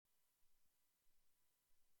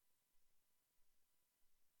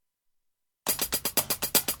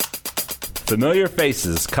Familiar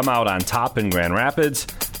faces come out on top in Grand Rapids,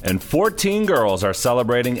 and 14 girls are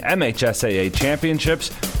celebrating MHSAA championships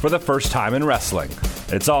for the first time in wrestling.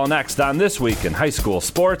 It's all next on This Week in High School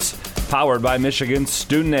Sports, powered by Michigan's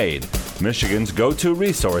Student Aid, Michigan's go-to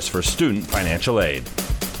resource for student financial aid.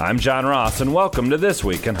 I'm John Ross, and welcome to This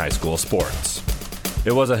Week in High School Sports.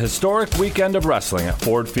 It was a historic weekend of wrestling at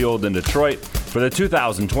Ford Field in Detroit for the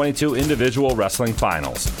 2022 Individual Wrestling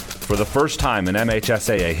Finals. For the first time in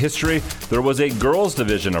MHSAA history, there was a girls'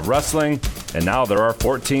 division of wrestling, and now there are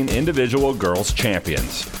 14 individual girls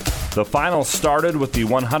champions. The finals started with the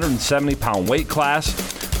 170-pound weight class,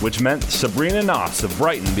 which meant Sabrina Noss of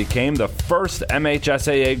Brighton became the first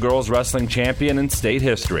MHSAA girls wrestling champion in state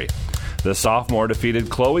history. The sophomore defeated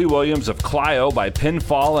Chloe Williams of Clio by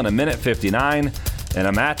pinfall in a minute 59, in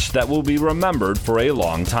a match that will be remembered for a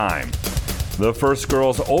long time. The first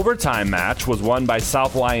girls' overtime match was won by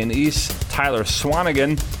South Lyon East's Tyler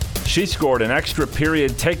Swanigan. She scored an extra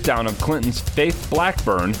period takedown of Clinton's Faith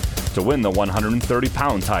Blackburn to win the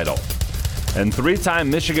 130-pound title. And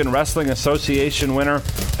three-time Michigan Wrestling Association winner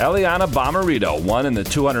Eliana Bomarito won in the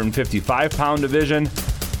 255-pound division.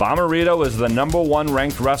 Bomarito is the number one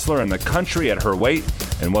ranked wrestler in the country at her weight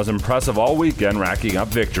and was impressive all weekend, racking up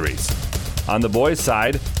victories. On the boys'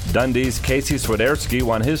 side, Dundee's Casey Swiderski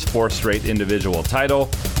won his fourth straight individual title.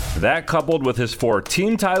 That, coupled with his 4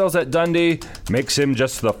 team titles at Dundee, makes him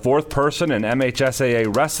just the fourth person in MHSAA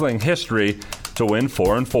wrestling history to win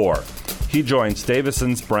 4 and 4. He joins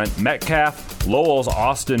Davison's Brent Metcalf, Lowell's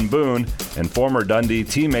Austin Boone, and former Dundee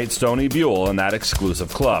teammate Stoney Buell in that exclusive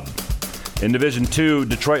club. In Division II,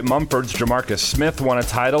 Detroit Mumford's Jamarcus Smith won a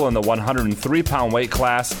title in the 103-pound weight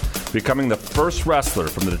class, becoming the first wrestler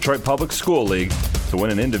from the Detroit Public School League to win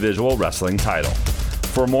an individual wrestling title.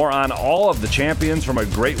 For more on all of the champions from a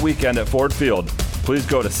great weekend at Ford Field, please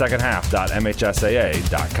go to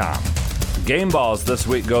secondhalf.mhsaa.com. Game balls this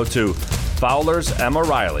week go to Fowler's Emma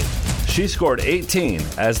Riley. She scored 18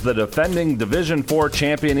 as the defending Division IV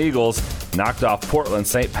champion Eagles knocked off Portland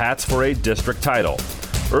St. Pat's for a district title.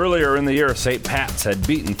 Earlier in the year, St. Pat's had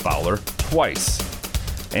beaten Fowler twice.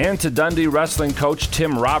 And to Dundee wrestling coach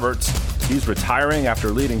Tim Roberts, he's retiring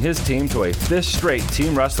after leading his team to a 5th straight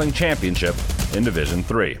team wrestling championship in Division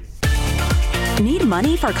III. Need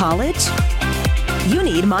money for college? You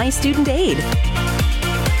need My Student Aid.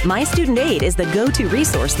 My Student Aid is the go-to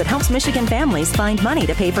resource that helps Michigan families find money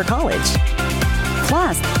to pay for college.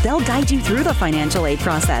 Plus, they'll guide you through the financial aid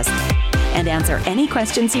process and answer any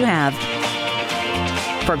questions you have.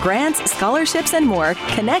 For grants, scholarships, and more,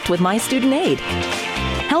 connect with My Student Aid,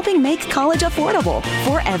 helping make college affordable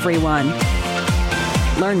for everyone.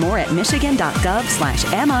 Learn more at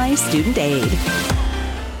michigan.gov/MIStudentAid.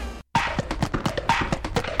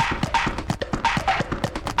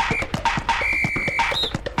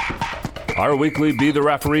 Our weekly Be the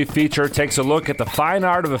Referee feature takes a look at the fine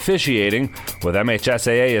art of officiating with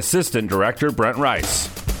MHSAA Assistant Director Brent Rice.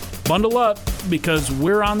 Bundle up, because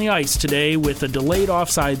we're on the ice today with a delayed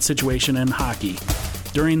offside situation in hockey.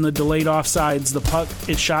 During the delayed offsides, the puck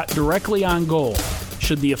is shot directly on goal.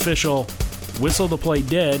 Should the official whistle the play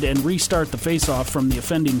dead and restart the faceoff from the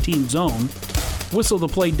offending team zone, whistle the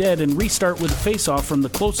play dead and restart with the faceoff from the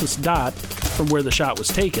closest dot from where the shot was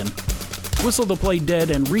taken, whistle the play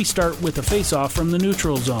dead and restart with the faceoff from the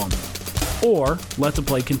neutral zone, or let the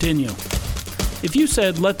play continue. If you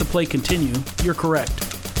said let the play continue, you're correct.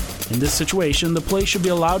 In this situation, the play should be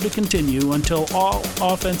allowed to continue until all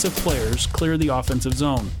offensive players clear the offensive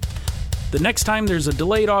zone. The next time there's a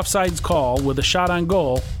delayed offsides call with a shot on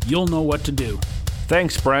goal, you'll know what to do.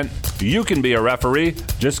 Thanks, Brent. You can be a referee.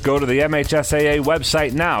 Just go to the MHSAA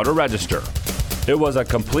website now to register. It was a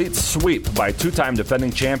complete sweep by 2-time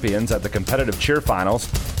defending champions at the competitive cheer finals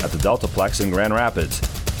at the Deltaplex in Grand Rapids.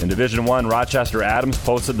 In Division I, Rochester Adams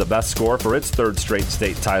posted the best score for its 3rd straight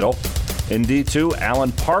state title. In D2,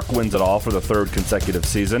 Allen Park wins it all for the 3rd consecutive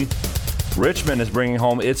season. Richmond is bringing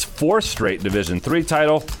home its 4th straight Division III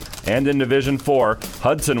title. And in Division IV,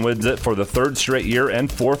 Hudson wins it for the 3rd straight year and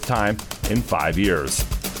 4th time in 5 years.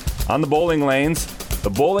 On the bowling lanes, the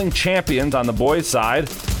bowling champions on the boys' side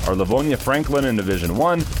are Livonia Franklin in Division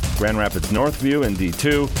I, Grand Rapids Northview in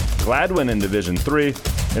D2, Gladwin in Division III,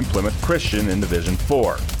 and Plymouth Christian in Division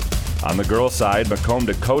IV. On the girls' side, Macomb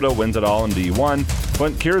Dakota wins it all in D1,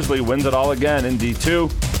 Flint Kearsley wins it all again in D2,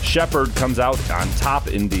 Shepherd comes out on top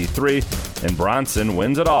in D3, and Bronson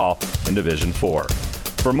wins it all in Division IV.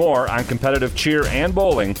 For more on competitive cheer and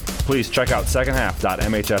bowling, please check out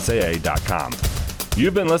secondhalf.mhsaa.com.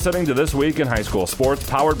 You've been listening to This Week in High School Sports,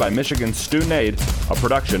 powered by Michigan Student Aid, a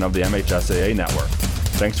production of the MHSAA Network.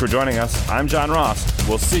 Thanks for joining us. I'm John Ross.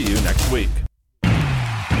 We'll see you next week.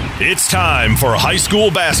 It's time for high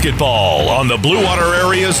school basketball on the Blue Water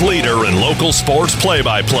Area's leader in local sports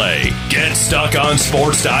play-by-play.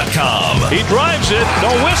 GetStuckOnSports.com. He drives it.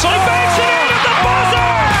 The whistle bangs it in at the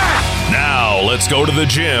buzzer! Now let's go to the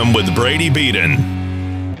gym with Brady Beaton.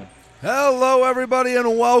 Hello, everybody,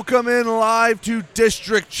 and welcome in live to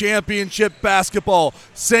District Championship Basketball.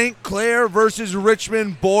 St. Clair versus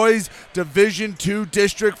Richmond Boys Division II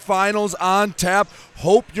District Finals on tap.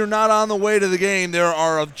 Hope you're not on the way to the game. There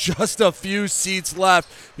are just a few seats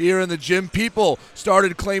left here in the gym. People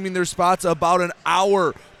started claiming their spots about an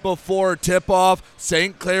hour before tip-off.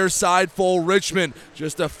 St. Clair side full, Richmond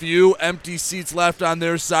just a few empty seats left on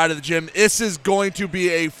their side of the gym. This is going to be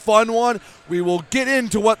a fun one. We will get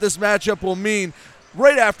into what this matchup will mean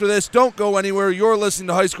right after this. Don't go anywhere. You're listening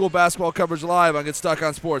to high school basketball coverage live on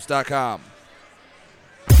GetStuckOnSports.com.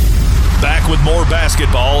 Back with more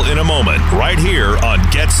basketball in a moment, right here on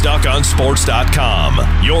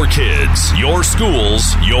GetStuckOnSports.com. Your kids, your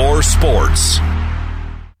schools, your sports.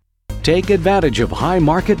 Take advantage of high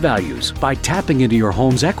market values by tapping into your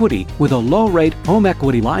home's equity with a low-rate home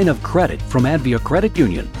equity line of credit from Advia Credit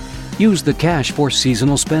Union. Use the cash for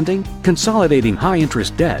seasonal spending, consolidating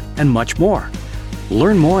high-interest debt, and much more.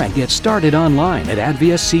 Learn more and get started online at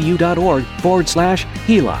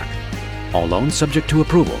adviacu.org/HELOC. All loans subject to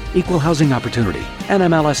approval. Equal housing opportunity.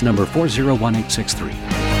 NMLS number 401863.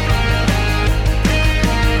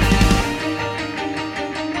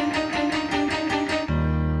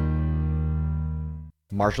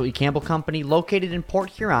 Marshall E. Campbell Company, located in Port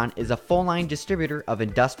Huron, is a full-line distributor of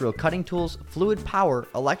industrial cutting tools, fluid power,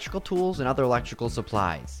 electrical tools, and other electrical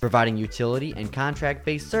supplies, providing utility and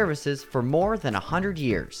contract-based services for more than 100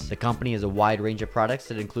 years. The company has a wide range of products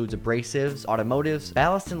that includes abrasives, automotives,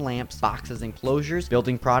 ballast and lamps, boxes and closures,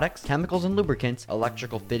 building products, chemicals and lubricants,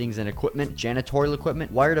 electrical fittings and equipment, janitorial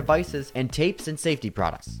equipment, wire devices, and tapes and safety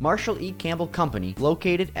products. Marshall E. Campbell Company,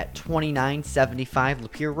 located at 2975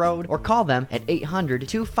 Lapeer Road, or call them at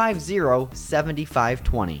 800-250-7520.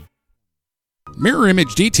 Mirror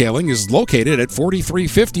Image Detailing is located at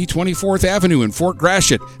 4350 24th Avenue in Fort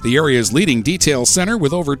Gratiot, the area's leading detail center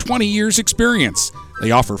with over 20 years' experience.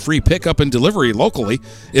 They offer free pickup and delivery locally.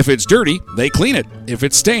 If it's dirty, they clean it. If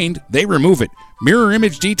it's stained, they remove it. Mirror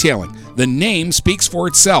Image Detailing. The name speaks for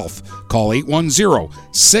itself. Call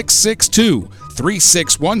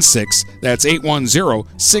 810-662-3616. That's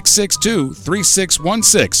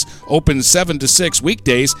 810-662-3616. Open 7 to 6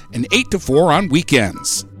 weekdays and 8 to 4 on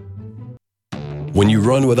weekends. When you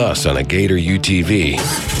run with us on a Gator UTV,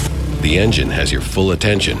 the engine has your full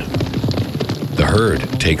attention. The herd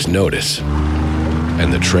takes notice.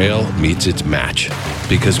 And the trail meets its match.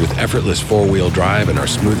 Because with effortless four-wheel drive and our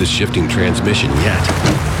smoothest shifting transmission yet,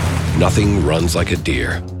 nothing runs like a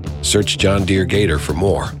deer. Search John Deere Gator for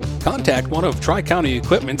more. Contact one of Tri-County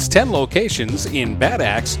Equipment's 10 locations in Bad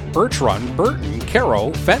Axe, Birch Run, Burton,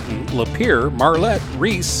 Caro, Fenton, Lapeer, Marlette,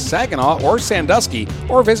 Reese, Saginaw, or Sandusky,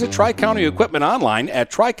 or visit Tri-County Equipment online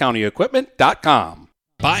at tricountyequipment.com.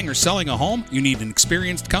 Buying or selling a home? You need an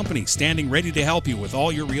experienced company standing ready to help you with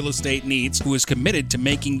all your real estate needs, who is committed to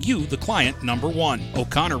making you the client number one.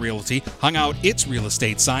 O'Connor Realty hung out its real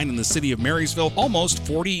estate sign in the city of Marysville almost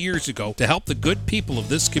 40 years ago to help the good people of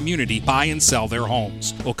this community buy and sell their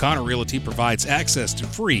homes. O'Connor Realty provides access to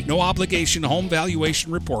free, no-obligation home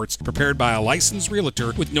valuation reports prepared by a licensed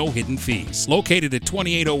realtor with no hidden fees. Located at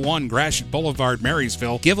 2801 Gratiot Boulevard,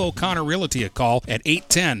 Marysville, give O'Connor Realty a call at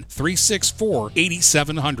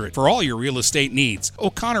 810-364-8700 for all your real estate needs.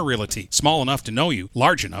 O'Connor Realty, small enough to know you,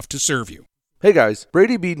 large enough to serve you. Hey guys,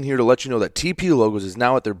 Brady Beaton here to let you know that TP Logos is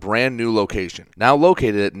now at their brand new location. Now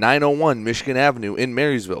located at 901 Michigan Avenue in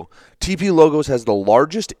Marysville, TP Logos has the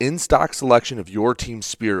largest in-stock selection of your team's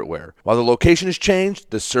spirit wear. While the location has changed,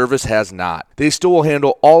 the service has not. They still will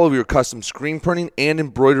handle all of your custom screen printing and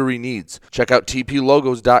embroidery needs. Check out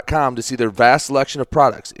tplogos.com to see their vast selection of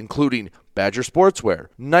products, including Badger Sportswear,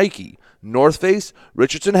 Nike, North Face,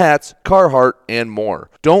 Richardson hats, Carhartt, and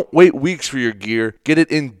more. Don't wait weeks for your gear. Get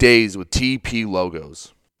it in days with TP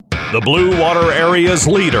Logos. The Blue Water Area's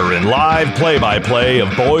leader in live play-by-play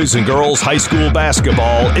of boys and girls high school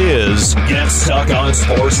basketball is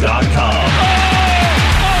GetStuckOnSports.com.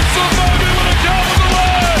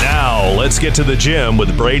 Now, let's get to the gym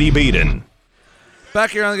with Brady Beaton.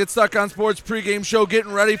 Back here on the Get Stuck on Sports pregame show,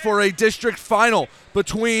 getting ready for a district final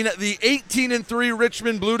between the 18-3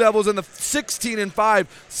 Richmond Blue Devils and the 16-5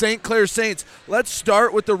 St. Clair Saints. Let's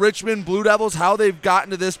start with the Richmond Blue Devils, how they've gotten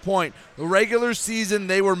to this point. The regular season,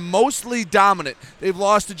 they were mostly dominant. They've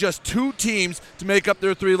lost to just 2 teams to make up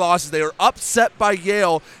their 3 losses. They were upset by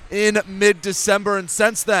Yale in mid-December, and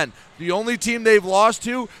since then, The only team they've lost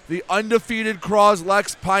to, the undefeated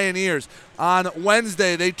Croslex Pioneers. On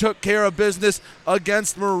Wednesday, they took care of business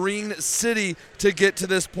against Marine City to get to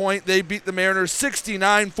this point. They beat the Mariners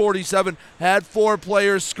 69-47, had 4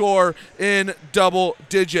 players score in double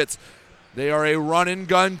digits. They are a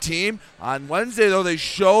run-and-gun team. On Wednesday, though, they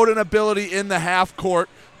showed an ability in the half court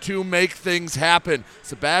to make things happen.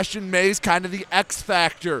 Sebastian Mays, kind of the X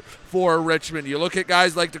factor for Richmond. You look at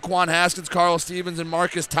guys like DeQuan Haskins, Carl Stevens, and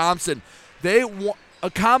Marcus Thompson. A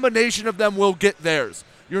combination of them will get theirs.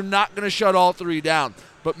 You're not going to shut all 3 down.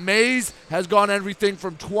 But Mays has gone everything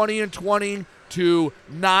from 20 and 20 to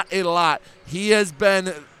not a lot. He has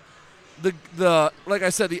been like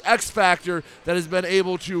I said, the X factor that has been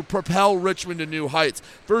able to propel Richmond to new heights.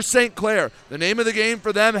 For St. Clair, the name of the game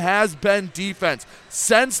for them has been defense.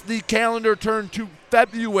 Since the calendar turned to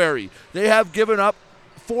February, they have given up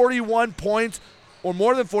 41 points or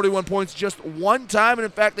more than 41 points just one time, and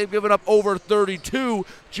in fact, they've given up over 32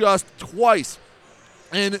 just twice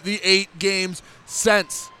in the 8 games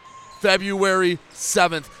since February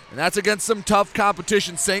 7th. And that's against some tough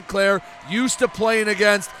competition. St. Clair used to playing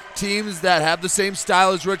against teams that have the same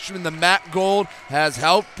style as Richmond. The Matt Gold has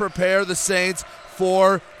helped prepare the Saints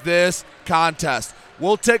for this contest.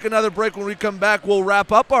 We'll take another break. When we come back, we'll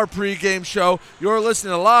wrap up our pregame show. You're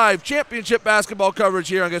listening to live championship basketball coverage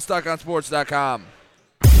here on GetStuckOnSports.com.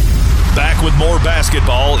 Back with more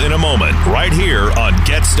basketball in a moment, right here on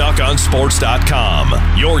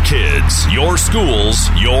GetStuckOnSports.com. Your kids, your schools,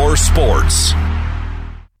 your sports.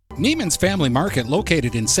 Neiman's Family Market,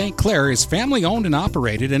 located in St. Clair, is family-owned and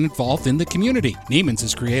operated and involved in the community. Neiman's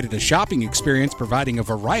has created a shopping experience providing a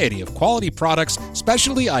variety of quality products,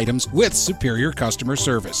 specialty items with superior customer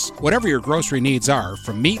service. Whatever your grocery needs are,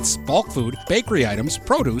 from meats, bulk food, bakery items,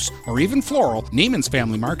 produce, or even floral, Neiman's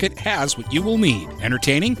Family Market has what you will need.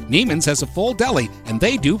 Entertaining? Neiman's has a full deli, and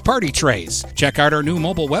they do party trays. Check out our new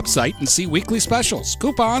mobile website and see weekly specials,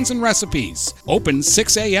 coupons, and recipes. Open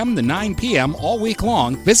 6 a.m. to 9 p.m. all week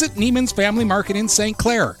long. Visit Neiman's Family Market in St.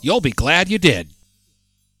 Clair. You'll be glad you did.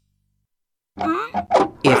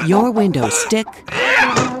 If your windows stick,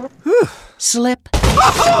 slip,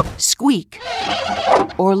 squeak,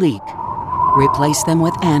 or leak, replace them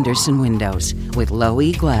with Andersen windows. With low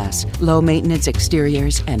E-glass, low maintenance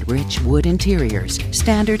exteriors, and rich wood interiors,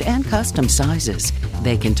 standard and custom sizes,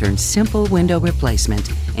 they can turn simple window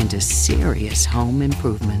replacement into serious home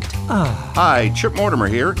improvement. Hi, Chip Mortimer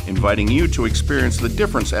here, inviting you to experience the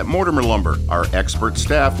difference at Mortimer Lumber. Our expert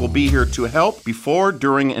staff will be here to help before,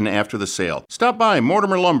 during, and after the sale. Stop by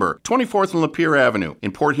Mortimer Lumber, 24th and Lapeer Avenue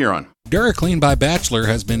in Port Huron. DuraClean by Bachelor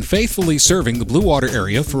has been faithfully serving the Blue Water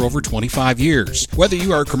area for over 25 years. Whether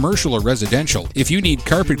you are commercial or residential, if you need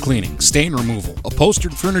carpet cleaning, stain removal,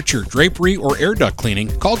 upholstered furniture, drapery, or air duct cleaning,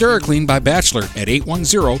 call DuraClean by Bachelor at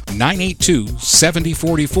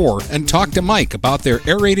 810-982-7044 and talk to Mike about their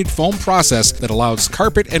aerated foam process that allows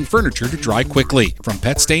carpet and furniture to dry quickly. From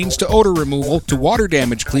pet stains to odor removal to water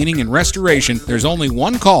damage cleaning and restoration, there's only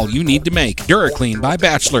one call you need to make. DuraClean by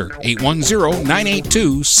Bachelor,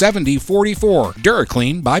 810-982-7044.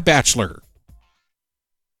 DuraClean by Bachelor.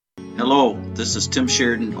 Hello, this is Tim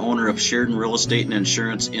Sheridan, owner of Sheridan Real Estate and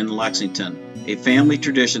Insurance in Lexington, a family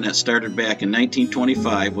tradition that started back in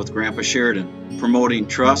 1925 with Grandpa Sheridan. Promoting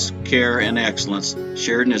trust, care, and excellence,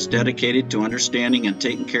 Sheridan is dedicated to understanding and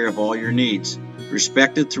taking care of all your needs.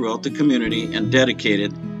 Respected throughout the community and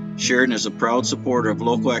dedicated, Sheridan is a proud supporter of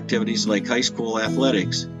local activities like high school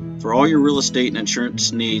athletics. For all your real estate and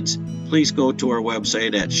insurance needs, please go to our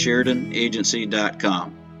website at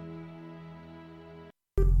SheridanAgency.com.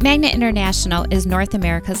 Magna International is North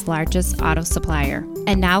America's largest auto supplier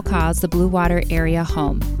and now calls the Blue Water area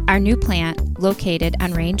home. Our new plant, located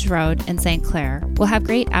on Range Road in St. Clair, will have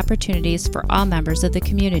great opportunities for all members of the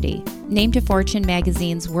community. Named to Fortune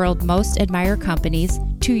magazine's World Most Admired Companies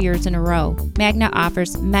 2 years in a row, Magna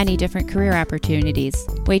offers many different career opportunities.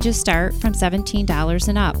 Wages start from $17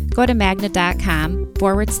 and up. Go to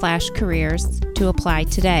magna.com/careers to apply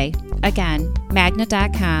today. Again,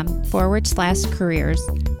 magna.com/careers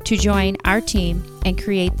to join our team and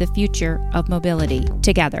create the future of mobility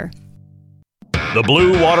together. The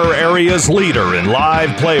Blue Water area's leader in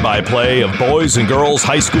live play-by-play of boys and girls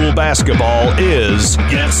high school basketball is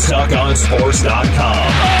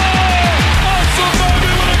GetStuckOnSports.com.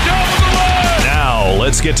 Now,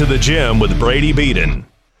 let's get to the gym with Brady Beaton.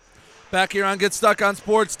 Back here on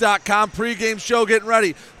GetStuckOnSports.com, pregame show getting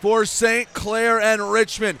ready for St. Clair and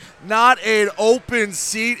Richmond. Not an open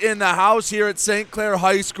seat in the house here at St. Clair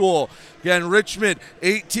High School. Again, Richmond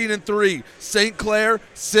 18-3, St. Clair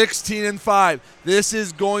 16-5. This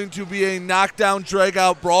is going to be a knockdown,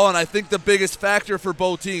 drag-out brawl, and I think the biggest factor for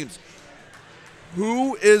both teams,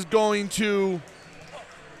 who is going to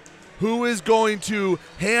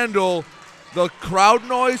handle the crowd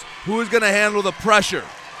noise, who is going to handle the pressure.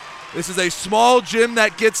 This is a small gym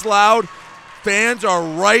that gets loud. Fans are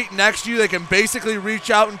right next to you. They can basically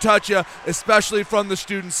reach out and touch you, especially from the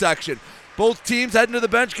student section. Both teams heading to the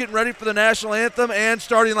bench, getting ready for the national anthem and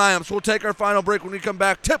starting lineups. We'll take our final break. When we come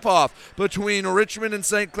back, tip-off between Richmond and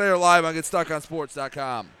St. Clair live on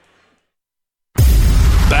GetStuckOnSports.com.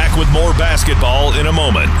 Back with more basketball in a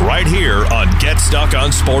moment, right here on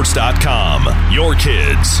GetStuckOnSports.com. Your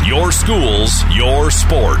kids, your schools, your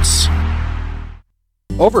sports.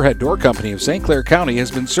 Overhead Door Company of St. Clair County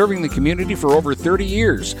has been serving the community for over 30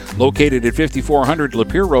 years. Located at 5400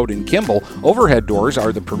 Lapeer Road in Kimball, Overhead Doors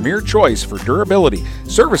are the premier choice for durability,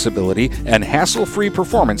 serviceability, and hassle-free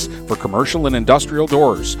performance for commercial and industrial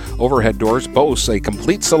doors. Overhead Doors boasts a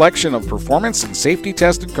complete selection of performance and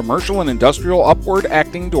safety-tested commercial and industrial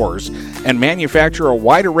upward-acting doors and manufacture a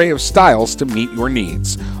wide array of styles to meet your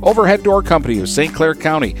needs. Overhead Door Company of St. Clair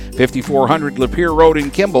County, 5400 Lapeer Road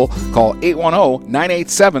in Kimball. Call 810-987-2185.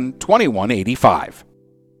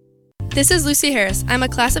 This is Lucy Harris. I'm a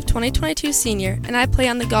class of 2022 senior, and I play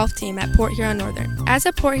on the golf team at Port Huron Northern. As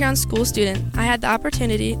a Port Huron school student, I had the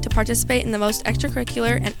opportunity to participate in the most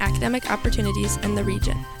extracurricular and academic opportunities in the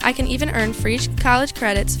region. I can even earn free college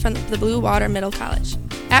credits from the Blue Water Middle College.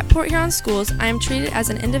 At Port Huron schools, I am treated as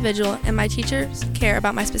an individual, and my teachers care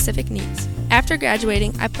about my specific needs. After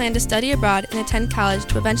graduating, I plan to study abroad and attend college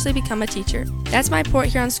to eventually become a teacher. That's my Port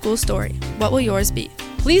Huron school story. What will yours be?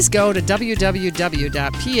 Please go to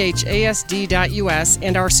www.phasd.us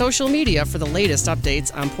and our social media for the latest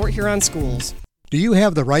updates on Port Huron schools. Do you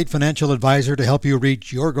have the right financial advisor to help you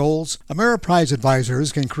reach your goals? Ameriprise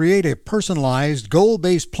Advisors can create a personalized,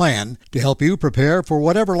 goal-based plan to help you prepare for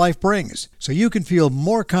whatever life brings, so you can feel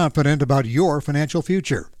more confident about your financial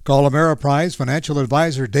future. Call Ameriprise Financial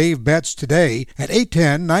Advisor Dave Betts today at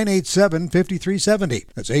 810-987-5370.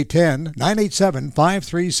 That's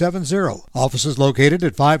 810-987-5370. Office is located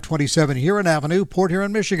at 527 Huron Avenue, Port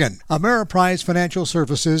Huron, Michigan. Ameriprise Financial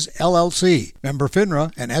Services, LLC. Member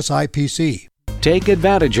FINRA and SIPC. Take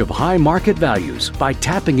advantage of high market values by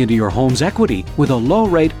tapping into your home's equity with a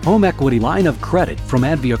low-rate home equity line of credit from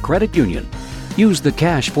Advia Credit Union. Use the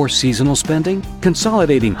cash for seasonal spending,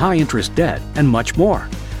 consolidating high-interest debt, and much more.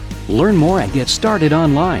 Learn more and get started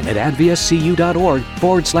online at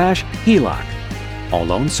adviacu.org/HELOC. All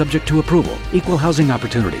loans subject to approval. Equal housing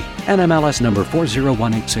opportunity. NMLS number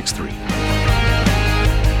 401863.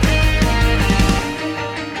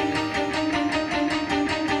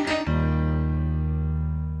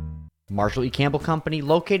 Marshall E. Campbell Company,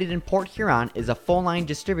 located in Port Huron, is a full-line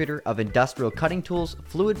distributor of industrial cutting tools,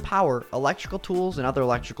 fluid power, electrical tools, and other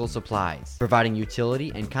electrical supplies, providing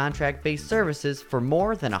utility and contract-based services for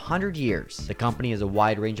more than 100 years. The company has a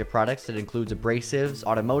wide range of products that includes abrasives,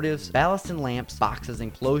 automotives, ballast and lamps, boxes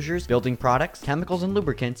and closures, building products, chemicals and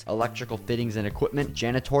lubricants, electrical fittings and equipment,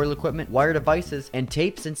 janitorial equipment, wire devices, and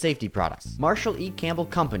tapes and safety products. Marshall E. Campbell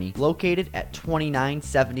Company, located at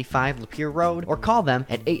 2975 Lapeer Road, or call them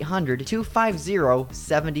at 800-250-7520.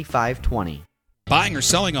 Buying or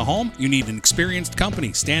selling a home? You need an experienced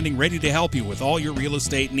company standing ready to help you with all your real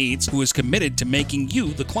estate needs, who is committed to making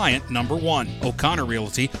you the client number one. O'Connor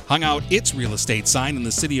Realty hung out its real estate sign in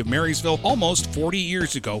the city of Marysville almost 40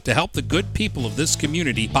 years ago to help the good people of this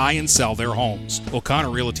community buy and sell their homes. O'Connor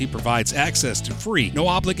Realty provides access to free,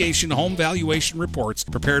 no-obligation home valuation reports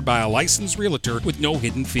prepared by a licensed realtor with no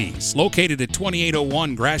hidden fees. Located at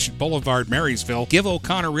 2801 Gratiot Boulevard, Marysville, give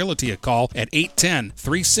O'Connor Realty a call at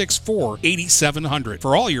 810-364-8700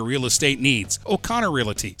 for all your real estate needs. O'Connor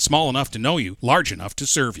Realty, small enough to know you, large enough to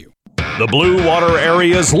serve you. The Blue Water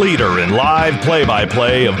Area's leader in live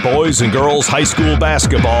play-by-play of boys and girls high school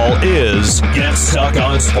basketball is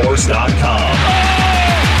GetStuckOnSports.com.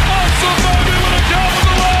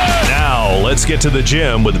 Now, let's get to the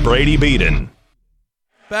gym with Brady Beaton.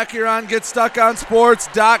 Back here on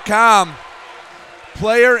GetStuckOnSports.com.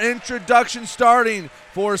 Player introduction starting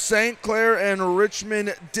for St. Clair and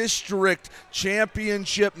Richmond District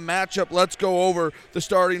Championship matchup. Let's go over the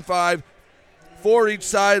starting five for each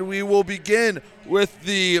side. We will begin with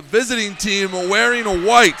the visiting team wearing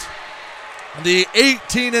white. The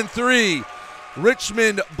 18-3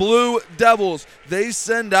 Richmond Blue Devils. They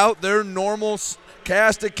send out their normal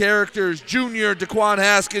cast of characters. Junior Daquan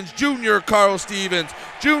Haskins, Junior Carl Stevens,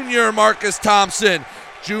 Junior Marcus Thompson,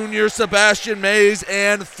 Junior Sebastian Mays,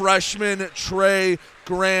 and freshman Trey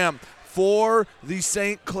Graham. for the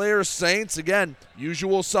St. Clair Saints. Again,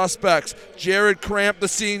 usual suspects. Jared Cramp, the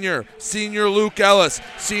senior. Senior Luke Ellis.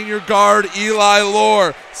 Senior guard Eli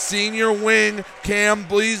Lohr. Senior wing Cam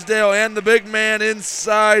Bleasdale. And the big man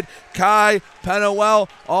inside, Kai Penawell,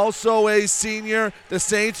 also a senior. The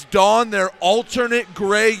Saints don their alternate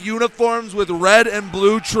gray uniforms with red and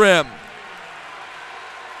blue trim.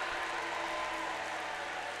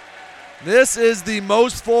 This is the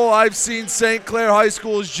most full I've seen St. Clair High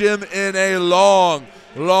School's gym in a long,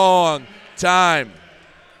 long time.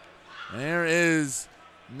 There is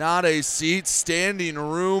not a seat, standing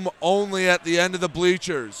room only at the end of the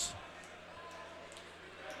bleachers.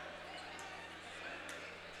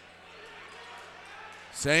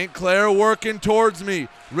 St. Clair working towards me.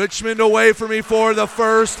 Richmond away from me for the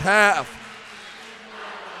first half.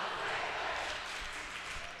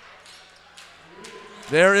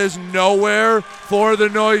 There is nowhere for the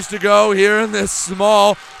noise to go here in this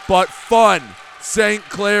small but fun St.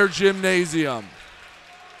 Clair gymnasium.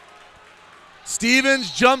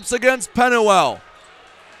 Stevens jumps against Penawell.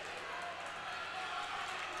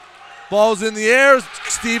 Ball's in the air.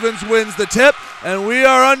 Stevens wins the tip, and we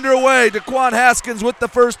are underway. Daquan Haskins with the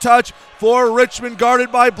first touch for Richmond,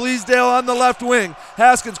 guarded by Bleasdale on the left wing.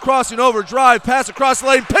 Haskins crossing over, drive, pass across the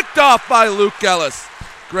lane, picked off by Luke Ellis.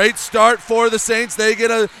 Great start for the Saints. They get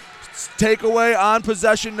a takeaway on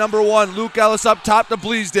possession number one. Luke Ellis up top to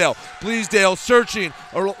Bleasdale. Bleasdale searching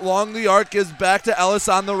along the arc, gives back to Ellis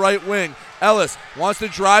on the right wing. Ellis wants to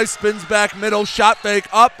drive, spins back middle, shot fake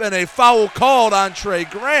up, and a foul called on Trey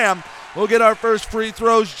Graham. We'll get our first free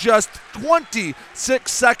throws just 26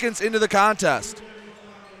 seconds into the contest.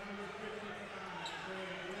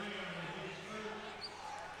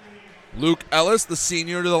 Luke Ellis, the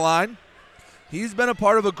senior, to the line. He's been a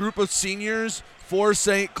part of a group of seniors for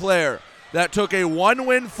St. Clair that took a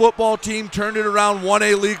one-win football team, turned it around, won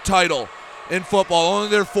a league title in football. Only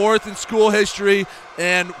their fourth in school history,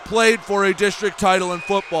 and played for a district title in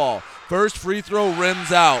football. First free throw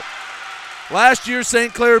rims out. Last year,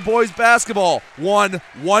 St. Clair boys basketball won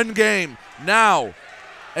one game. Now,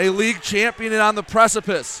 a league champion and on the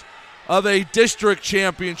precipice of a district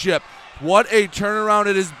championship. What a turnaround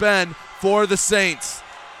it has been for the Saints.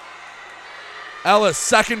 Ellis,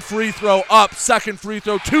 second free throw up, second free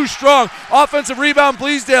throw, too strong. Offensive rebound,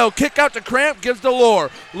 Bleasdale. Kick out to Cramp, gives to Lohr.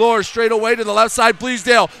 Lohr straight away to the left side,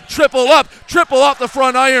 Bleasdale. Triple up, triple off the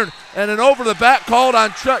front iron. And an over the back called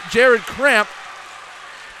on Jared Cramp.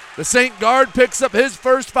 The Saint guard picks up his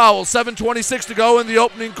first foul, 7:26 to go in the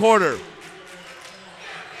opening quarter.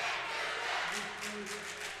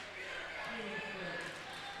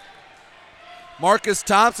 Marcus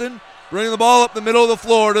Thompson bringing the ball up the middle of the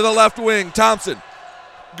floor to the left wing. Thompson,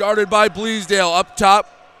 guarded by Bleasdale, up top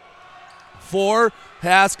for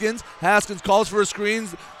Haskins. Haskins calls for a screen.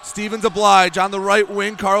 Stevens oblige on the right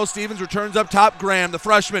wing. Carl Stevens returns up top. Graham, the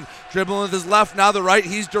freshman, dribbling with his left, now the right.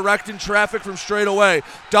 He's directing traffic from straight away.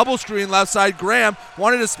 Double screen left side. Graham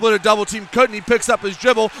wanted to split a double team, couldn't. He picks up his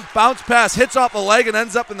dribble. Bounce pass, hits off a leg and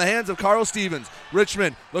ends up in the hands of Carl Stevens.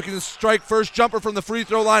 Richmond looking to strike first jumper from the free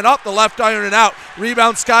throw line. Up the left iron and out.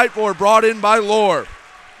 Rebound Skyford, brought in by Lohr.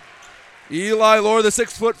 Eli Lohr, the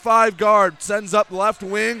 6'5" guard, sends up left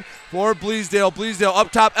wing for Bleasdale. Bleasdale up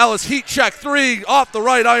top, Ellis, heat check, three, off the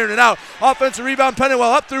right iron and out. Offensive rebound,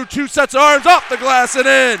 Penawell up through two sets of arms, off the glass and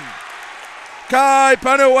in. Kai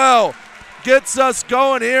Penawell gets us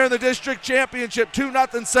going here in the district championship,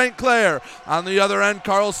 2-0 St. Clair. On the other end,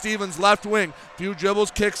 Carl Stevens, left wing. Few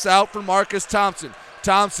dribbles, kicks out for Marcus Thompson.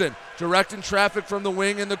 Thompson directing traffic from the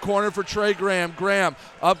wing in the corner for Trey Graham. Graham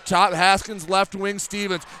up top, Haskins left wing,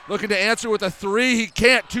 Stevens looking to answer with a three. He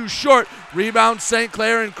can't, too short. Rebound St.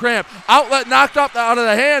 Clair and Cramp. Outlet knocked up out of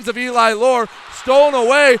the hands of Eli Lohr. Stolen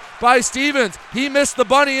away by Stevens. He missed the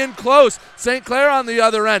bunny in close. St. Clair on the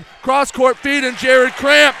other end. Cross court feed and Jared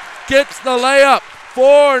Cramp gets the layup.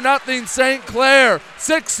 4-0 St. Clair.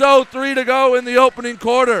 6:03 to go in the opening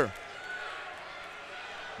quarter.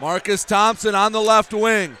 Marcus Thompson on the left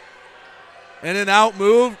wing. In and out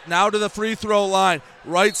move, now to the free throw line.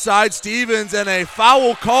 Right side, Stevens, and a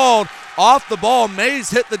foul called off the ball.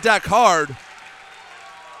 Mays hit the deck hard.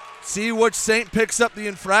 See which Saint picks up the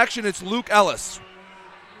infraction. It's Luke Ellis.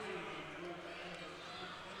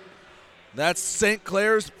 That's St.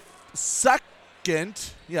 Clair's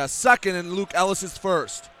second, and Luke Ellis is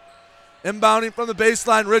first. Inbounding from the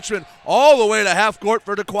baseline, Richmond all the way to half court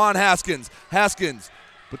for Daquan Haskins. Haskins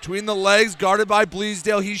between the legs, guarded by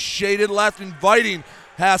Bleasdale. He's shaded left, inviting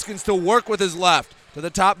Haskins to work with his left. To the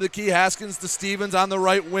top of the key, Haskins to Stevens on the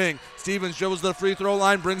right wing. Stevens dribbles to the free throw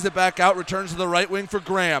line, brings it back out, returns to the right wing for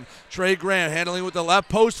Graham. Trey Graham handling with the left,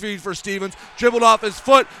 post feed for Stevens. Dribbled off his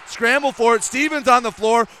foot, scramble for it. Stevens on the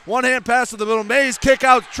floor, one-hand pass to the middle. Mays kick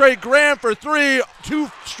out. Trey Graham for three, too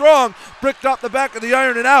strong. Bricked off the back of the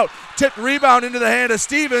iron and out. Tipped rebound into the hand of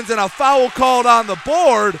Stevens, and a foul called on the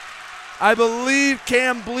board. I believe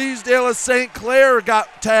Cam Bleasdale of St. Clair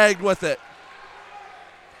got tagged with it.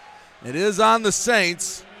 It is on the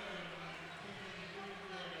Saints.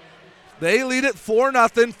 They lead it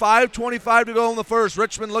 4-0, 5:25 to go in the first.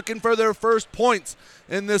 Richmond looking for their first points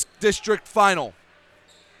in this district final.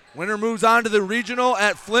 Winner moves on to the regional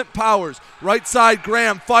at Flint Powers. Right side,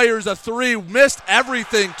 Graham fires a three. Missed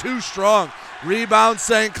everything, too strong. Rebound,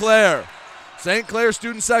 St. Clair. St. Clair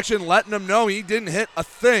student section letting him know he didn't hit a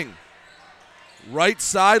thing. Right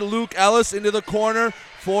side, Luke Ellis into the corner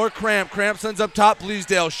for Cramp. Cramp sends up top,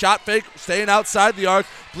 Bleasdale. Shot fake, staying outside the arc.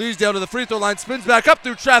 Bleasdale to the free throw line, spins back up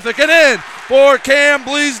through traffic and in for Cam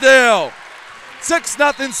Bleasdale.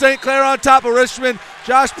 6-0 St. Clair on top of Richmond.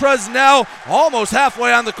 Josh Presnell almost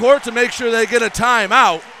halfway on the court to make sure they get a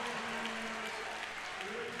timeout.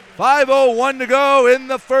 5:01 to go in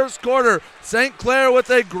the first quarter. St. Clair with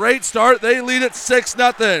a great start. They lead at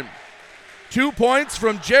 6-0. 2 points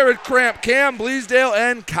from Jared Cramp, Cam Bleasdale,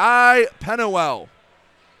 and Kai Pennewell.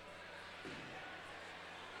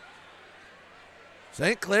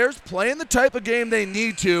 St. Clair's playing the type of game they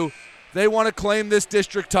need to. They want to claim this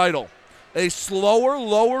district title. A slower,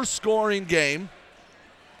 lower scoring game.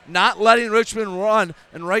 Not letting Richmond run.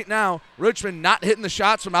 And right now, Richmond not hitting the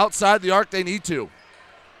shots from outside the arc they need to.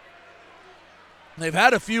 They've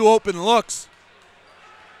had a few open looks.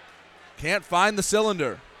 Can't find the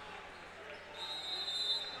cylinder.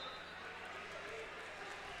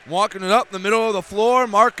 Walking it up in the middle of the floor,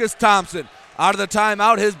 Marcus Thompson. Out of the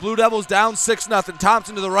timeout, his Blue Devils down 6-0.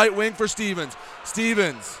 Thompson to the right wing for Stevens.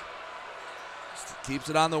 Stevens keeps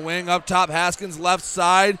it on the wing up top. Haskins left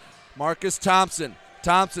side. Marcus Thompson.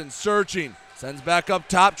 Thompson searching. Sends back up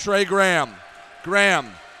top. Trey Graham.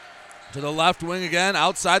 Graham to the left wing again.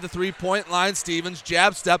 Outside the three-point line. Stevens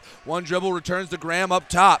jab step. One dribble returns to Graham up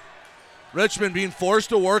top. Richmond being forced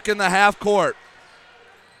to work in the half court.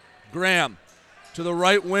 Graham to the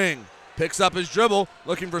right wing. Picks up his dribble,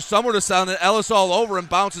 looking for somewhere to sound it. Ellis all over him,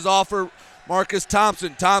 bounces off for Marcus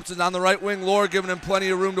Thompson. Thompson on the right wing, Lohr giving him plenty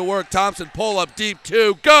of room to work. Thompson pull up deep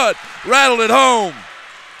two, good, rattled it home.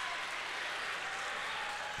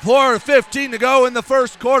 4:15 to go in the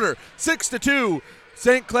first quarter. 6-2,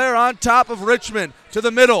 St. Clair on top of Richmond. To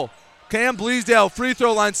the middle, Cam Bleasdale, free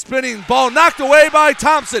throw line, spinning, ball knocked away by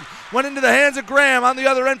Thompson. Went into the hands of Graham on the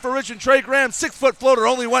other end for Richmond. Trey Graham, 6-foot floater,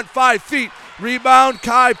 only went 5 feet. Rebound,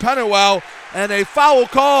 Kai Pennewell, and a foul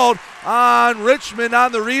called on Richmond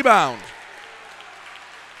on the rebound.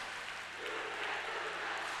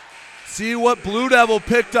 See what Blue Devil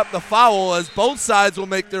picked up the foul, as both sides will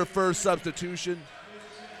make their first substitution.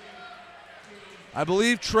 I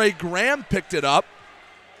believe Trey Graham picked it up,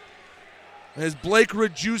 as Blake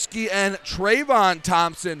Rajewski and Trayvon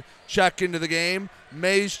Thompson check into the game.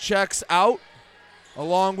 Mays checks out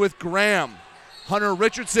along with Graham. Hunter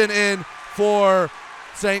Richardson in for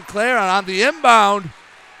St. Clair, and on the inbound,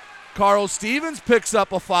 Carl Stevens picks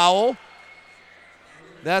up a foul.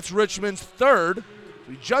 That's Richmond's third.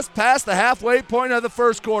 We just passed the halfway point of the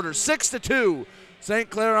first quarter. 6-2, St.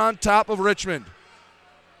 Clair on top of Richmond.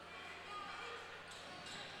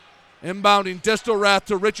 Inbounding Distelrath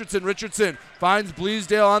to Richardson. Richardson finds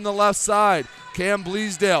Bleasdale on the left side. Cam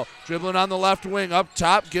Bleasdale dribbling on the left wing. Up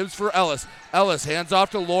top, gives for Ellis. Ellis hands off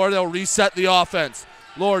to Lohr. They'll reset the offense.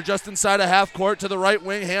 Lohr just inside a half court to the right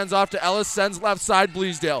wing. Hands off to Ellis. Sends left side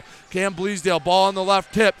Bleasdale. Cam Bleasdale, ball on the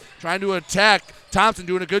left tip. Trying to attack. Thompson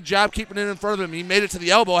doing a good job keeping it in front of him. He made it to the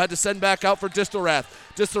elbow. Had to send back out for Distelrath.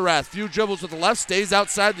 Distelrath, few dribbles with the left. Stays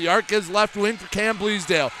outside the arc. Gives left wing for Cam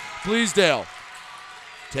Bleasdale. Bleasdale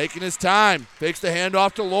taking his time. Fakes the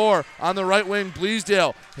handoff to Lohr on the right wing.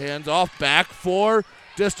 Bleasdale hands off back for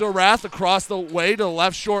Distelrath across the way to the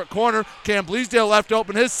left short corner. Cam Bleasdale left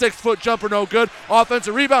open. His 6-foot jumper no good.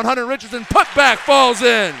 Offensive rebound. Hunter Richardson put back, falls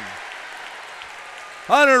in.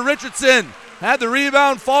 Hunter Richardson had the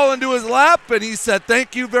rebound fall into his lap, and he said,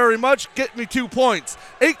 thank you very much. Get me 2 points.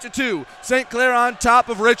 8-2. St. Clair on top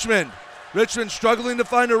of Richmond. Richmond struggling to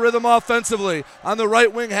find a rhythm offensively. On the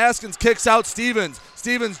right wing, Haskins kicks out Stevens.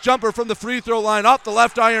 Stevens jumper from the free throw line off the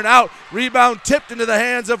left iron out. Rebound tipped into the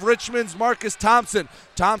hands of Richmond's Marcus Thompson.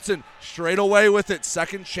 Thompson straight away with it.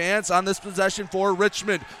 Second chance on this possession for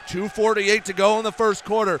Richmond. 2:48 to go in the first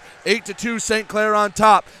quarter. 8-2, St. Clair on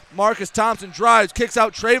top. Marcus Thompson drives, kicks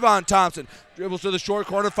out Trayvon Thompson. Dribbles to the short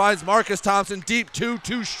corner, finds Marcus Thompson deep,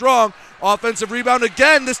 too strong. Offensive rebound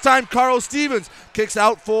again, this time Carl Stevens. Kicks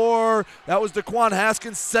out for, that was DeQuan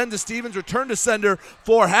Haskins. Send to Stevens, return to sender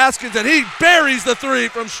for Haskins, and he buries the three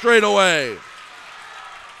from straight away.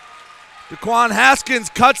 DeQuan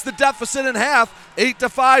Haskins cuts the deficit in half,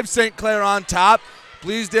 8-5, St. Clair on top.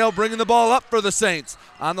 Bleasdale bringing the ball up for the Saints.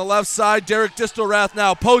 On the left side, Derek Distelrath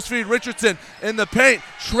now. Post feed, Richardson in the paint.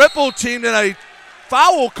 Triple teamed and a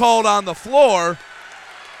foul called on the floor,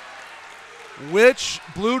 which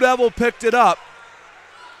Blue Devil picked it up.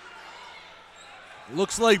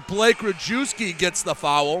 Looks like Blake Rajewski gets the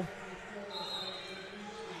foul.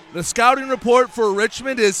 The scouting report for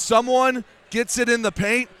Richmond is someone gets it in the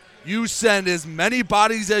paint, you send as many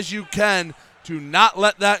bodies as you can to not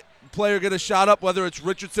let that player get a shot up, whether it's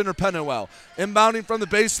Richardson or Pennywell. Inbounding from the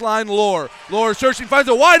baseline, Lohr. Lohr searching, finds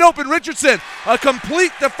a wide open Richardson. A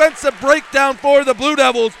complete defensive breakdown for the Blue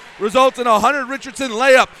Devils results in a Hunter Richardson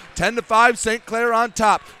layup. 10-5, St. Clair on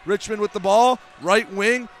top. Richmond with the ball, right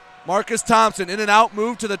wing. Marcus Thompson in and out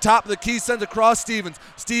move to the top of the key, sends across Stevens.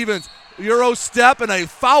 Stevens, Euro step, and a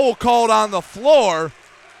foul called on the floor.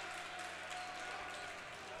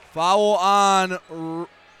 Foul on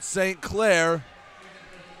St. Clair.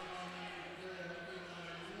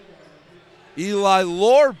 Eli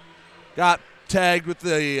Lohr got tagged with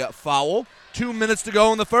the foul. 2 minutes to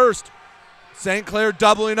go in the first. St. Clair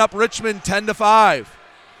doubling up Richmond 10-5.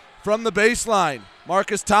 From the baseline,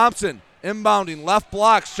 Marcus Thompson inbounding, left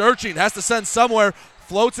block, searching, has to send somewhere.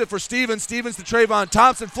 Floats it for Stevens. Stevens to Trayvon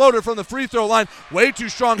Thompson. Floater from the free throw line. Way too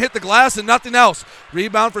strong. Hit the glass and nothing else.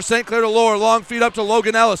 Rebound for St. Clair to Lohr. Long feed up to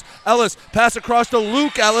Logan Ellis. Ellis pass across to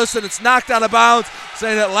Luke Ellis, and it's knocked out of bounds.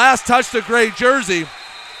 Saying it last touched the gray jersey.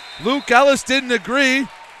 Luke Ellis didn't agree,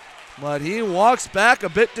 but he walks back a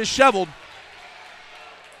bit disheveled.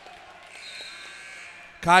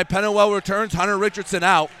 Kai Pennywell returns. Hunter Richardson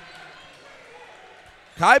out.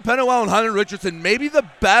 Kai Pennywell and Hunter Richardson, maybe the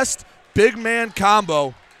best big man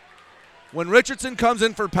combo. When Richardson comes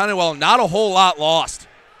in for Pennywell, not a whole lot lost.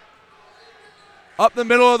 Up the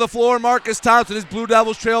middle of the floor, Marcus Thompson. His Blue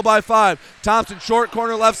Devils trail by 5. Thompson, short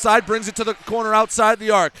corner left side, brings it to the corner outside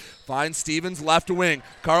the arc. Finds Stevens left wing.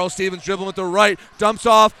 Carl Stevens dribbling with the right. Dumps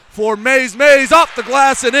off for Mays. Mays off the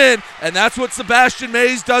glass and in. And that's what Sebastian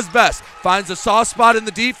Mays does best. Finds a soft spot in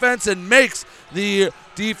the defense and makes the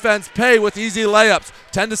defense pay with easy layups.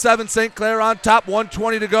 10-7, St. Clair on top.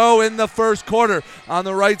 1:20 to go in the first quarter. On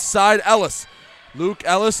the right side, Ellis. Luke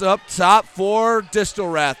Ellis up top for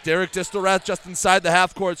Distelrath. Derek Distelrath just inside the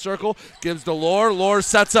half-court circle. Gives to Lohr. Lohr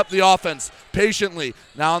sets up the offense patiently.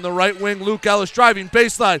 Now on the right wing, Luke Ellis driving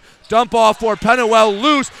baseline. Dump off for Pennywell.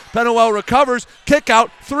 Loose. Pennywell recovers. Kick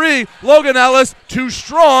out. 3. Logan Ellis. Too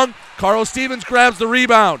strong. Carl Stevens grabs the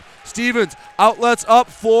rebound. Stevens outlets up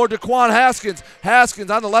for DeQuan Haskins.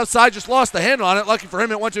 Haskins on the left side just lost the handle on it. Lucky for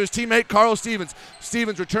him, it went to his teammate Carl Stevens.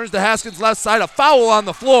 Stevens returns to Haskins' left side. A foul on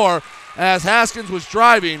the floor as Haskins was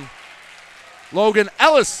driving. Logan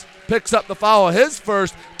Ellis picks up the foul, his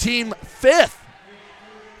first, team 5th.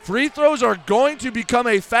 Free throws are going to become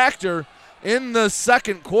a factor in the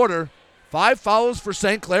second quarter. 5 fouls for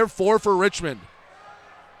St. Clair, 4 for Richmond.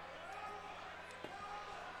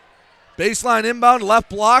 Baseline inbound, left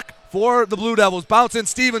block for the Blue Devils. Bounce in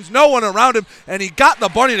Stevens, no one around him, and he got the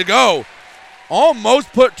bunny to go.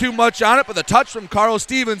 Almost put too much on it, but the touch from Carl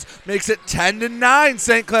Stevens makes it 10-9,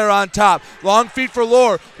 St. Clair on top. Long feed for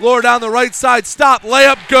Lohr. Lohr down the right side, stop,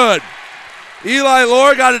 layup, good. Eli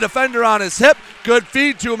Lohr got a defender on his hip. Good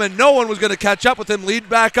feed to him, and no one was going to catch up with him. Lead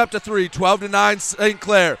back up to 3, 12-9, St.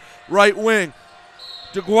 Clair. Right wing.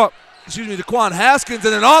 DeQuan Haskins,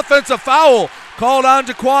 and an offensive foul called on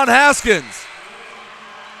DeQuan Haskins.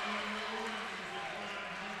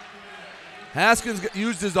 Haskins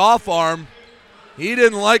used his off arm. He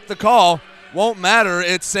didn't like the call. Won't matter.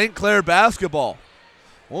 It's St. Clair basketball.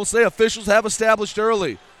 We'll say officials have established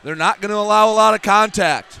early they're not going to allow a lot of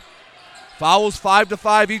contact. Fouls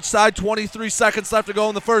 5-5 each side, 23 seconds left to go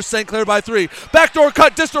in the first. St. Clair by 3. Backdoor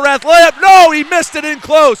cut, Distelrath layup. No, he missed it in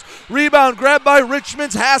close. Rebound grabbed by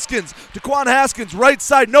Richmond's Haskins. DeQuan Haskins, right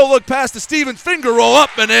side, no look pass to Stevens. Finger roll up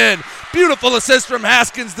and in. Beautiful assist from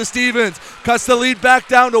Haskins to Stevens. Cuts the lead back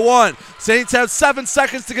down to 1. Saints have 7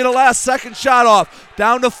 seconds to get a last second shot off.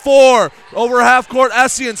 Down to 4. Over half court,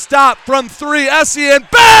 Essien stop from 3. Essien,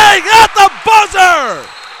 bang, at the buzzer.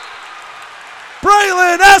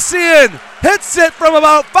 Braylon Essien hits it from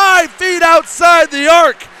about 5 feet outside the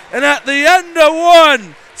arc. And at the end of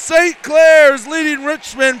 1, St. Clair's leading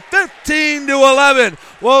Richmond 15-11.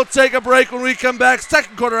 We'll take a break. When we come back,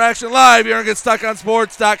 second quarter action live here on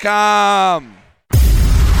GetStuckOnSports.com.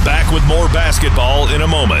 Back with more basketball in a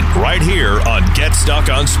moment, right here on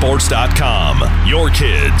GetStuckOnSports.com. Your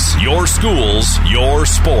kids, your schools, your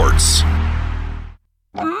sports.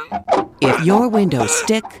 If your windows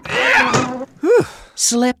stick,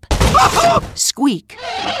 slip, squeak,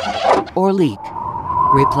 or leak,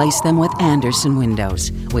 replace them with Anderson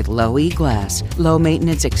windows. With low E-glass, low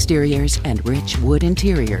maintenance exteriors, and rich wood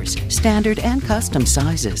interiors, standard and custom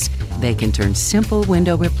sizes, they can turn simple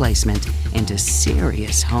window replacement into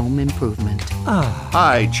serious home improvement.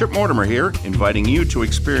 Hi, Chip Mortimer here, inviting you to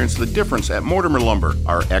experience the difference at Mortimer Lumber.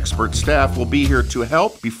 Our expert staff will be here to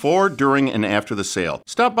help before, during, and after the sale.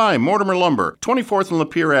 Stop by Mortimer Lumber, 24th and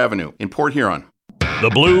Lapeer Avenue in Port Huron. The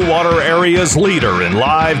Blue Water Area's leader in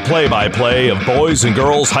live play-by-play of boys and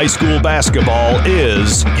girls high school basketball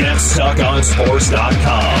is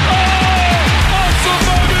GetStuckOnSports.com.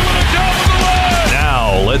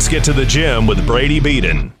 Now, let's get to the gym with Brady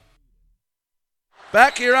Beaton.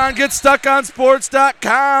 Back here on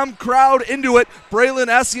GetStuckOnSports.com. Crowd into it. Braylon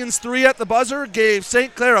Essian's three at the buzzer gave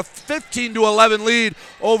St. Clair a 15-11 lead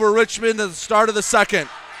over Richmond at the start of the second.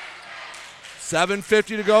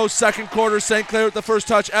 7:50 to go, second quarter. St. Clair with the first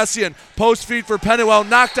touch. Essian, post feed for Pennywell,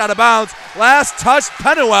 knocked out of bounds. Last touch,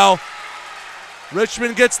 Pennywell.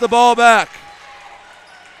 Richmond gets the ball back.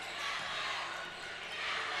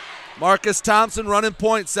 Marcus Thompson running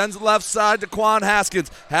point, sends it left side to Quan Haskins.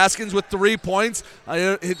 Haskins with 3 points.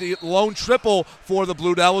 Hit the lone triple for the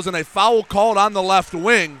Blue Devils, and a foul called on the left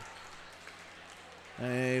wing.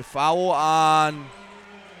 A foul on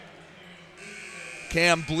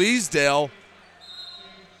Cam Bleasdale.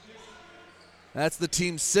 That's the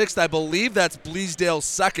team's sixth. I believe that's Bleasdale's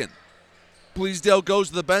second. Bleasdale goes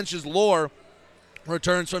to the bench as Lohr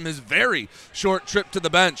returns from his very short trip to the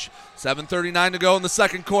bench. 7:39 to go in the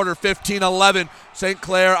second quarter, 15-11. St.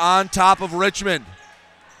 Clair on top of Richmond.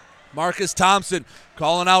 Marcus Thompson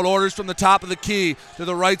calling out orders from the top of the key to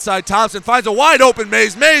the right side. Thompson finds a wide open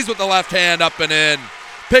Mays. Mays with the left hand up and in.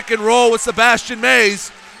 Pick and roll with Sebastian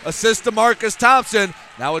Mays. Assist to Marcus Thompson.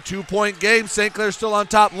 Now a 2-point game. St. Clair still on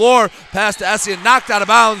top. Lohr pass to Essian, knocked out of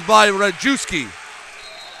bounds by Rajewski.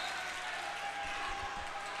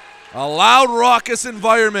 A loud, raucous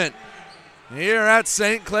environment here at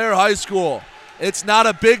St. Clair High School. It's not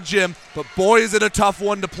a big gym, but boy is it a tough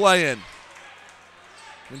one to play in.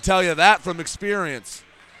 I can tell you that from experience.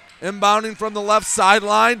 Inbounding from the left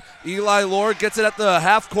sideline, Eli Lohr gets it at the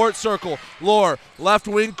half-court circle. Lohr, left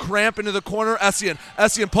wing, cramp into the corner, Essian.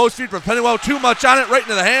 Essian post feed for Pennywell, too much on it, right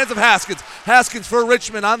into the hands of Haskins. Haskins for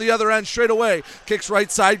Richmond on the other end, straight away. Kicks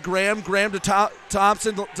right side, Graham to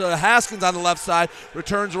Thompson to Haskins on the left side.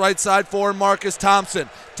 Returns right side for Marcus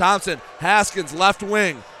Thompson. Thompson, Haskins, left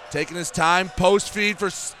wing. Taking his time, post feed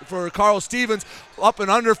for Carl Stevens. Up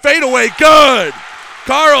and under, fadeaway, good!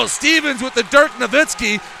 Carl Stevens with the Dirk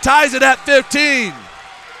Nowitzki ties it at 15.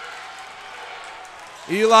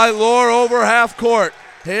 Eli Lohr over half court.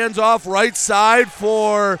 Hands off right side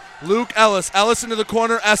for Luke Ellis. Ellis into the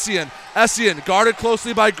corner, Essian. Essian guarded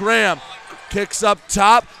closely by Graham. Kicks up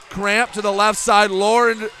top, cramp to the left side. Lohr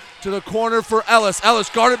into the corner for Ellis. Ellis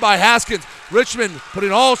guarded by Haskins. Richmond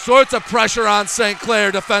putting all sorts of pressure on St.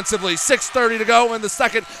 Clair defensively. 6:30 to go in the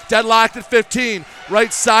second. Deadlocked at 15.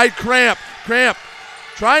 Right side, Cramp. Cramp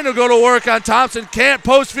trying to go to work on Thompson. Can't.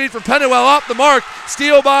 Post feed for Pennywell off the mark.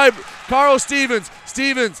 Steal by Carl Stevens.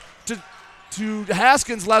 Stevens to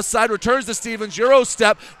Haskins left side. Returns to Stevens. Euro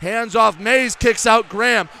step. Hands off Mays. Kicks out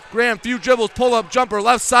Graham. Graham few dribbles. Pull up jumper.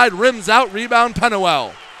 Left side. Rims out. Rebound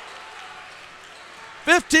Pennywell.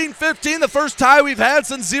 15-15. The first tie we've had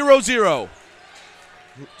since 0-0.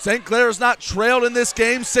 St. Clair has not trailed in this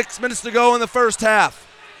game. 6 minutes to go in the first half.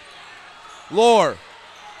 Lohr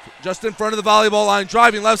just in front of the volleyball line,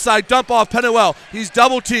 driving left side, dump off Pennywell. He's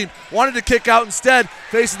double teamed, wanted to kick out instead,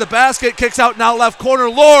 faces the basket, kicks out now left corner.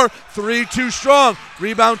 Lohr, 3 too strong.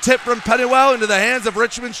 Rebound tip from Pennywell into the hands of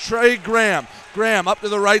Richmond's Trey Graham. Graham up to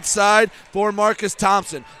the right side for Marcus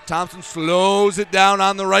Thompson. Thompson slows it down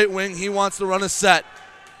on the right wing. He wants to run a set.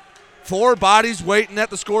 4 bodies waiting at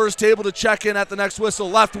the scorer's table to check in at the next whistle.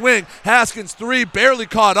 Left wing, Haskins 3, barely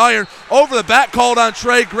caught iron. Over the back called on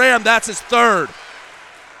Trey Graham. That's his third.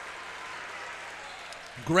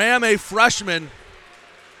 Graham, a freshman,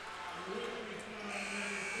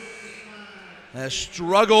 has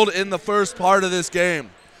struggled in the first part of this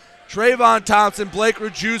game. Trayvon Thompson, Blake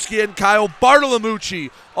Rajewski, and Kyle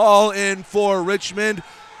Bartolomucci all in for Richmond.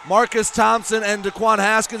 Marcus Thompson and Daquan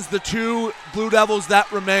Haskins, the 2 Blue Devils that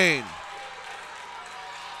remain.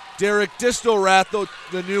 Derek Distelrath,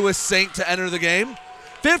 the newest Saint to enter the game.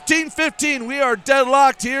 15-15, we are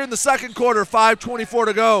deadlocked here in the second quarter. 5:24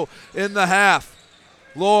 to go in the half.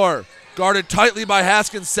 Lohr Guarded tightly by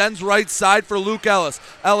Haskins, sends right side for Luke Ellis.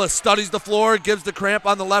 Ellis studies the floor, gives the cramp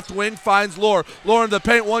on the left wing, finds Lohr. Lohr in the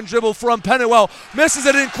paint, one dribble from Pennywell. Misses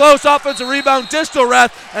it in close, offensive rebound,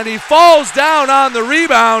 Distelrath, and he falls down on the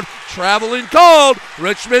rebound. Traveling called,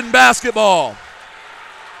 Richmond basketball.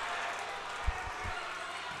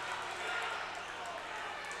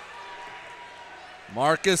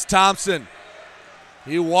 Marcus Thompson.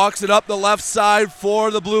 He walks it up the left side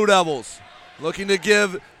for the Blue Devils. Looking to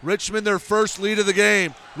give Richmond their first lead of the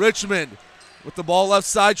game. Richmond with the ball left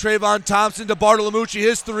side. Trayvon Thompson to Bartolomucci.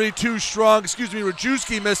 His three too strong.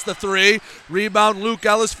 Rajewski missed the three. Rebound Luke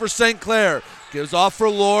Ellis for St. Clair. Gives off for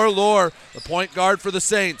Lohr. Lohr, the point guard for the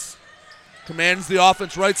Saints. Commands the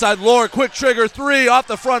offense right side. Lohr, quick trigger three off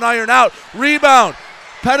the front iron out. Rebound.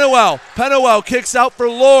 Pennywell. Pennywell kicks out for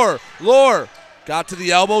Lohr. Lohr got to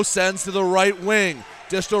the elbow, sends to the right wing.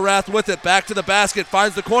 Distelrath with it, back to the basket,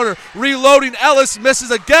 finds the corner, reloading Ellis,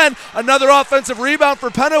 misses again. Another offensive rebound for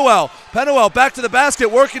Pennywell. Pennywell back to the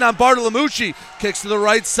basket, working on Bartolomucci. Kicks to the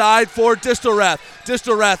right side for Distelrath.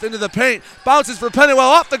 Distelrath into the paint, bounces for Pennywell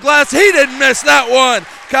off the glass. He didn't miss that one.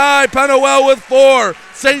 Kai Pennywell with 4.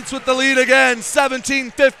 Saints with the lead again,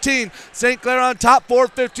 17-15. St. Clair on top,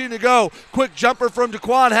 4:15 to go. Quick jumper from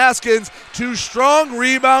Daquan Haskins. Too strong,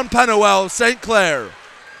 rebound Pennywell, St. Clair.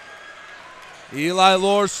 Eli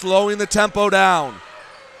Lohr slowing the tempo down.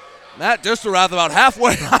 Matt Distelrath about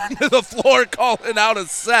halfway onto the floor calling out a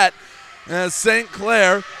set as St.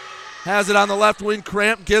 Clair has it on the left wing.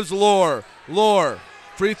 Cramp gives Lohr. Lohr,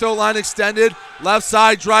 free throw line extended, left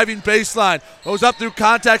side driving baseline. Goes up through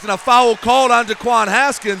contact and a foul called on Daquan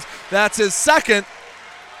Haskins. That's his second.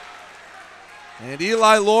 And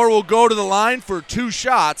Eli Lohr will go to the line for 2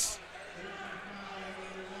 shots.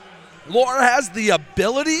 Lohr has the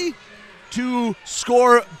ability to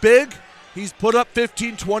score big. He's put up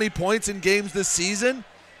 15, 20 points in games this season,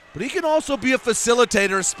 but he can also be a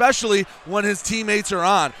facilitator, especially when his teammates are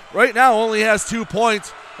on. Right now only has 2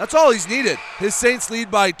 points. That's all he's needed. His Saints lead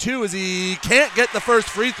by 2 as he can't get the first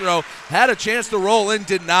free throw. Had a chance to roll in,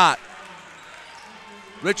 did not.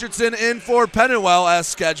 Richardson in for Pennywell as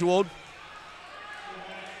scheduled.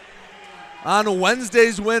 On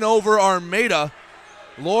Wednesday's win over Armada,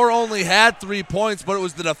 Lohr only had 3 points, but it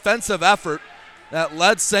was the defensive effort that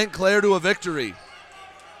led St. Clair to a victory.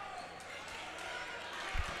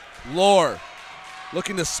 Lohr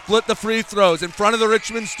looking to split the free throws in front of the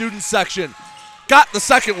Richmond student section. Got the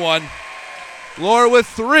second one. Lohr with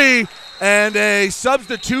 3 and a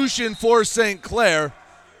substitution for St. Clair.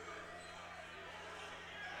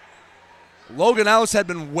 Logan Ellis had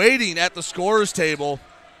been waiting at the scorer's table.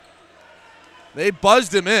 They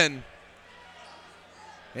buzzed him in.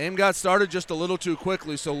 Game got started just a little too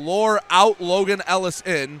quickly, so Lohr out, Logan Ellis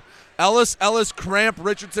in. Ellis, Cramp,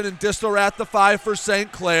 Richardson, and Distelrath the 5 for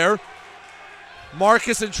St. Clair.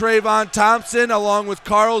 Marcus and Trayvon Thompson, along with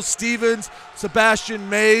Carl Stevens, Sebastian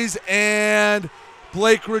Mays, and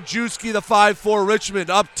Blake Rajewski, the 5 for Richmond.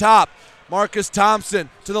 Up top, Marcus Thompson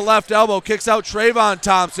to the left elbow, kicks out Trayvon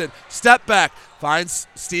Thompson. Step back, finds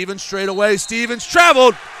Stevens straight away. Stevens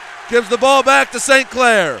traveled, gives the ball back to St.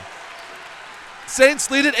 Clair.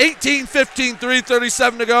 Saints lead at 18-15,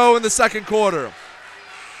 3:37 to go in the second quarter.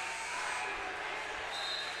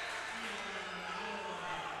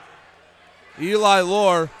 Eli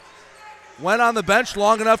Lohr went on the bench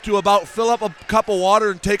long enough to about fill up a cup of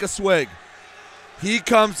water and take a swig. He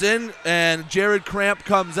comes in and Jared Cramp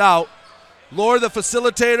comes out. Lohr, the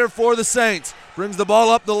facilitator for the Saints, brings the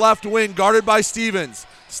ball up the left wing, guarded by Stevens.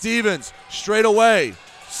 Stevens straight away,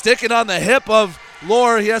 sticking on the hip of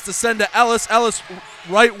Lohr. He has to send to Ellis. Ellis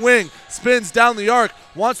right wing, spins down the arc,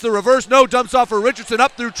 wants the reverse, no, dumps off for Richardson,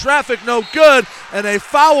 up through traffic, no good, and a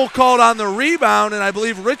foul called on the rebound, and I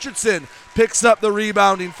believe Richardson picks up the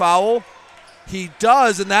rebounding foul. He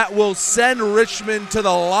does, and that will send Richmond to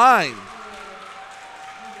the line.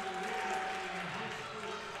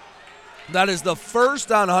 That is the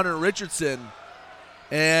first on Hunter Richardson.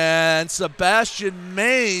 And Sebastian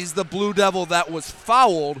Mays, the Blue Devil that was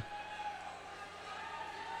fouled.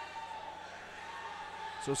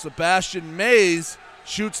 So Sebastian Mays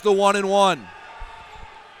shoots the 1-and-1.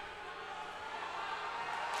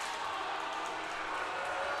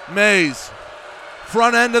 Mays,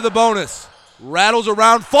 front end of the bonus. Rattles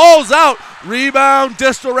around, falls out. Rebound,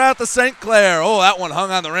 Distelrath to St. Clair. Oh, that one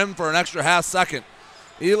hung on the rim for an extra half second.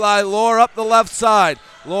 Eli Lohr up the left side.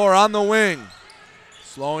 Lohr on the wing.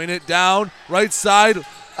 Slowing it down. Right side,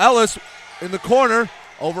 Ellis in the corner.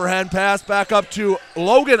 Overhand pass back up to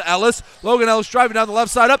Logan Ellis. Logan Ellis driving down the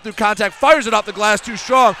left side up through contact. Fires it off the glass too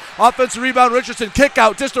strong. Offensive rebound, Richardson. Kick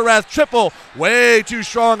out. Distorath triple. Way too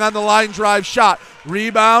strong on the line drive shot.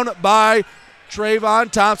 Rebound by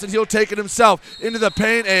Trayvon Thompson. He'll take it himself into the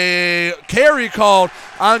paint. A carry called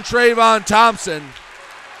on Trayvon Thompson.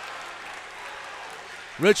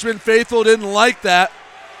 Richmond faithful didn't like that.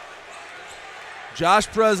 Josh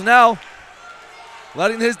Presnell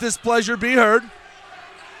letting his displeasure be heard.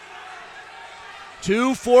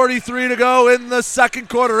 2:43 to go in the second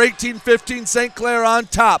quarter. 18-15, St. Clair on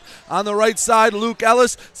top. On the right side, Luke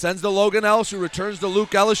Ellis sends to Logan Ellis, who returns to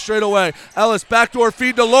Luke Ellis straight away. Ellis, backdoor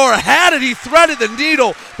feed to Lohr. Had it, he threaded the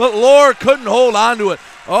needle, but Lohr couldn't hold on to it.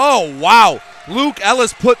 Oh, wow. Luke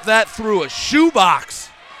Ellis put that through a shoebox.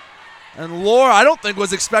 And Lohr, I don't think,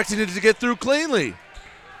 was expecting it to get through cleanly.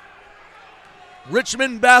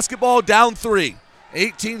 Richmond basketball down 3.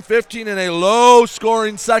 18-15 in a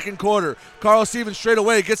low-scoring second quarter. Carl Stevens straight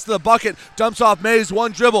away gets to the bucket, dumps off Mays,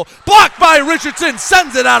 one dribble. Blocked by Richardson,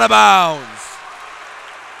 sends it out of bounds.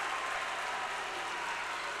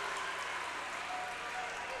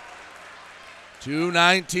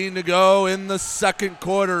 $2:19 to go in the second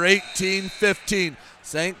quarter. 18-15.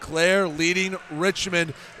 St. Clair leading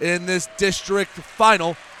Richmond in this district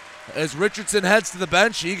final. As Richardson heads to the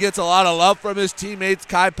bench, he gets a lot of love from his teammates.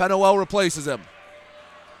 Kai Pennewell replaces him.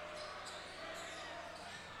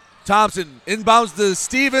 Thompson inbounds to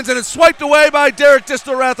Stevens, and it's swiped away by Derek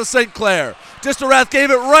Distorath of St. Clair. Distorath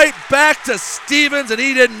gave it right back to Stevens, and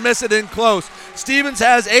he didn't miss it in close. Stevens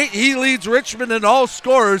has 8. He leads Richmond in all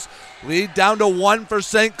scorers. Lead down to 1 for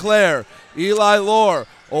St. Clair. Eli Lohr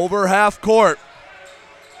over half court.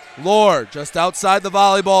 Lohr just outside the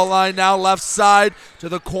volleyball line now, left side to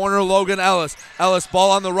the corner, Logan Ellis. Ellis,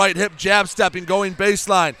 ball on the right hip, jab stepping, going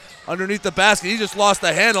baseline. Underneath the basket, he just lost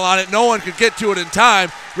the handle on it. No one could get to it in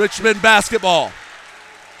time. Richmond basketball.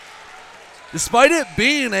 Despite it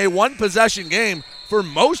being a one-possession game, for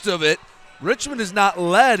most of it, Richmond is not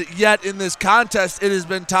led yet in this contest. It has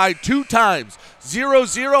been tied 2 times,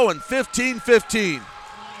 0-0 and 15-15.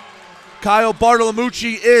 Kyle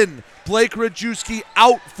Bartolomucci in. Blake Rajewski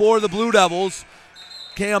out for the Blue Devils.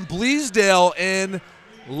 Cam Bleasdale in.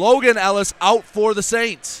 Logan Ellis out for the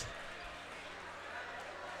Saints.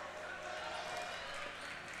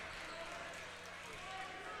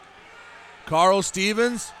 Carl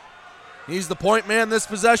Stevens, he's the point man this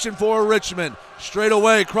possession for Richmond. Straight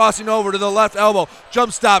away, crossing over to the left elbow.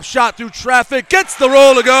 Jump stop, shot through traffic, gets the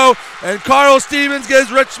roll to go, and Carl Stevens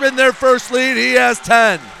gives Richmond their first lead. He has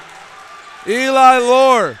 10. Eli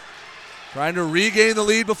Lohr trying to regain the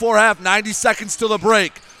lead before half. 90 seconds till the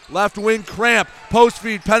break. Left wing cramp. Post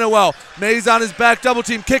feed. Pennewell. Mays on his back. Double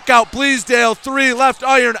team. Kick out. Bleasdale. 3. Left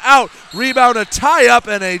iron out. Rebound. A tie up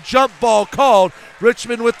and a jump ball called.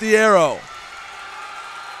 Richmond with the arrow.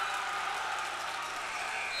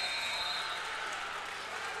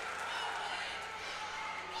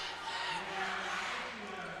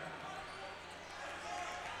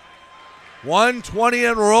 .120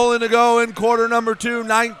 and rolling to go in quarter number 2,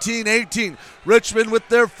 19-18. Richmond with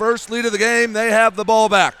their first lead of the game. They have the ball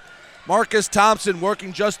back. Marcus Thompson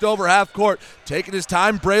working just over half court, taking his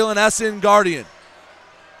time. Braylon Essen, guardian.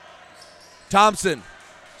 Thompson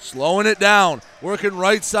slowing it down, working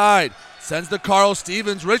right side. Sends to Carl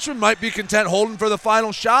Stevens. Richmond might be content holding for the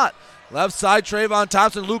final shot. Left side, Trayvon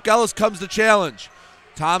Thompson. Luke Ellis comes to challenge.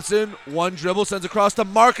 Thompson, one dribble, sends across to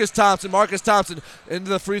Marcus Thompson. Marcus Thompson into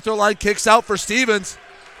the free throw line, kicks out for Stevens.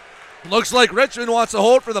 Looks like Richmond wants to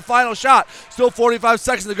hold for the final shot. Still 45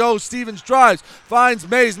 seconds to go. Stevens drives, finds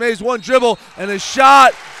Mays. Mays, one dribble, and his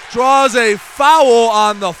shot draws a foul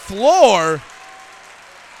on the floor.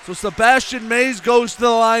 So Sebastian Mays goes to the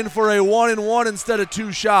line for a 1-and-1 instead of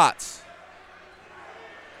 2 shots.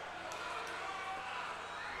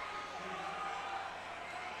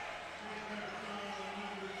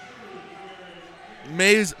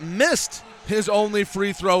 Mays missed his only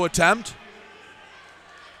free throw attempt.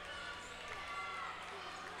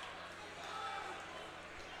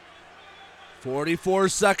 .44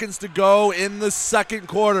 seconds to go in the second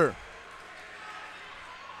quarter.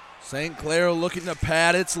 St. Clair looking to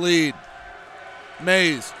pad its lead.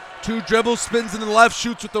 Mays, 2 dribbles, spins in the left,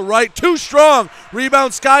 shoots with the right. Too strong.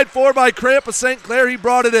 Rebound skied for by Cramp of St. Clair. He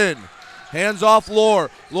brought it in. Hands off Lohr.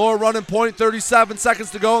 Lohr running point, 37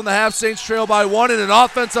 seconds to go in the half. Saints trail by 1, and an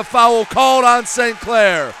offensive foul called on St.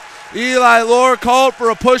 Clair. Eli Lohr called for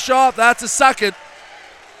a push-off. That's a second.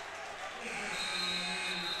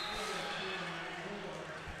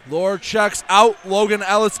 Lohr checks out. Logan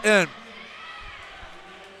Ellis in.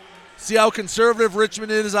 See how conservative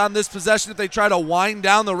Richmond is on this possession if they try to wind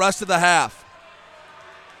down the rest of the half.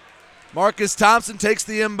 Marcus Thompson takes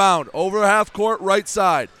the inbound over half court, right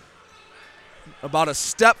side. About a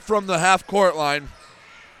step from the half court line.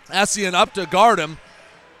 Essien up to guard him.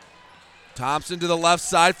 Thompson to the left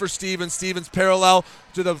side for Stevens. Stevens parallel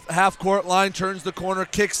to the half court line, turns the corner,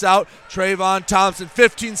 kicks out. Trayvon Thompson,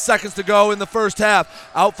 15 seconds to go in the first half.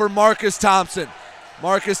 Out for Marcus Thompson.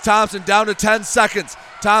 Marcus Thompson down to 10 seconds.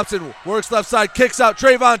 Thompson works left side, kicks out.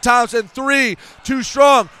 Trayvon Thompson, three, too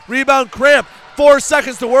strong. Rebound, Cramp, 4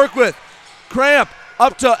 seconds to work with. Cramp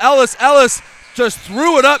up to Ellis. Ellis just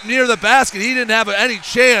threw it up near the basket. He didn't have any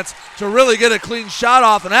chance to really get a clean shot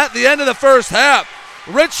off. And at the end of the first half,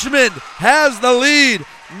 Richmond has the lead,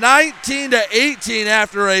 19-18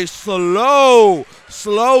 after a slow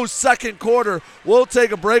second quarter. We'll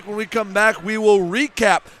take a break. When we come back, we will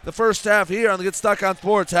recap the first half here on the Get Stuck on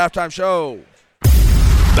Sports halftime show.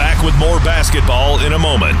 Back with more basketball in a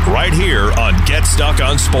moment, right here on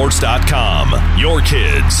GetStuckOnSports.com. Your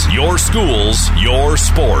kids, your schools, your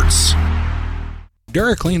sports.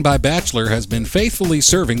 DuraClean by Bachelor has been faithfully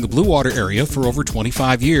serving the Blue Water area for over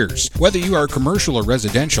 25 years. Whether you are commercial or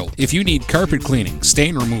residential, if you need carpet cleaning,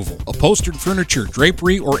 stain removal, upholstered furniture,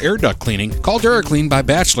 drapery, or air duct cleaning, call DuraClean by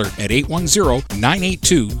Bachelor at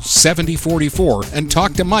 810-982-7044 and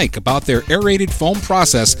talk to Mike about their aerated foam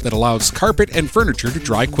process that allows carpet and furniture to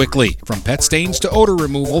dry quickly. From pet stains to odor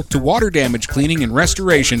removal to water damage cleaning and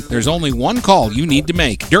restoration, there's only one call you need to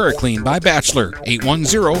make. DuraClean by Bachelor,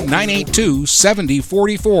 810-982-7044.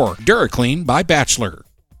 DuraClean by Bachelor.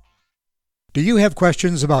 Do you have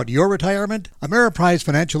questions about your retirement? Ameriprise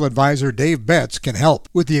financial advisor Dave Betts can help.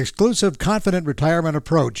 With the exclusive Confident Retirement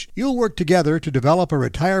Approach, you'll work together to develop a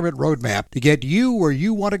retirement roadmap to get you where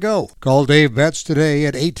you want to go. Call Dave Betts today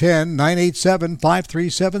at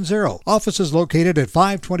 810-987-5370. Office is located at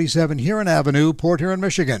 527 Huron Avenue, Port Huron,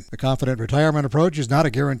 Michigan. The Confident Retirement Approach is not a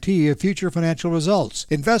guarantee of future financial results.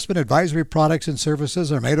 Investment advisory products and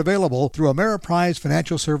services are made available through Ameriprise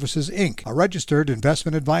Financial Services, Inc., a registered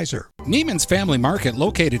investment advisor. Neiman's Family Market,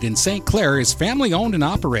 located in St. Clair, is family-owned and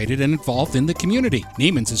operated and involved in the community.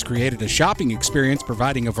 Neiman's has created a shopping experience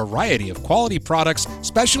providing a variety of quality products,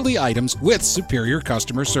 specialty items with superior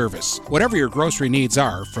customer service. Whatever your grocery needs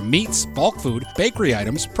are, from meats, bulk food, bakery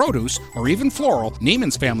items, produce, or even floral,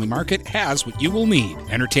 Neiman's Family Market has what you will need.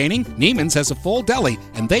 Entertaining? Neiman's has a full deli,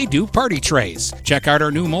 and they do party trays. Check out our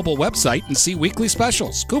new mobile website and see weekly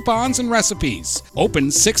specials, coupons, and recipes. Open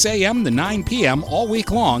 6 a.m. to 9 p.m. all week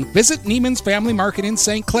long. Visit Neiman's Family Market in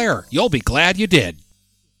St. Clair. You'll be glad you did.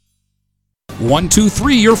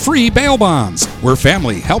 123 Your Free Bail Bonds. We're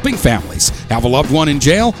family helping families. Have a loved one in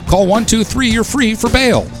jail? Call 123 You're Free for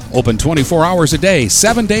bail. Open 24 hours a day,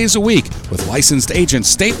 7 days a week, with licensed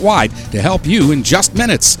agents statewide to help you in just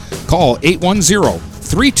minutes. Call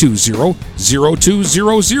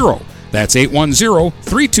 810-320-0200. That's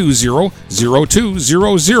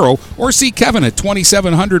 810-320-0200, or see Kevin at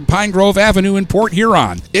 2700 Pine Grove Avenue in Port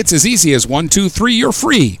Huron. It's as easy as 123 You're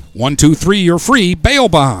Free. 123 You're Free Bail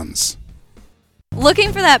Bonds.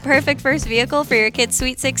 Looking for that perfect first vehicle for your kid's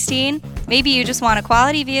Sweet 16? Maybe you just want a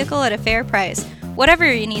quality vehicle at a fair price.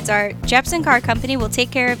 Whatever your needs are, Jepson Car Company will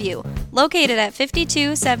take care of you. Located at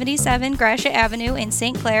 5277 Gratiot Avenue in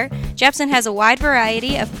St. Clair, Jepson has a wide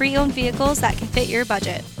variety of pre-owned vehicles that can fit your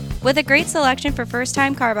budget. With a great selection for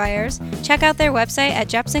first-time car buyers, check out their website at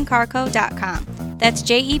jepsoncarco.com. That's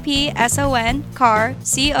JEPSON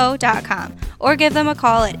carco.com. Or give them a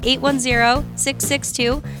call at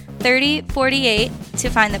 810-662-3048 to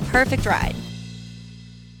find the perfect ride.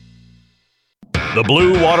 The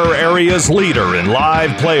Blue Water area's leader in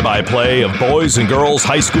live play-by-play of boys and girls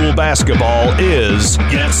high school basketball is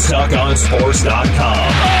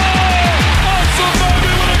GetStuckOnSports.com.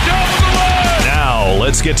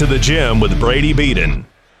 Let's get to the gym with Brady Beaton.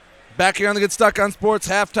 Back here on the Get Stuck on Sports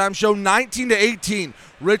halftime show, 19-18.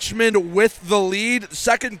 Richmond with the lead.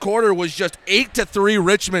 Second quarter was just 8-3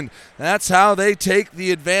 Richmond. That's how they take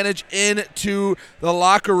the advantage into the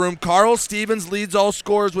locker room. Carl Stevens leads all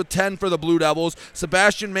scorers with 10 for the Blue Devils.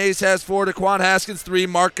 Sebastian Mays has 4, DeQuan Haskins 3,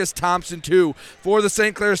 Marcus Thompson 2. For the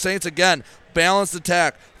St. Clair Saints, again, balanced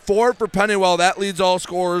attack. 4 for Pennywell, that leads all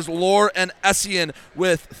scorers. Lohr and Essien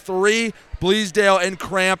with 3. Bleasdale and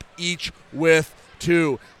Cramp each with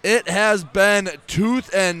 2. It has been tooth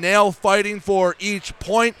and nail fighting for each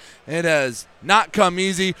point. It has not come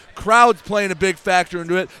easy. Crowds playing a big factor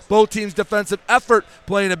into it. Both teams' defensive effort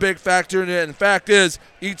playing a big factor into it. And the fact is,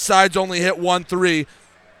 each side's only hit 1 3.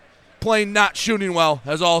 Playing not shooting well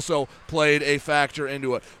has also played a factor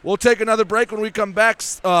into it. We'll take another break. When we come back,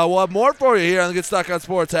 we'll have more for you here on the Get Stuck on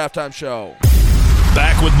Sports halftime show.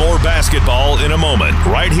 Back with more basketball in a moment,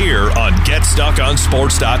 right here on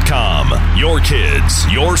GetStuckOnSports.com. Your kids,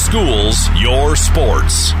 your schools, your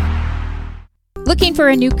sports. Looking for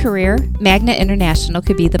a new career? Magna International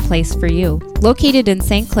could be the place for you. Located in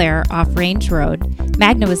St. Clair off Range Road,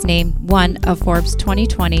 Magna was named one of Forbes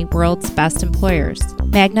 2020 World's Best Employers.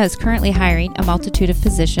 Magna is currently hiring a multitude of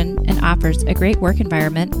positions and offers a great work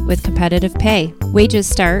environment with competitive pay. Wages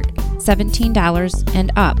start $17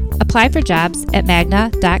 and up. Apply for jobs at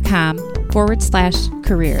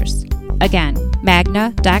magna.com/careers. Again,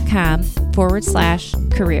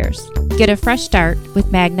 magna.com/careers. Get a fresh start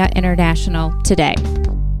with Magna International today.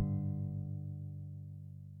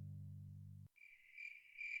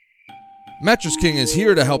 Mattress King is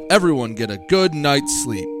here to help everyone get a good night's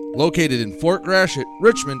sleep. Located in Fort Gratiot,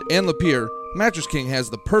 Richmond, and Lapeer, Mattress King has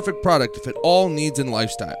the perfect product to fit all needs and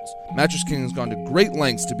lifestyles. Mattress King has gone to great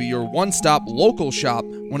lengths to be your one-stop local shop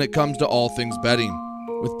when it comes to all things bedding.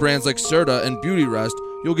 With brands like Serta and Beauty Rest,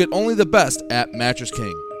 you'll get only the best at Mattress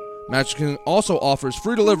King. Mattress King also offers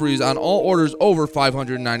free deliveries on all orders over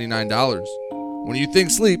 $599. When you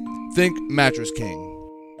think sleep, think Mattress King.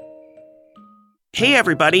 Hey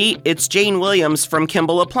everybody, it's Jane Williams from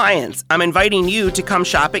Kimball Appliance. I'm inviting you to come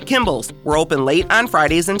shop at Kimball's. We're open late on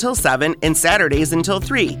Fridays until 7 and Saturdays until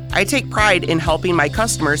 3. I take pride in helping my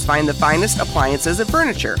customers find the finest appliances and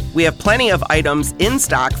furniture. We have plenty of items in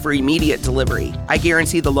stock for immediate delivery. I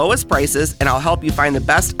guarantee the lowest prices and I'll help you find the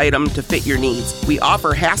best item to fit your needs. We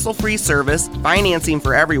offer hassle-free service, financing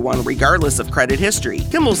for everyone regardless of credit history.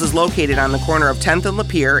 Kimball's is located on the corner of 10th and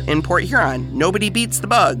Lapeer in Port Huron. Nobody beats the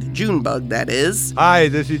bug, Junebug that is. Hi,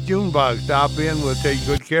 this is Junebug. Stop in, we'll take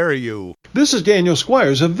good care of you. This is Daniel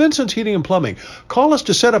Squires of Vincent's Heating and Plumbing. Call us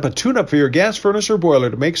to set up a tune-up for your gas furnace or boiler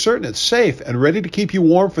to make certain it's safe and ready to keep you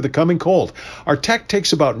warm for the coming cold. Our tech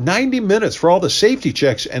takes about 90 minutes for all the safety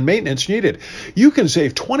checks and maintenance needed. You can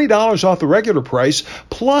save $20 off the regular price,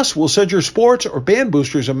 plus we'll send your sports or band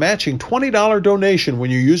boosters a matching $20 donation when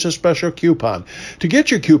you use a special coupon. To get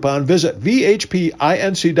your coupon, visit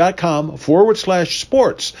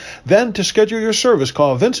vhpinc.com/sports. Then to schedule your service,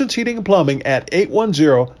 call Vincent's Heating and Plumbing at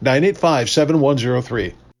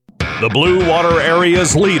 810-985-7103. The Blue Water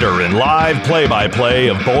Area's leader in live play-by-play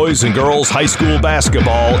of boys and girls high school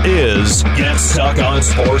basketball is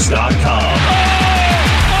GetStuckOnSports.com.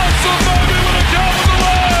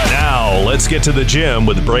 Now, let's get to the gym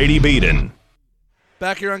with Brady Beaton.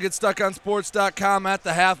 Back here on GetStuckOnSports.com at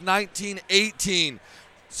the half, 19-18.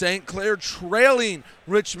 St. Clair trailing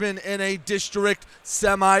Richmond in a district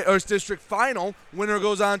final. Winner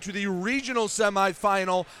goes on to the regional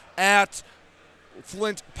semifinal at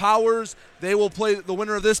Flint Powers. They will play, the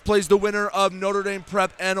winner of this plays the winner of Notre Dame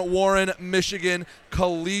Prep and Warren, Michigan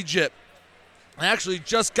Collegiate. I actually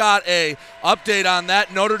just got a update on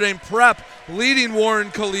that. Notre Dame Prep leading Warren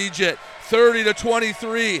Collegiate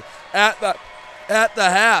 30-23 at the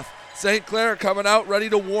half. St. Clair coming out ready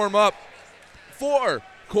to warm up for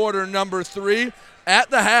quarter number 3. At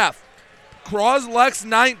the half, Croslex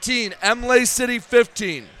 19, Emley City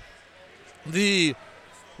 15. The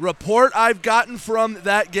report I've gotten from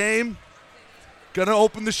that game, gonna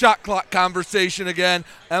open the shot clock conversation again.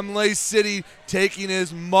 Emley City taking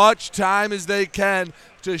as much time as they can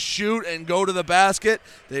to shoot and go to the basket.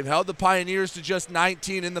 They've held the Pioneers to just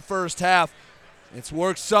 19 in the first half. It's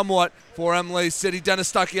worked somewhat for Emley City.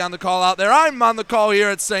 Dennis Stuckey on the call out there. I'm on the call here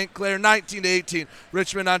at St. Clair, 19-18.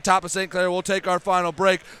 Richmond on top of St. Clair. We'll take our final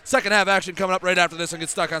break. Second half action coming up right after this on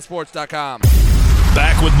GetStuckOnSports.com.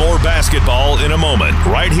 Back with more basketball in a moment,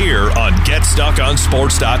 right here on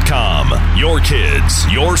GetStuckOnSports.com. Your kids,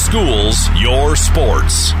 your schools, your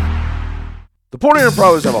sports. The Port Huron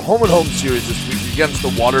Prowlers have a home-and-home series this week against the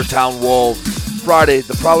Watertown Wolves. Friday,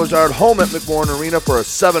 the Prowlers are at home at McMorran Arena for a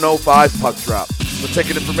 7:05 puck drop. For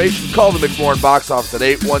ticket information, call the McMorran box office at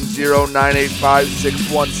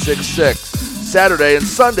 810-985-6166. Saturday and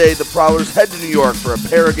Sunday, the Prowlers head to New York for a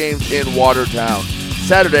pair of games in Watertown.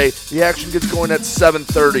 Saturday, the action gets going at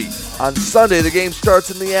 7:30. On Sunday, the game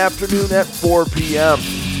starts in the afternoon at 4 p.m.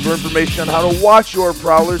 For information on how to watch your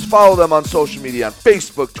Prowlers, follow them on social media on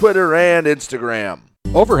Facebook, Twitter, and Instagram.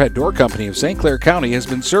 Overhead Door Company of St. Clair County has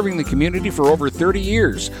been serving the community for over 30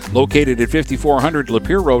 years. Located at 5400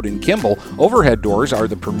 Lapeer Road in Kimball, Overhead Doors are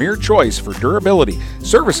the premier choice for durability,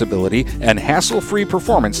 serviceability, and hassle-free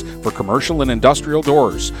performance for commercial and industrial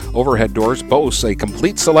doors. Overhead Doors boasts a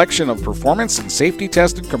complete selection of performance and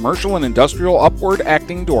safety-tested commercial and industrial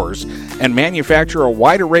upward-acting doors and manufacture a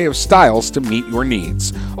wide array of styles to meet your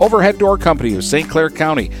needs. Overhead Door Company of St. Clair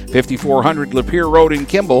County, 5400 Lapeer Road in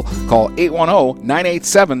Kimball. Call 810-987-2185.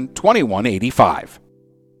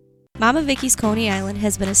 Mama Vicky's Coney Island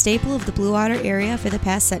has been a staple of the Blue Water area for the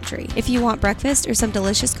past century. If you want breakfast or some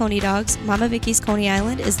delicious Coney dogs, Mama Vicky's Coney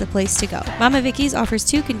Island is the place to go. Mama Vicky's offers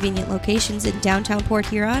 2 convenient locations in downtown Port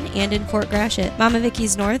Huron and in Fort Gratiot. Mama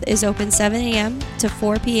Vicky's North is open 7 a.m. to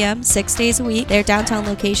 4 p.m. 6 days a week. Their downtown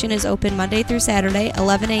location is open Monday through Saturday,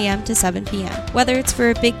 11 a.m. to 7 p.m. Whether it's for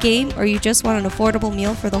a big game or you just want an affordable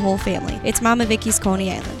meal for the whole family, it's Mama Vicky's Coney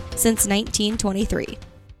Island since 1923.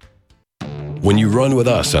 When you run with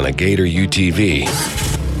us on a Gator UTV,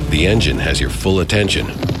 the engine has your full attention,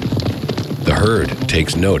 the herd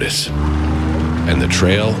takes notice, and the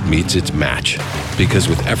trail meets its match. Because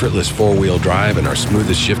with effortless four-wheel drive and our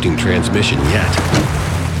smoothest shifting transmission yet,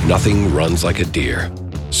 nothing runs like a deer.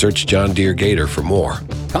 Search John Deere Gator for more.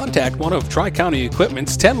 Contact one of Tri-County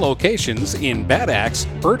Equipment's 10 locations in Bad Axe,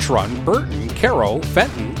 Birch Run, Burton, Caro,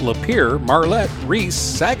 Fenton, Lapeer, Marlette, Reese,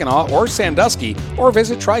 Saginaw, or Sandusky, or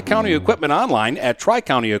visit Tri-County Equipment online at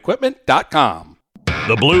tricountyequipment.com.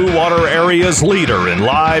 The Blue Water Area's leader in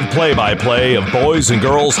live play-by-play of boys and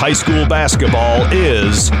girls high school basketball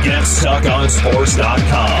is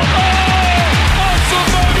GetStuckOnSports.com.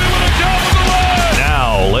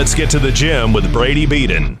 Now, let's get to the gym with Brady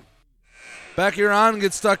Beaton. Back here on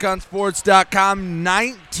GetStuckOnSports.com,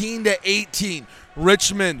 19-18.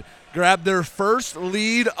 Richmond grabbed their first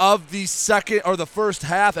lead of the first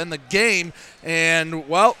half and the game, and,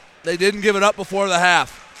 well, they didn't give it up before the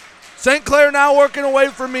half. St. Clair now working away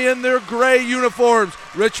from me in their gray uniforms.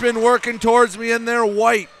 Richmond working towards me in their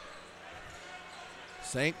white.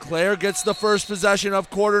 St. Clair gets the first possession of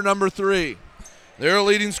quarter number 3. Their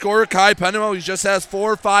leading scorer, Kai Penemo, he just has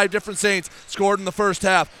 4 or 5 different Saints scored in the first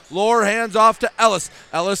half. Lohr hands off to Ellis.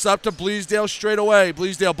 Ellis up to Bleasdale straight away.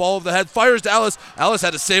 Bleasdale ball over the head, fires to Ellis. Ellis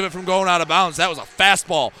had to save it from going out of bounds. That was a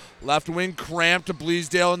fastball. Left wing cramped to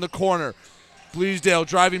Bleasdale in the corner. Bleasdale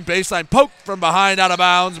driving baseline, poked from behind out of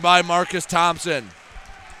bounds by Marcus Thompson.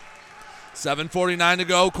 7:49 to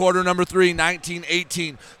go, quarter number 3,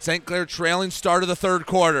 19-18. St. Clair trailing start of the third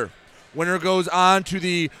quarter. Winner goes on to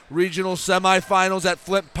the regional semifinals at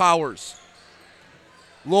Flint Powers.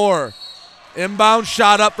 Lohr, inbound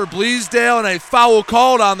shot up for Bleasdale, and a foul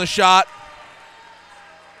called on the shot.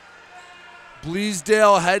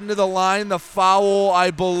 Bleasdale heading to the line. The foul,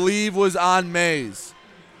 I believe, was on Mays.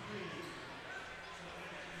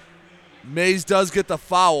 Mays does get the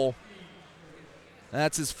foul.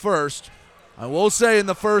 That's his first. I will say in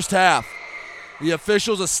the first half, the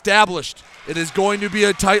officials established it is going to be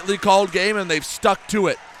a tightly called game, and they've stuck to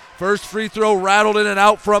it. First free throw rattled in and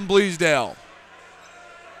out from Bleasdale.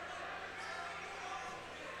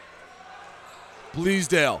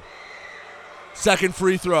 Bleasdale. Second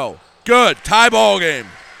free throw. Good. Tie ball game.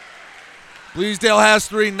 Bleasdale has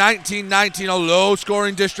 3, 19-19, a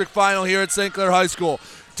low-scoring district final here at St. Clair High School.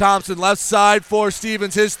 Thompson left side for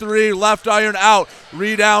Stevens. His 3, left iron out.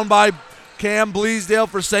 Rebound by Cam Bleasdale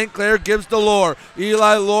for St. Clair, gives to Lohr.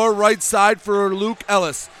 Eli Lohr right side for Luke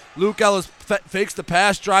Ellis. Luke Ellis fakes the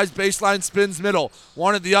pass, drives baseline, spins middle.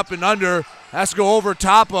 Wanted the up and under. Has to go over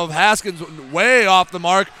top of Haskins, way off the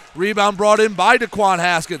mark. Rebound brought in by DeQuan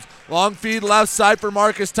Haskins. Long feed left side for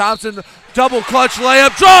Marcus Thompson. Double clutch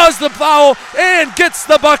layup, draws the foul, and gets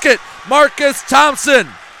the bucket. Marcus Thompson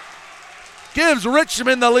gives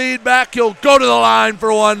Richmond the lead back. He'll go to the line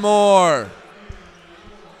for one more.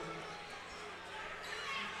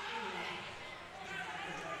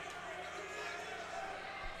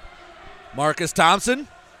 Marcus Thompson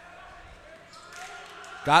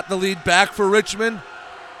got the lead back for Richmond,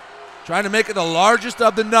 trying to make it the largest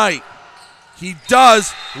of the night. He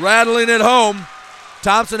does, rattling it home.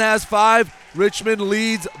 Thompson has 5. Richmond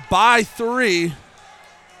leads by 3.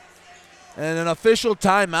 And an official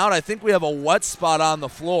timeout. I think we have a wet spot on the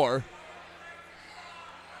floor,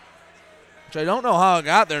 which I don't know how it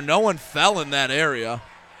got there. No one fell in that area.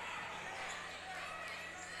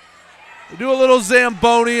 We do a little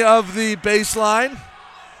Zamboni of the baseline.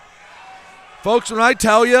 Folks, when I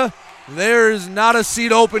tell you there's not a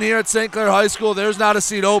seat open here at St. Clair High School, there's not a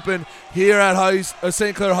seat open here at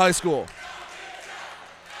St. Clair High School.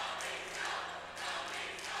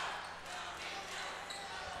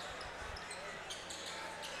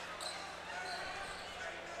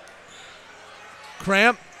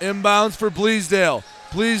 Cramp inbounds for Bleasdale.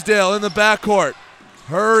 Bleasdale in the backcourt,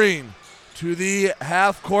 hurrying to the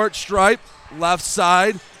half-court stripe, left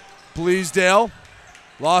side. Bleasdale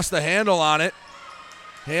lost the handle on it.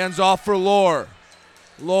 Hands off for Lohr.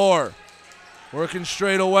 Lohr working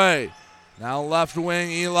straight away. Now left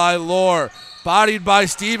wing, Eli Lohr. Bodied by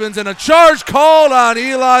Stevens, and a charge called on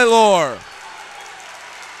Eli Lohr.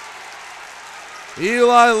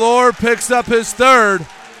 Eli Lohr picks up his 3rd.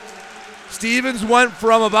 Stevens went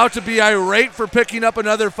from about to be irate for picking up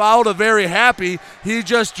another foul to very happy. He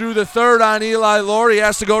just drew the third on Eli Lord. He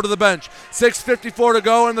has to go to the bench. 6:54 to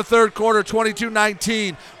go in the third quarter,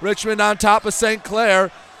 22-19. Richmond on top of St. Clair.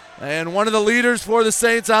 And one of the leaders for the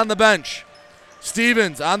Saints on the bench.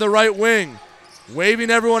 Stevens on the right wing, waving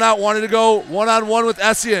everyone out, wanted to go one-on-one with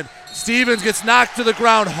Essien. Stevens gets knocked to the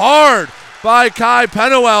ground hard by Kai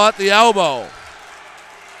Penawell at the elbow.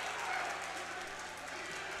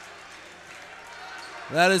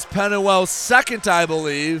 That is Penawell's second, I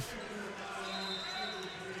believe.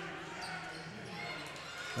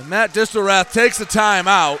 And Matt Distelrath takes a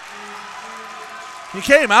timeout. He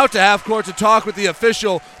came out to half court to talk with the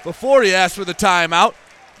official before he asked for the timeout.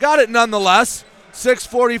 Got it nonetheless.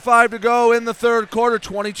 6:45 to go in the third quarter,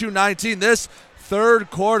 22-19. This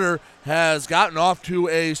third quarter has gotten off to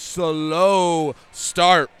a slow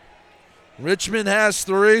start. Richmond has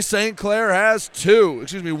 3, St. Clair has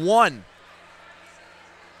 1.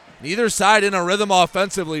 Neither side in a rhythm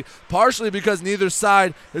offensively, partially because neither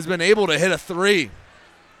side has been able to hit a 3.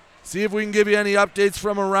 See if we can give you any updates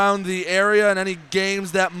from around the area and any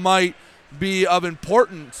games that might be of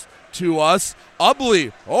importance to us.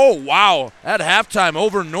 Ubley, oh wow, at halftime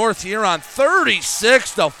over North Huron,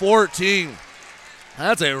 36-14.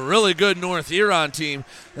 That's a really good North Huron team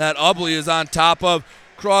that Ubley is on top of.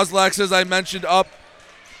 Croslex, as I mentioned, up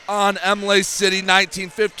on Emley City,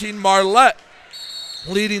 19-15. Marlette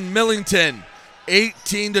leading Millington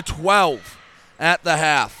 18-12 at the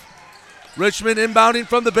half. Richmond inbounding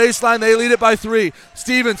from the baseline. They lead it by 3.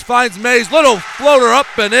 Stevens finds Mays. Little floater up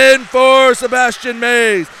and in for Sebastian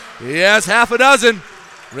Mays. He has half a dozen.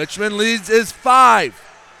 Richmond leads is 5.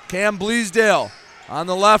 Cam Bleasdale on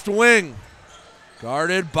the left wing.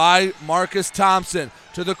 Guarded by Marcus Thompson.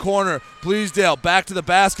 To the corner. Bleasdale back to the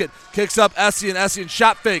basket. Kicks up Essien. Essien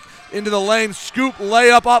shot fake into the lane. Scoop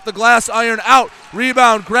layup off the glass iron out.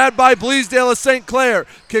 Rebound grabbed by Bleasdale of St. Clair.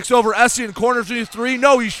 Kicks over Essien. Corner 3.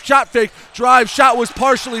 No, he shot fake. Drive shot was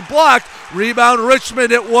partially blocked. Rebound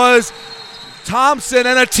Richmond. It was Thompson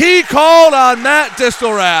and a T called on Matt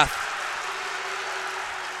Distelrath.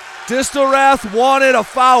 Distelrath wanted a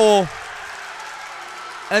foul.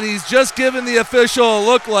 And he's just giving the official a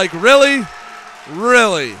look like, really?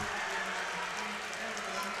 Really?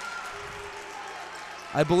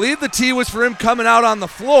 I believe the T was for him coming out on the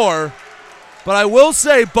floor, but I will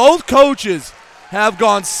say both coaches have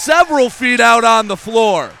gone several feet out on the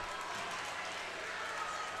floor.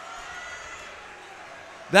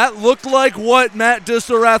 That looked like what Matt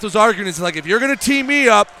Distelrath was arguing. It's like, if you're going to tee me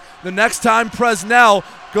up, the next time Presnell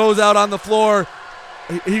goes out on the floor,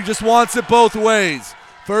 he just wants it both ways.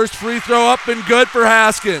 First free throw up and good for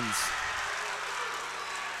Haskins.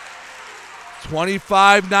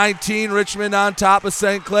 25-19, Richmond on top of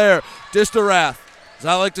St. Clair. Distelrath, as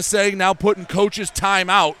I like to say, now putting coach's time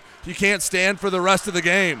out. You can't stand for the rest of the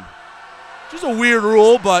game. Just a weird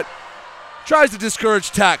rule, but tries to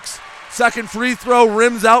discourage Tex. Second free throw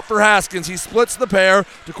rims out for Haskins. He splits the pair.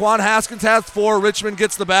 DeQuan Haskins has 4. Richmond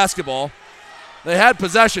gets the basketball. They had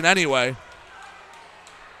possession anyway.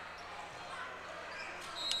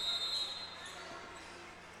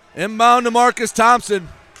 Inbound to Marcus Thompson.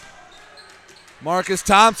 Marcus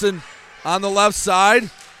Thompson on the left side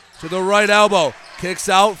to the right elbow. Kicks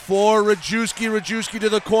out for Rajewski. Rajewski to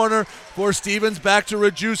the corner for Stevens. Back to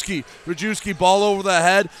Rajewski. Rajewski ball over the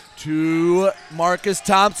head to Marcus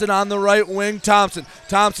Thompson on the right wing. Thompson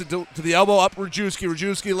to the elbow up Rajewski.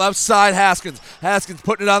 Rajewski left side Haskins. Haskins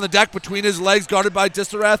putting it on the deck between his legs, guarded by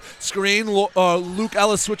Distelrath. Screen. Luke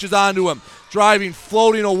Ellis switches onto him. Driving,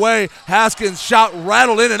 floating away. Haskins shot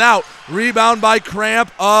rattled in and out. Rebound by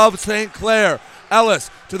Cramp of St. Clair.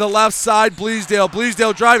 Ellis to the left side, Bleasdale.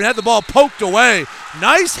 Bleasdale driving, had the ball poked away.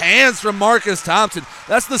 Nice hands from Marcus Thompson.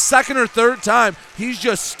 That's the second or third time he's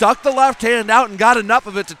just stuck the left hand out and got enough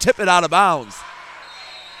of it to tip it out of bounds.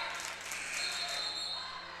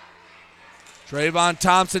 Trayvon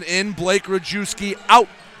Thompson in, Blake Rajewski out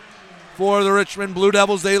for the Richmond Blue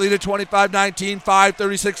Devils. They lead at 25-19,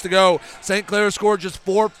 5:36 to go. St. Clair scored just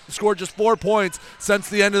four points since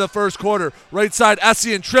the end of the first quarter. Right side,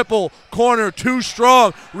 Essien triple, corner, too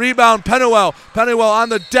strong. Rebound, Penawell. Penawell on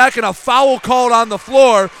the deck and a foul called on the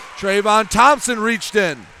floor. Trayvon Thompson reached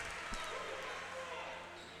in.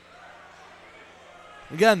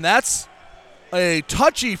 Again, that's a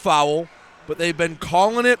touchy foul, but they've been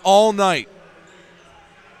calling it all night.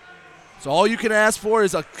 So all you can ask for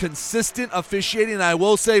is a consistent officiating, and I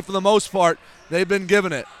will say for the most part, they've been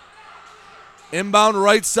giving it. Inbound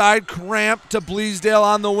right side, Cramp to Bleasdale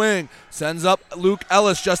on the wing. Sends up Luke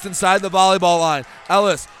Ellis just inside the volleyball line.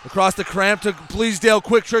 Ellis across the Cramp to Bleasdale.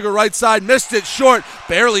 Quick trigger right side. Missed it short.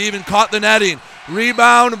 Barely even caught the netting.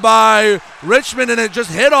 Rebound by Richmond, and it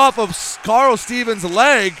just hit off of Carl Stevens'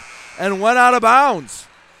 leg and went out of bounds.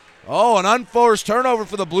 Oh, an unforced turnover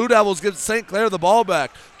for the Blue Devils gives St. Clair the ball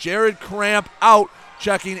back. Jared Cramp out.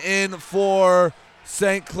 Checking in for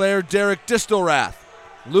St. Clair, Derek Distelrath.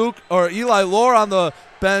 Eli Lohr on the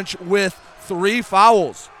bench with 3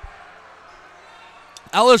 fouls.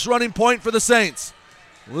 Ellis running point for the Saints.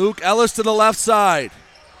 Luke Ellis to the left side.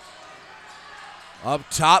 Up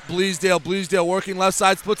top, Bleasdale. Bleasdale working left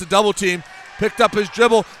side, splits a double team. Picked up his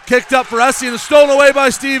dribble, kicked up for Essien, and stolen away by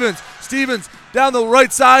Stevens. Stevens down the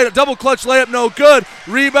right side, a double clutch layup, no good.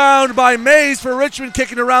 Rebound by Mays for Richmond,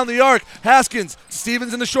 kicking around the arc. Haskins,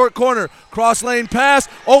 Stevens in the short corner. Cross lane pass,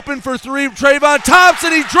 open for 3, Trayvon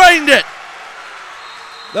Thompson, he drained it.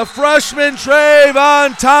 The freshman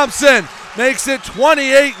Trayvon Thompson makes it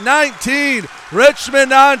 28-19.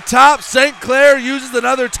 Richmond on top. St. Clair uses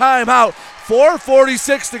another timeout.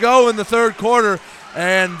 4:46 to go in the third quarter,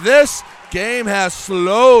 and this game has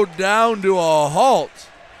slowed down to a halt.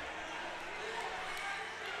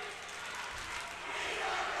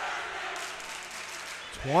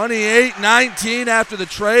 (28-19) after the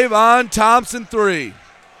Trayvon Thompson 3.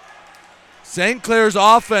 St. Clair's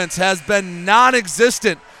offense has been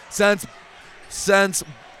non-existent since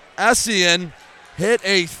Essien hit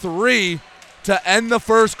a 3 to end the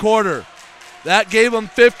first quarter. That gave them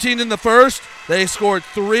 15 in the first. They scored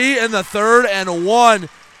 3 in the third and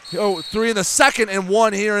 3 in the second and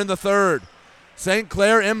 1 here in the third. St.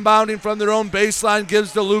 Clair inbounding from their own baseline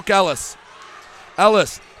gives to Luke Ellis.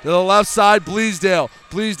 Ellis to the left side, Bleasdale.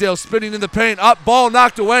 Bleasdale spinning in the paint. Up, ball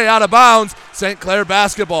knocked away, out of bounds. St. Clair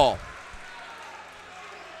basketball.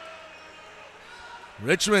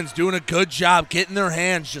 Richmond's doing a good job getting their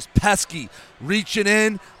hands just pesky, reaching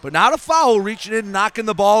in, but not a foul, reaching in, knocking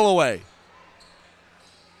the ball away.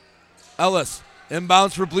 Ellis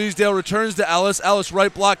inbounds for Bleasdale, returns to Ellis. Ellis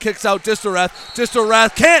right block, kicks out Distelrath.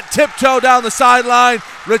 Distelrath can't tiptoe down the sideline.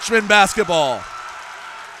 Richmond basketball.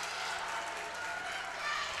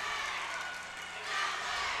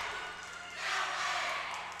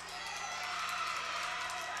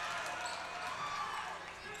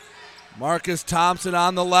 Marcus Thompson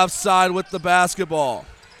on the left side with the basketball.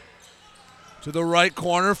 To the right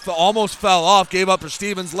corner, almost fell off, gave up for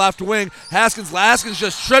Stevens' left wing. Haskins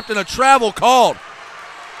just tripped and a travel called.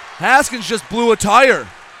 Haskins just blew a tire.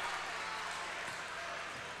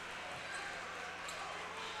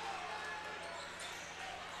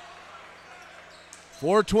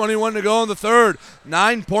 .421 to go in the third.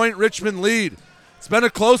 9-point Richmond lead. It's been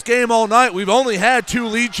a close game all night. We've only had 2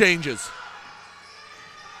 lead changes.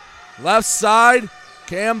 Left side,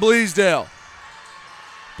 Cam Bleasdale.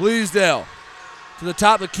 Bleasdale to the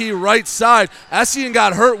top of the key right side. Essien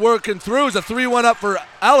got hurt working through. It's a 3-1 up for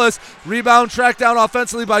Ellis. Rebound tracked down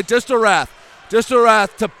offensively by Distelrath.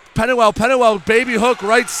 Distelrath to Pennywell. Pennywell baby hook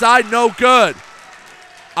right side, no good.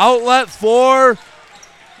 Outlet for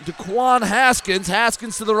DeQuan Haskins.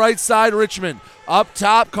 Haskins to the right side, Richmond. Up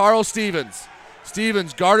top, Carl Stevens.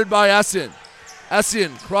 Stevens guarded by Essien.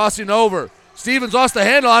 Essien crossing over. Stevens lost the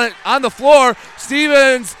handle on it on the floor.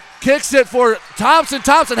 Stevens kicks it for Thompson.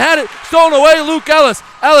 Thompson had it. Stolen away, Luke Ellis.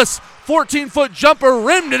 Ellis, 14-foot jumper,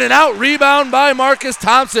 rimmed in and out. Rebound by Marcus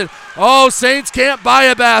Thompson. Oh, Saints can't buy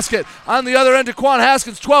a basket. On the other end, DeQuan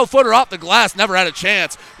Haskins, 12-footer off the glass. Never had a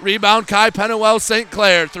chance. Rebound, Kai Pennywell, St.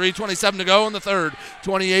 Clair. 3:27 to go in the third.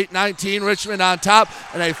 28-19, Richmond on top.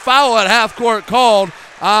 And a foul at half court called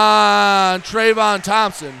on Trayvon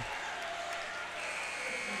Thompson.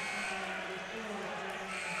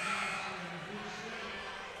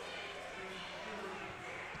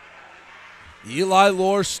 Eli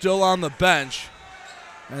Lohr still on the bench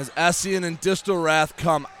as Essien and Distelrath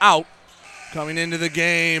come out. Coming into the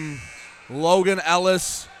game, Logan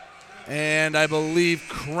Ellis, and I believe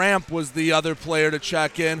Cramp was the other player to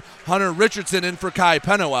check in. Hunter Richardson in for Kai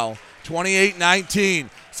Pennywell.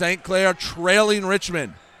 28-19, St. Clair trailing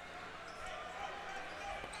Richmond.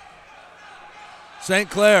 St.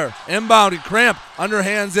 Clair inbounding, Cramp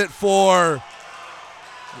underhands it for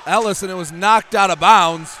Ellis, and it was knocked out of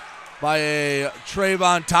bounds by a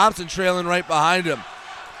Trayvon Thompson trailing right behind him.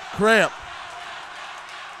 Cramp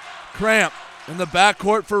in the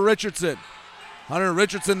backcourt for Richardson. Hunter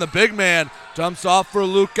Richardson, the big man, dumps off for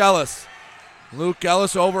Luke Ellis. Luke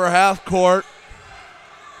Ellis over half court.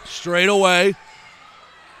 Straight away.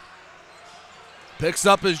 Picks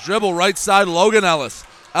up his dribble, right side, Logan Ellis.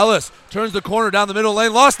 Ellis turns the corner down the middle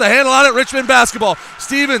lane, lost the handle on it, Richmond basketball.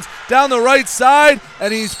 Stevens down the right side,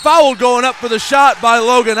 and he's fouled going up for the shot by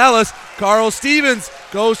Logan Ellis. Carl Stevens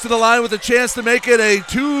goes to the line with a chance to make it a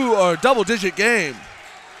double-digit game.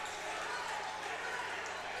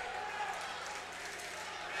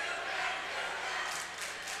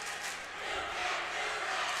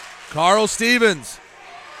 Carl Stevens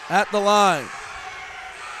at the line.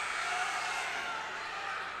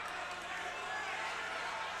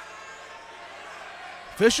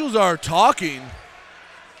 Officials are talking. I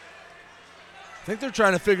think they're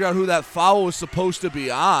trying to figure out who that foul was supposed to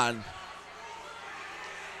be on.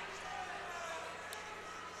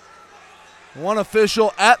 One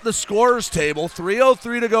official at the scorer's table.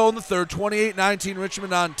 3:03 to go in the third. 28-19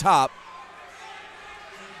 Richmond on top.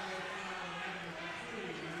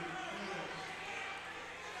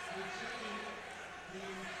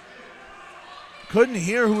 Couldn't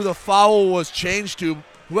hear who the foul was changed to.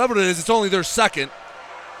 Whoever it is, it's only their second.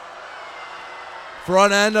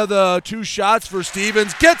 Front end of the two shots for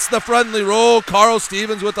Stevens. Gets the friendly roll. Carl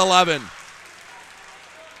Stevens with 11.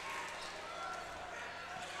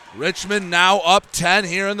 Richmond now up 10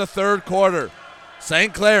 here in the third quarter.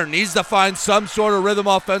 St. Clair needs to find some sort of rhythm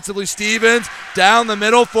offensively. Stevens down the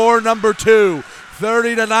middle for number 2.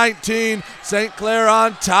 30-19. St. Clair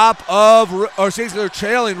on top of, St. Clair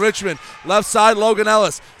trailing Richmond. Left side, Logan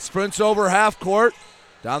Ellis sprints over half court.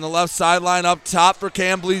 Down the left sideline up top for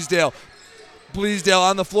Cam Bleasdale. Bleasdale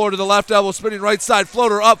on the floor to the left elbow, spinning right side,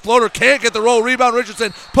 floater up, floater can't get the roll, rebound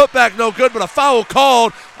Richardson, put back no good, but a foul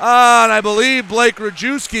called on, I believe, Blake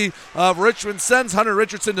Rajewski of Richmond sends Hunter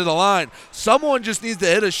Richardson to the line. Someone just needs to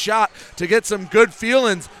hit a shot to get some good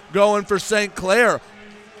feelings going for St. Clair.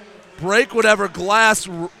 Break whatever glass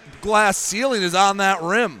ceiling is on that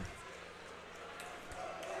rim.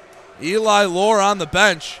 Eli Lohr on the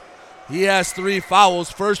bench. He has 3 fouls.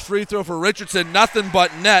 First free throw for Richardson, nothing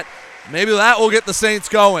but net. Maybe that will get the Saints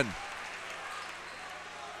going.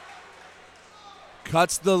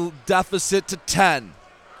 Cuts the deficit to 10.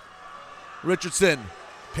 Richardson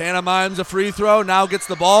pantomimes a free throw, now gets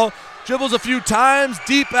the ball. Dribbles a few times,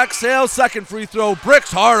 deep exhale, second free throw,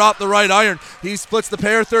 bricks hard off the right iron. He splits the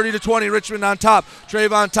pair, 30-20, Richmond on top.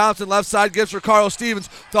 Trayvon Thompson, left side, gives for Carl Stevens.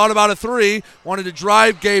 Thought about a 3, wanted to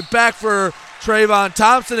drive, gave back for Trayvon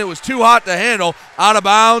Thompson. It was too hot to handle. Out of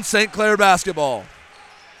bounds, St. Clair basketball.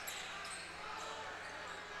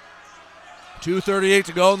 2:38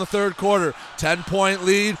 to go in the third quarter. 10-point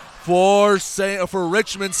lead for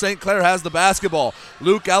Richmond. St. Clair has the basketball.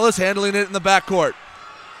 Luke Ellis handling it in the backcourt.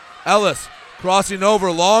 Ellis crossing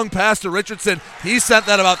over, long pass to Richardson. He sent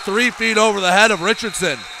that about 3 feet over the head of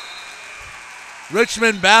Richardson.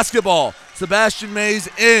 Richmond basketball. Sebastian Mays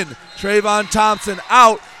in. Trayvon Thompson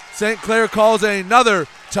out. St. Clair calls another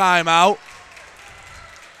timeout.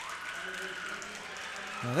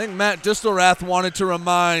 I think Matt Distelrath wanted to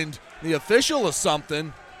remind the official of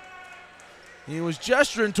something. He was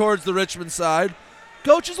gesturing towards the Richmond side.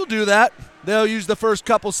 Coaches will do that. They'll use the first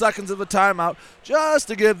couple seconds of a timeout just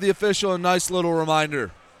to give the official a nice little reminder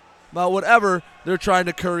about whatever they're trying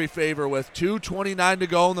to curry favor with. 2:29 to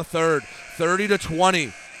go in the third.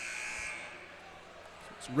 30-20.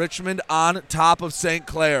 It's Richmond on top of St.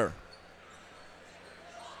 Clair.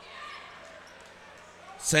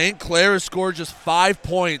 St. Clair has scored just 5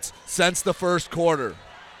 points since the first quarter.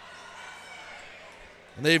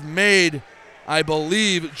 And they've made, I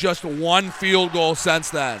believe, just 1 field goal since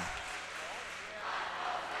then.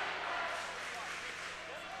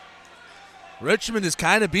 Richmond is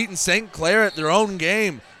kind of beating St. Clair at their own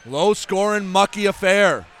game. Low-scoring, mucky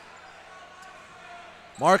affair.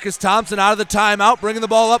 Marcus Thompson out of the timeout, bringing the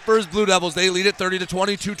ball up for his Blue Devils. They lead it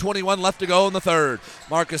 30-20, 2:21 left to go in the third.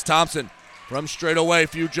 Marcus Thompson from straight away,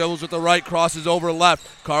 few dribbles with the right, crosses over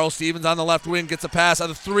left. Carl Stevens on the left wing gets a pass out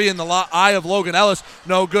of 3 in the eye of Logan Ellis.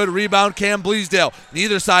 No good. Rebound, Cam Bleasdale.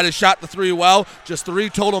 Neither side has shot the 3 well. Just 3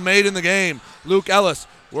 total made in the game. Luke Ellis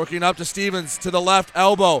working up to Stevens to the left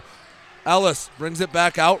elbow. Ellis brings it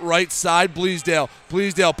back out right side. Bleasdale.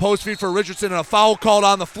 Bleasdale post feed for Richardson, and a foul called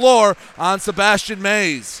on the floor on Sebastian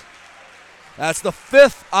Mays. That's the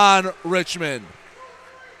 5th on Richmond.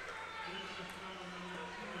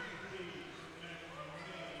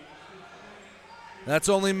 That's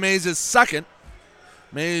only Mays' second.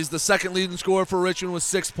 Mays, the second leading scorer for Richmond, with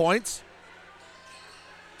 6 points.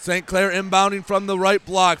 St. Clair inbounding from the right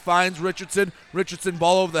block, finds Richardson. Richardson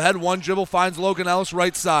ball over the head, 1 dribble, finds Logan Ellis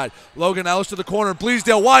right side. Logan Ellis to the corner.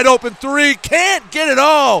 Bleasdale wide open 3, can't get it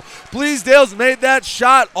all. Bleasdale's made that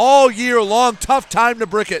shot all year long. Tough time to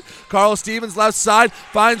brick it. Carl Stevens left side,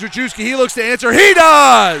 finds Rajewski. He looks to answer. He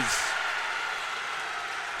does!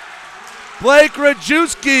 Blake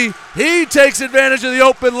Rajewski, he takes advantage of the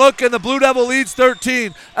open look, and the Blue Devil leads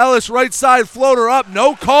 13. Ellis right side floater up,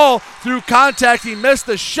 no call through contact. He missed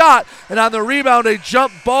the shot, and on the rebound, a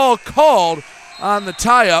jump ball called on the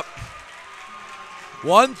tie-up.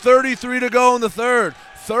 1:33 to go in the third.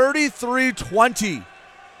 33-20.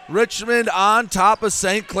 Richmond on top of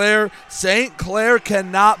St. Clair. St. Clair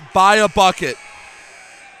cannot buy a bucket.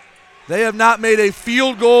 They have not made a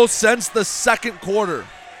field goal since the second quarter.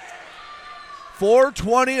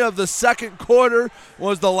 4:20 of the second quarter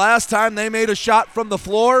was the last time they made a shot from the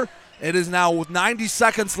floor. It is now with 90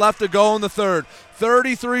 seconds left to go in the third.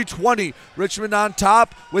 33-20. Richmond on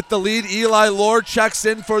top with the lead. Eli Lord checks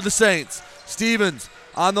in for the Saints. Stevens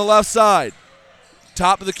on the left side.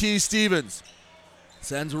 Top of the key, Stevens.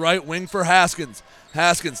 Sends right wing for Haskins.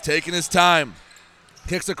 Haskins taking his time.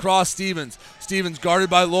 Kicks across Stevens. Stevens guarded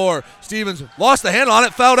by Lohr. Stevens lost the handle on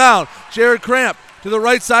it, fell down. Jared Cramp to the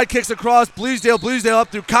right side, kicks across. Bleasdale. Bleasdale up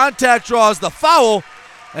through contact, draws the foul,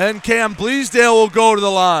 and Cam Bleasdale will go to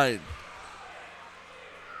the line.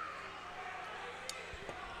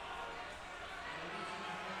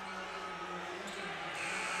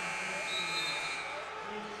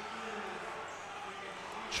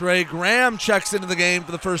 Trey Graham checks into the game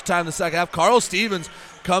for the first time in the second half. Carl Stevens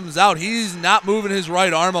comes out. He's not moving his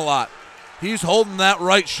right arm a lot. He's holding that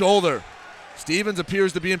right shoulder. Stevens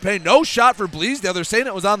appears to be in pain. No shot for Bleasdale. They're saying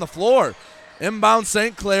it was on the floor. Inbound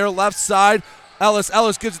St. Clair, left side. Ellis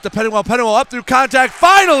gives it to Pennywell. Pennywell up through contact.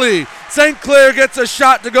 Finally, St. Clair gets a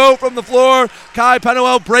shot to go from the floor. Kai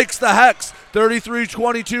Pennywell breaks the hex.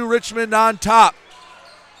 33-22, Richmond on top.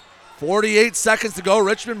 48 seconds to go.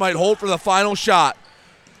 Richmond might hold for the final shot.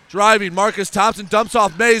 Driving, Marcus Thompson dumps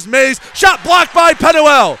off Mays. Mays, shot blocked by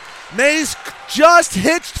Pennywell. Mays just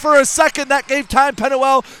hitched for a second. That gave time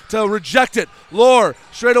Pennywell to reject it. Lohr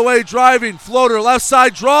straight away driving, floater left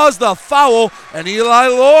side, draws the foul, and Eli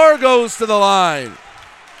Lohr goes to the line.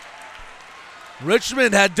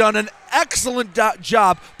 Richmond had done an excellent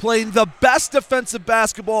job playing the best defensive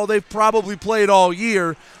basketball they've probably played all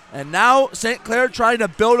year, and now St. Clair trying to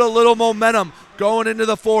build a little momentum going into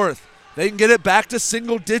the fourth. They can get it back to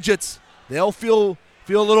single digits. They'll feel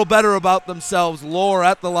a little better about themselves. Lohr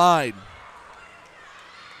at the line.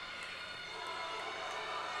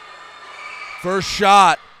 First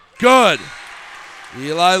shot, good.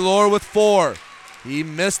 Eli Lohr with 4. He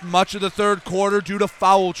missed much of the third quarter due to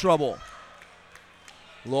foul trouble.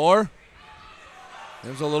 Lohr,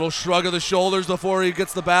 there's a little shrug of the shoulders before he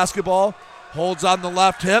gets the basketball. Holds on the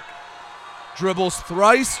left hip. Dribbles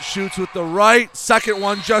thrice, shoots with the right. Second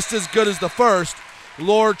one just as good as the first.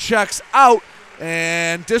 Lohr checks out,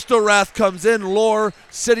 and Distelrath comes in. Lohr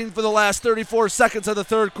sitting for the last 34 seconds of the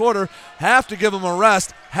third quarter. Have to give him a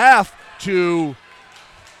rest. Have to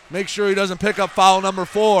make sure he doesn't pick up foul number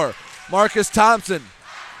 4. Marcus Thompson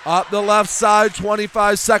up the left side,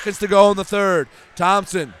 25 seconds to go in the third.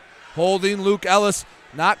 Thompson holding Luke Ellis,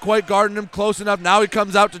 not quite guarding him close enough. Now he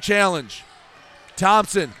comes out to challenge.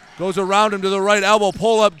 Thompson goes around him to the right elbow,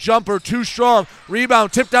 pull-up jumper, too strong.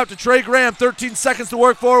 Rebound tipped out to Trey Graham. 13 seconds to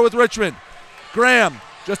work for with Richmond. Graham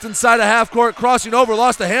just inside a half court, crossing over,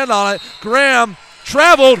 lost a hand on it. Graham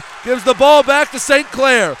traveled, gives the ball back to St.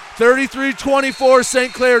 Clair. 33-24,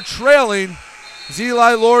 St. Clair trailing.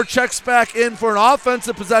 Eli Lohr checks back in for an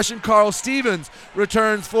offensive possession. Carl Stevens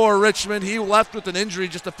returns for Richmond. He left with an injury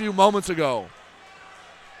just a few moments ago.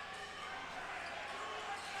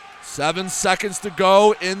 7 seconds to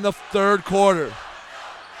go in the third quarter.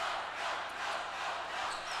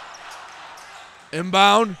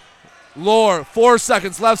 Inbound, Lohr, 4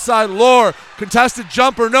 seconds, left side, Lohr, contested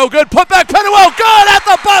jumper, no good, put back, Pennywell, good at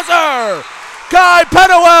the buzzer! Kai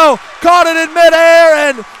Pennywell caught it in midair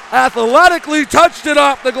and athletically touched it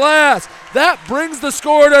off the glass. That brings the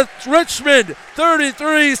score to Richmond,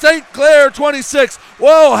 33, St. Clair 26.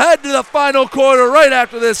 We'll head to the final quarter right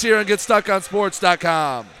after this here and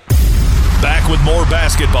GetStuckOnSports.com. Back with more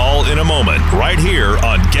basketball in a moment, right here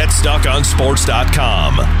on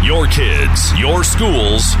GetStuckOnSports.com. Your kids, your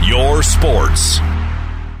schools, your sports.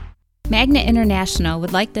 Magna International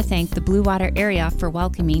would like to thank the Blue Water area for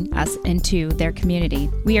welcoming us into their community.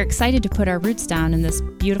 We are excited to put our roots down in this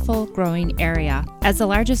beautiful, growing area. As the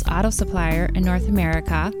largest auto supplier in North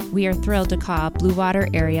America, we are thrilled to call Blue Water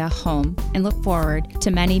area home and look forward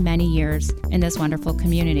to many, many years in this wonderful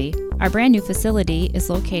community. Our brand new facility is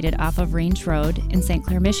located off of Range Road in St.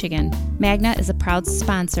 Clair, Michigan. Magna is a proud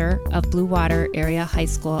sponsor of Blue Water Area High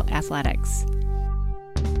School athletics.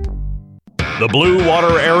 The Blue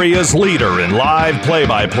Water area's leader in live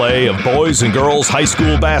play-by-play of boys and girls high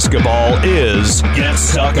school basketball is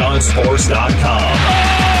GetStuckOnSports.com.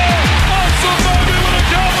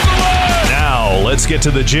 let's get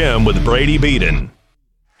to the gym with Brady Beaton.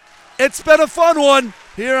 It's been a fun one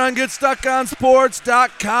here on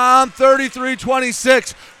GetStuckOnSports.com.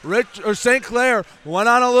 33-26. St. Clair went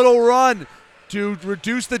on a little run to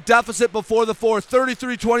reduce the deficit before the fourth.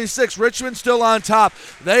 33-26. Richmond still on top.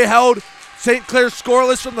 They held St. Clair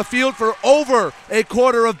scoreless from the field for over a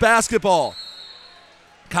quarter of basketball.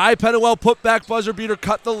 Kai Pennewell putback buzzer beater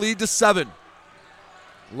cut the lead to 7.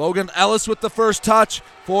 Logan Ellis with the first touch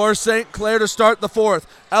for St. Clair to start the fourth.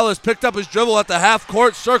 Ellis picked up his dribble at the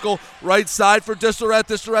half-court circle. Right side for Distelrath.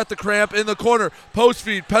 Distelrath the cramp in the corner. Post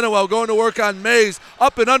feed. Pennewell going to work on Mays.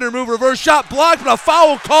 Up and under move. Reverse shot blocked, but a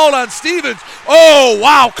foul called on Stevens. Oh,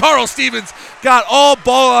 wow. Carl Stevens got all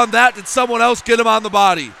ball on that. Did someone else get him on the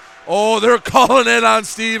body? Oh, they're calling it on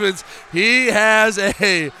Stevens. He has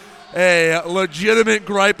a legitimate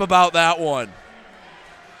gripe about that one.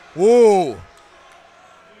 Whoa.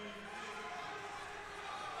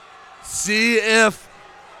 See if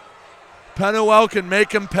Pennewell can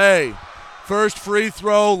make him pay. First free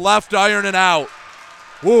throw, left iron and out.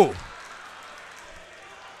 Woo.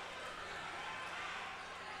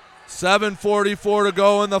 7:44 to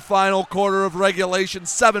go in the final quarter of regulation.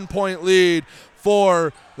 7-point lead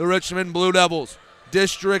for the Richmond Blue Devils.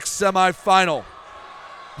 District final,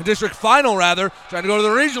 trying to go to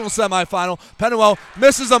the regional semifinal. Pennewell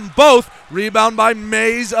misses them both. Rebound by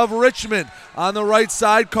Mays of Richmond. On the right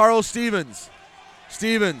side, Carl Stevens.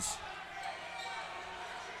 Stevens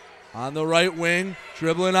on the right wing,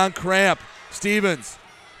 dribbling on Cramp. Stevens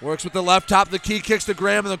works with the left top. The key kicks to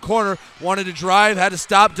Graham in the corner. Wanted to drive, had to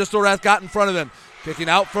stop. Distelrath got in front of him. Kicking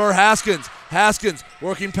out for Haskins. Haskins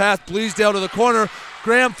working past Bleasdale to the corner.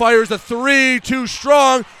 Graham fires a three, too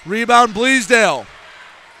strong. Rebound Bleasdale.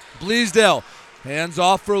 Bleasdale hands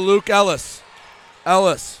off for Luke Ellis.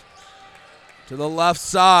 Ellis to the left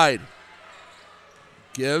side.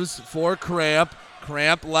 Gives for Cramp.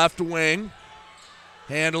 Cramp left wing.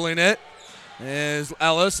 Handling it is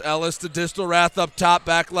Ellis. Ellis to Distelrath up top.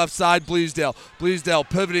 Back left side, Bleasdale. Bleasdale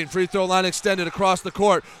pivoting. Free throw line extended across the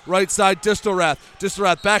court. Right side, Distelrath.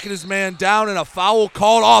 Distelrath backing his man down and a foul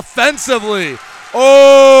called offensively.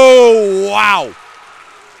 Oh, wow.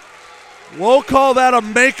 We'll call that a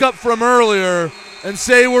makeup from earlier and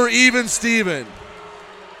say we're even Steven.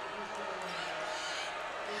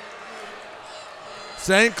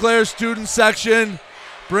 St. Clair student section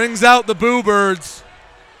brings out the Boo Birds.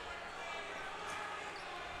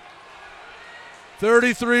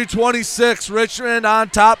 33-26, Richmond on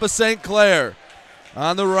top of St. Clair.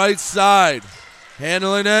 On the right side,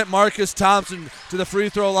 handling it, Marcus Thompson to the free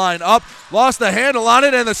throw line. Up, lost the handle on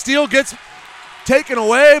it, and the steal gets taken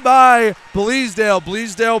away by Bleasdale.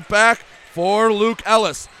 Bleasdale back for Luke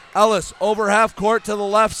Ellis. Ellis over half court to the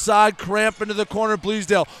left side. Cramp into the corner.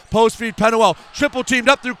 Bleasdale. Post feed Pennewell. Triple teamed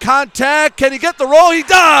up through contact. Can he get the roll? He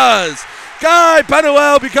does! Guy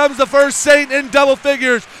Pennewell becomes the first Saint in double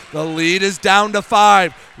figures. The lead is down to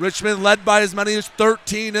 5. Richmond led by as many as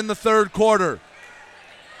 13 in the third quarter.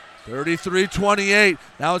 33-28.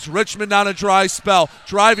 Now it's Richmond on a dry spell.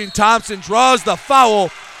 Driving Thompson draws the foul.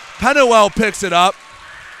 Pennewell picks it up.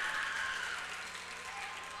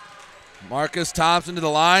 Marcus Thompson to the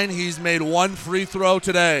line. He's made one free throw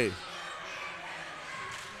today.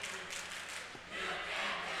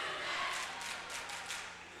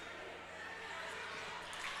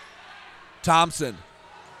 Thompson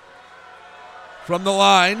from the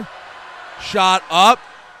line. Shot up.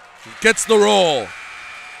 Gets the roll.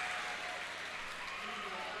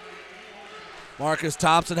 Marcus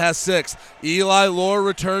Thompson has 6. Eli Lohr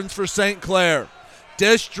returns for St. Clair.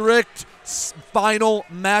 District final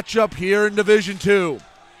matchup here in Division II.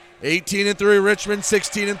 18-3 Richmond,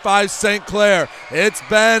 16-5 St. Clair. It's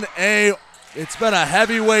been a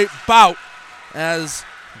heavyweight bout as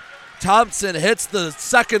Thompson hits the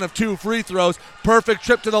second of 2 free throws. Perfect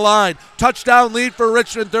trip to the line. Touchdown lead for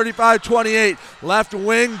Richmond, 35-28. Left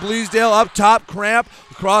wing, Bleasdale up top. Cramp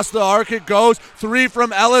across the arc it goes. 3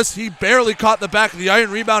 from Ellis. He barely caught the back of the iron.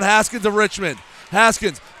 Rebound Haskins of Richmond.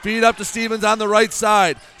 Haskins feed up to Stevens on the right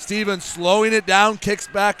side. Stevens slowing it down, kicks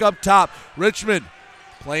back up top. Richmond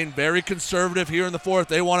playing very conservative here in the fourth.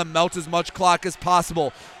 They want to melt as much clock as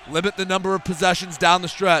possible. Limit the number of possessions down the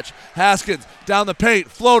stretch. Haskins down the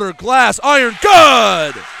paint. Floater, glass, iron,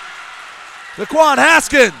 good! Daquan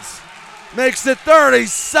Haskins makes it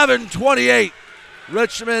 37-28.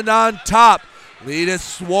 Richmond on top. Lead is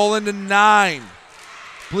swollen to 9.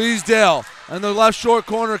 Bleasdale in the left short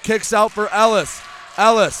corner kicks out for Ellis.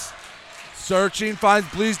 Ellis searching, finds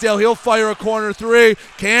Bleasdale. He'll fire a corner 3.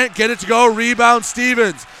 Can't get it to go. Rebound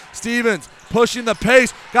Stevens. Stevens pushing the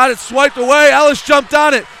pace. Got it swiped away. Ellis jumped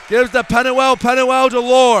on it. Gives to Pennewell. Pennewell to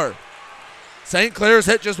Lohr. St. Clair's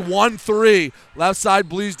hit just 1-3. Left side,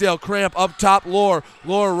 Bleasdale. Cramp up top, Lohr.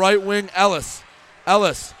 Lohr right wing, Ellis.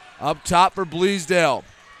 Ellis up top for Bleasdale.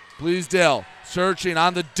 Bleasdale searching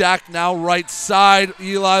on the deck, now right side,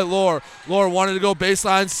 Eli Lohr. Lohr wanted to go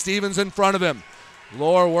baseline, Stevens in front of him.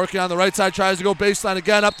 Lohr working on the right side, tries to go baseline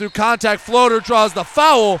again, up through contact, floater, draws the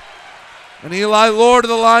foul. And Eli Lohr to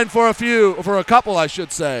the line for a couple, I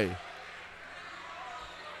should say.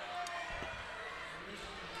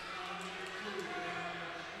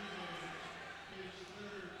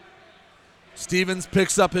 Stevens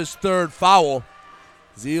picks up his third foul.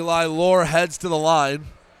 As Eli Lohr heads to the line.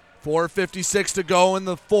 4:56 to go in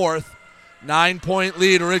the fourth. 9-point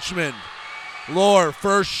lead, Richmond. Lohr,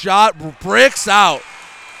 first shot, bricks out.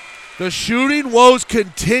 The shooting woes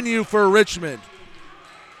continue for Richmond.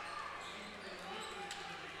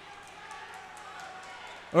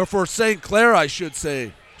 Or for St. Clair, I should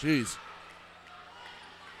say. Jeez.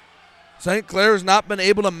 St. Clair has not been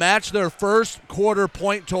able to match their first quarter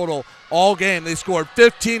point total all game. They scored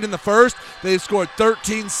 15 in the first. They've scored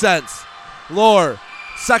 13 since. Lohr,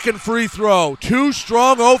 second free throw. Too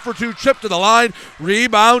strong, 0 for 2 trip to the line.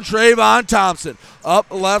 Rebound, Trayvon Thompson.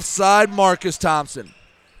 Up left side, Marcus Thompson.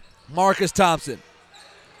 Marcus Thompson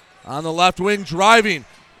on the left wing, driving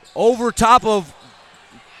over top of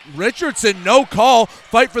Richardson, no call.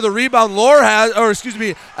 Fight for the rebound.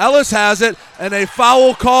 Ellis has it, and a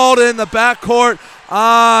foul called in the backcourt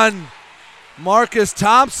on Marcus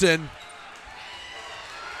Thompson.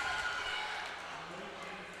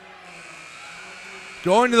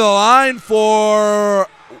 Going to the line for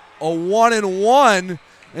a 1-and-1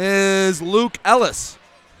 is Luke Ellis.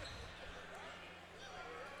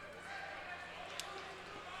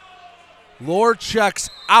 Lohr checks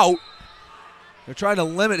out. They're trying to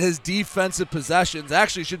limit his defensive possessions.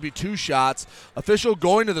 Actually, should be 2 shots. Official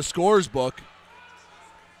going to the scores book.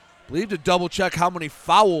 Believe to double check how many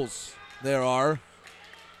fouls there are.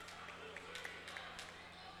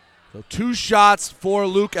 So 2 shots for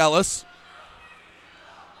Luke Ellis.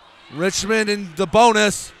 Richmond in the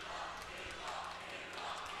bonus.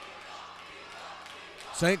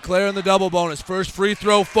 St. Clair in the double bonus. First free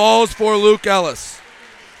throw falls for Luke Ellis.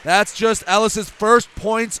 That's just Ellis's first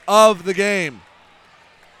points of the game.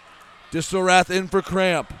 Distelrath in for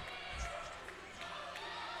Cramp.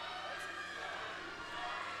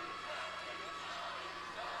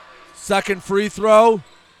 Second free throw.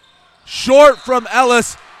 Short from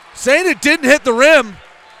Ellis. Saying it didn't hit the rim.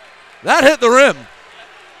 That hit the rim.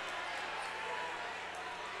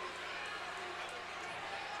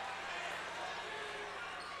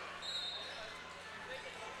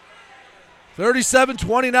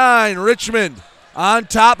 (37-29) Richmond on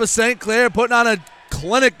top of St. Clair, putting on a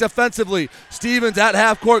clinic defensively. Stevens at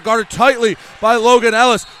half court, guarded tightly by Logan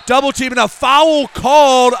Ellis. Double teaming, a foul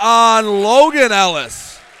called on Logan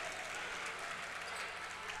Ellis.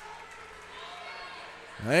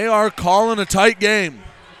 They are calling a tight game.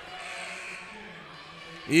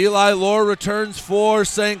 Eli Lohr returns for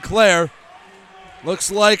St. Clair.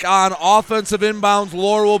 Looks like on offensive inbounds,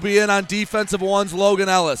 Lohr will be in. On defensive ones, Logan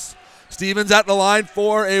Ellis. Stevens at the line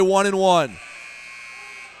for a 1-and-1.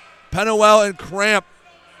 Pennewell and Cramp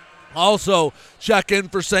also check in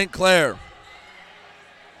for St. Clair.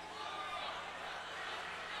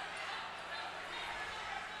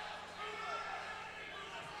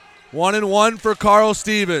 One and one for Carl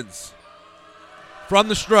Stevens. From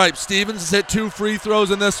the stripe, Stevens has hit 2 free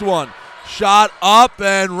throws in this one. Shot up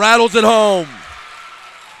and rattles it home.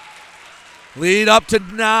 Lead up to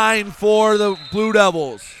 9 for the Blue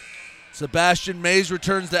Devils. Sebastian Mays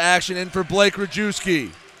returns to action in for Blake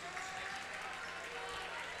Rajewski.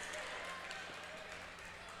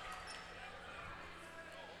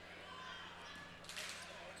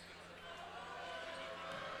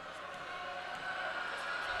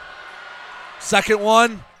 Second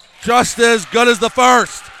one, just as good as the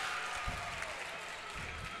first.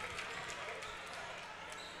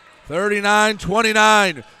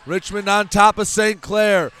 39-29. Richmond on top of St.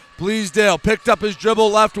 Clair. Bleasdale picked up his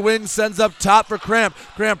dribble, left wing, sends up top for Cramp.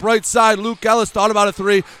 Cramp right side, Luke Ellis thought about a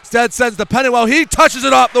 3. Instead sends to Pennewell. He touches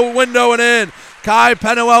it off the window and in. Kai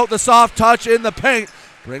Pennewell, the soft touch in the paint,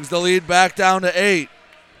 brings the lead back down to 8.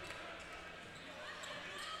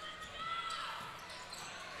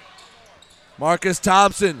 Marcus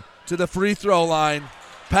Thompson to the free throw line.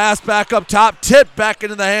 Pass back up top, tip back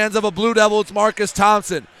into the hands of a Blue Devil. It's Marcus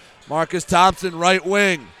Thompson. Marcus Thompson, right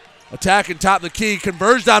wing. Attacking top of the key,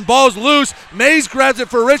 converged on, ball's loose. Mays grabs it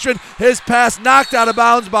for Richmond. His pass knocked out of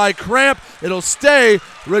bounds by Cramp. It'll stay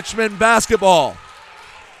Richmond basketball.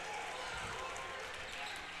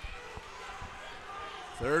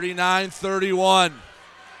 39-31.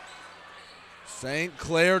 St.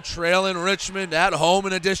 Clair trailing Richmond at home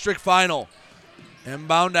in a district final.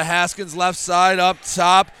 Inbound to Haskins, left side, up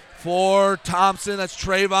top for Thompson. That's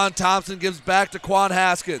Trayvon Thompson, gives back to Quan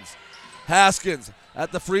Haskins. Haskins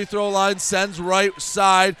at the free throw line, sends right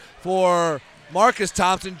side for Marcus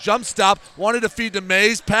Thompson. Jump stop, wanted to feed to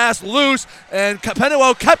Mays, pass loose, and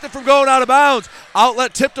Pennywell kept it from going out of bounds.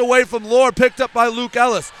 Outlet tipped away from Lohr, picked up by Luke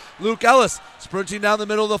Ellis. Luke Ellis sprinting down the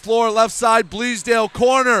middle of the floor, left side, Bleasdale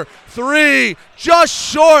corner, three, just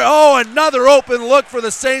short. Oh, another open look for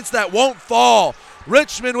the Saints that won't fall.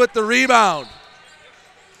 Richmond with the rebound.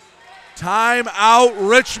 Timeout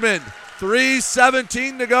Richmond.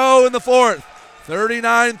 3:17 to go in the fourth.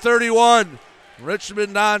 39-31.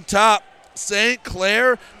 Richmond on top. St.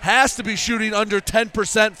 Clair has to be shooting under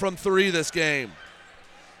 10% from three this game.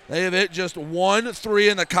 They have hit just 1 3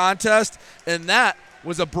 in the contest, and that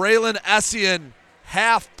was a Braylon Essien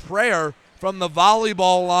half prayer from the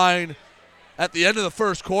volleyball line at the end of the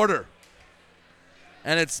first quarter.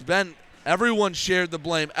 And it's been, everyone shared the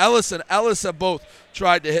blame. Ellis and Ellis have both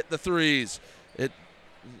tried to hit the threes.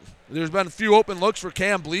 There's been a few open looks for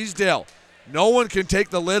Cam Bleasdale. No one can take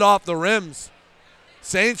the lid off the rims.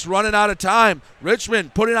 Saints running out of time.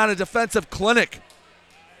 Richmond putting on a defensive clinic.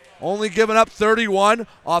 Only giving up 31.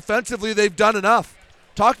 Offensively, they've done enough.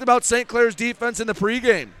 Talked about St. Clair's defense in the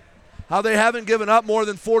pregame. How they haven't given up more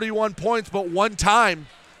than 41 points but one time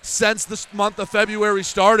since the month of February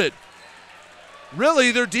started.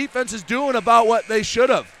 Really, their defense is doing about what they should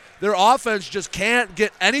have. Their offense just can't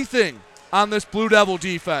get anything on this Blue Devil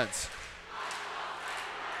defense.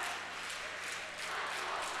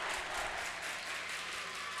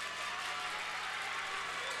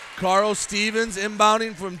 Carl Stevens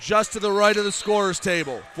inbounding from just to the right of the scorer's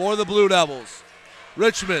table for the Blue Devils.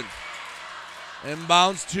 Richmond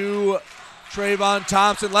inbounds to Trayvon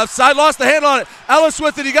Thompson. Left side, lost the handle on it. Ellis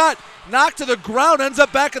with it. He got knocked to the ground, ends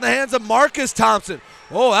up back in the hands of Marcus Thompson.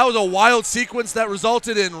 Oh, that was a wild sequence that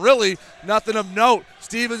resulted in really nothing of note.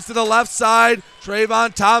 Stevens to the left side,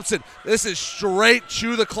 Trayvon Thompson. This is straight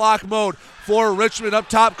chew the clock mode for Richmond. Up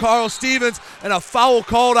top, Carl Stevens, and a foul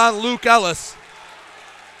called on Luke Ellis.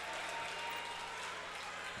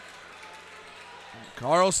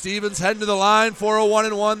 Carl Stevens heading to the line for a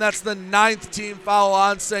 1-and-1. That's the 9th team foul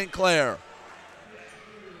on St. Clair.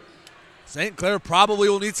 St. Clair probably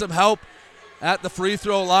will need some help at the free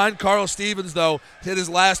throw line. Carl Stevens, though, hit his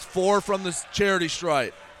last 4 from the charity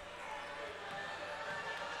stripe.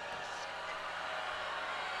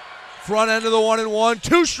 Front end of the 1-and-1.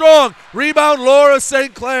 Too strong. Rebound, Lohr of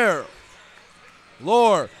St. Clair.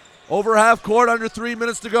 Lohr over half court, under 3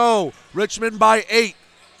 minutes to go. Richmond by 8.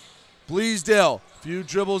 Bleasdale, few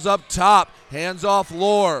dribbles up top. Hands off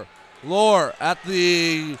Lohr. Lohr at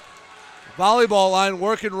the volleyball line,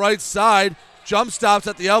 working right side. Jump stops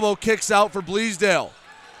at the elbow, kicks out for Bleasdale.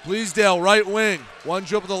 Bleasdale, right wing. One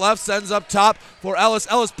dribble to the left, sends up top for Ellis.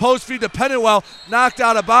 Ellis post feed to Pennywell, knocked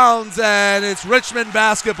out of bounds, and it's Richmond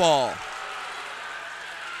basketball.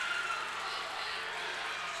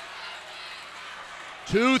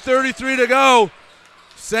 .233 to go.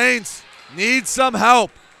 Saints need some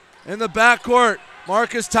help in the backcourt.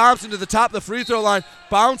 Marcus Thompson to the top of the free throw line.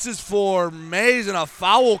 Bounces for Mays, and a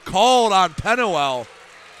foul called on Pennywell.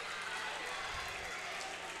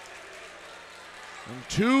 And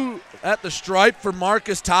 2 at the stripe for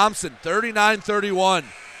Marcus Thompson, 39-31.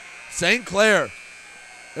 St. Clair,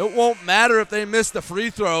 it won't matter if they miss the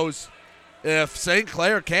free throws if St.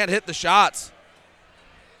 Clair can't hit the shots.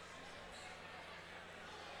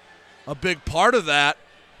 A big part of that,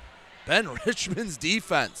 Ben Richmond's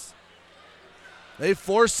defense. They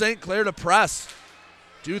force St. Clair to press,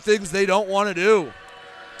 do things they don't want to do.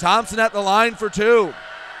 Thompson at the line for 2.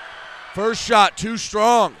 First shot, too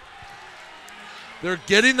strong. They're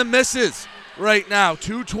getting the misses right now.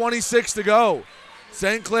 2:26 to go.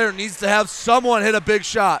 St. Clair needs to have someone hit a big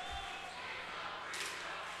shot.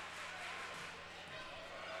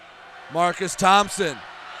 Marcus Thompson.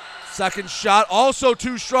 Second shot, also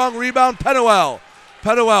too strong. Rebound, Pennywell.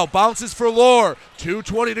 Pennywell bounces for Lohr.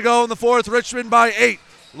 2:20 to go in the fourth. Richmond by 8.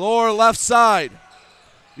 Lohr left side.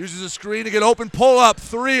 Uses a screen to get open. Pull up.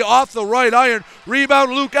 3 off the right iron.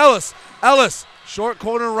 Rebound, Luke Ellis. Ellis, short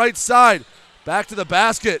corner right side. Back to the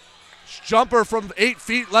basket. Jumper from 8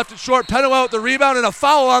 feet, left it short. Pennywell with the rebound and a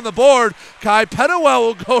foul on the board. Kai Pennywell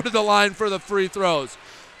will go to the line for the free throws.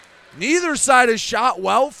 Neither side has shot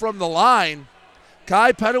well from the line.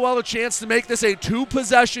 Kai Pennywell a chance to make this a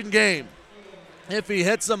 2-possession game if he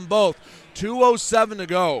hits them both. 2:07 to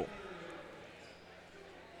go.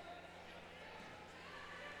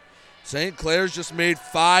 St. Clair's just made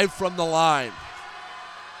 5 from the line.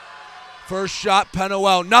 First shot,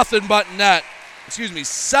 Pennywell, nothing but net.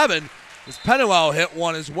 7, as Penuel hit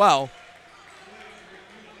one as well.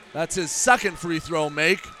 That's his second free throw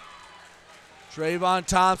make. Trayvon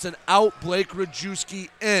Thompson out, Blake Rajewski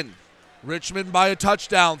in. Richmond by a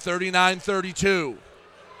touchdown, 39-32.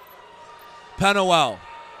 Penuel,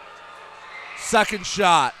 second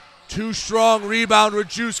shot, too strong, rebound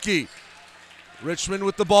Rajewski. Richmond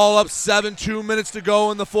with the ball up, 2 minutes to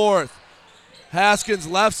go in the fourth. Haskins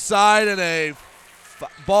left side and a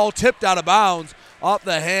ball tipped out of bounds off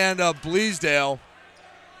the hand of Bleasdale.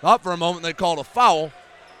 Thought for a moment they called a foul.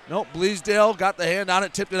 Nope, Bleasdale got the hand on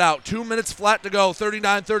it, tipped it out. 2 minutes flat to go,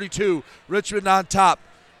 39-32. Richmond on top.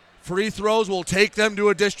 Free throws will take them to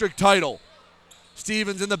a district title.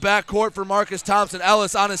 Stevens in the backcourt for Marcus Thompson.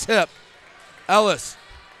 Ellis on his hip. Ellis.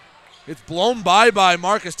 It's blown by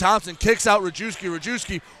Marcus Thompson. Kicks out Rajewski.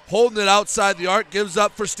 Rajewski holding it outside the arc. Gives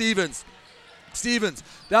up for Stevens. Stevens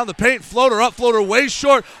down the paint. Floater up. Floater way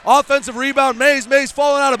short. Offensive rebound. Mays. Mays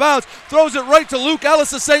falling out of bounds. Throws it right to Luke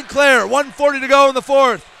Ellis of St. Clair. 1:40 to go in the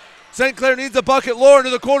fourth. St. Clair needs a bucket. Lower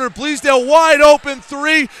into the corner. Bleasdale wide open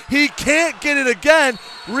three. He can't get it again.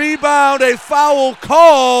 Rebound. A foul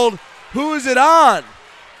called. Who is it on?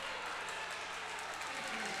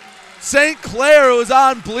 St. Clair was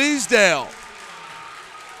on Bleasdale.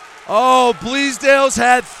 Oh, Bleasdale's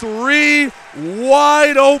had 3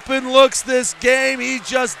 wide open looks this game. He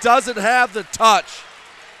just doesn't have the touch.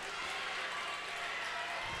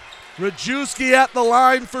 Rajewski at the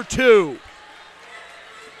line for 2.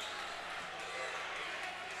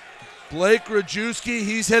 Blake Rajewski,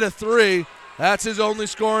 he's hit a 3. That's his only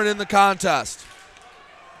scoring in the contest.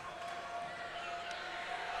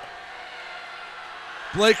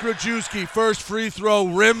 Blake Rajewski, first free throw,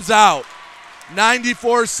 rims out.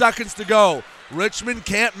 94 seconds to go. Richmond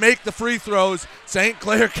can't make the free throws. St.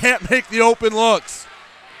 Clair can't make the open looks.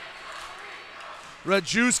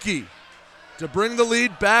 Rajewski to bring the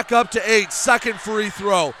lead back up to 8. Second free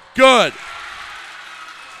throw, good.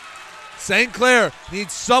 St. Clair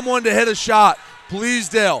needs someone to hit a shot.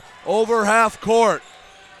 Bleasdale over half court.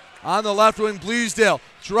 On the left wing, Bleasdale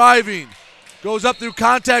driving. Goes up through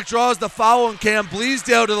contact, draws the foul, and Cam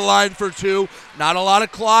Bleasdale to the line for 2. Not a lot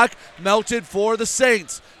of clock melted for the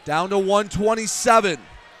Saints. Down to 1:27.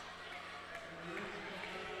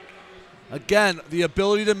 Again, the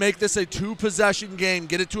ability to make this a 2-possession game,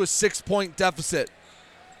 get it to a 6-point deficit.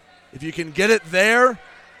 If you can get it there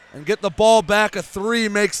and get the ball back, a 3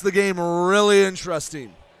 makes the game really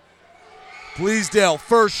interesting. Bleasdale,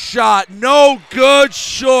 first shot, no good,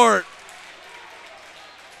 short.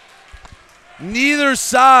 Neither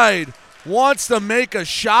side wants to make a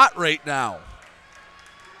shot right now.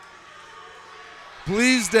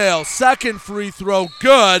 Bleasdale, second free throw,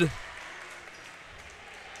 good.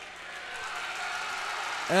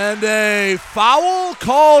 And a foul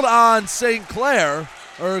called on St. Clair,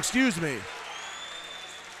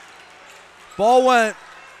 Ball went,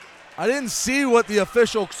 I didn't see what the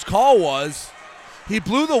official's call was. He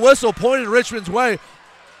blew the whistle, pointed Richmond's way.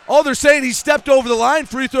 Oh, they're saying he stepped over the line.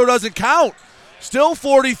 Free throw doesn't count. Still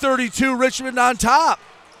 40-32, Richmond on top.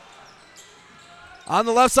 On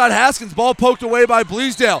the left side, Haskins, ball poked away by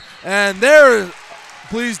Bleasdale. And there,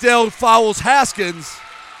 Bleasdale fouls Haskins.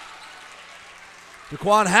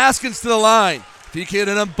 Daquan Haskins to the line. If he can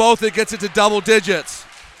hit them both, it gets it to double digits.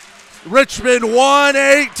 Richmond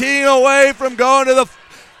 118 away from going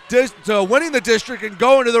to winning the district and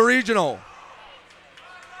going to the regional.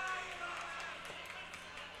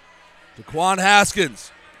 Daquan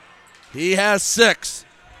Haskins, he has 6.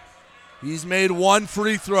 He's made 1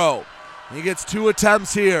 free throw. He gets 2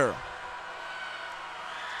 attempts here.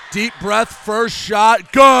 Deep breath, first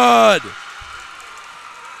shot, good.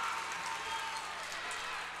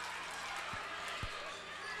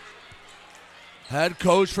 Head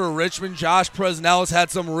coach for Richmond, Josh Presnell, has had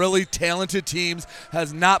some really talented teams,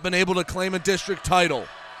 has not been able to claim a district title.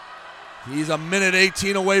 He's a minute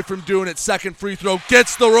 18 away from doing it. Second free throw,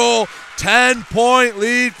 gets the roll. 10-point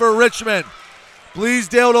lead for Richmond.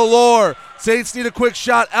 Bleasdale to Lohr. Saints need a quick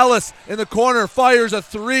shot. Ellis in the corner, fires a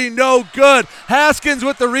 3, no good. Haskins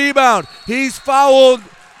with the rebound. He's fouled.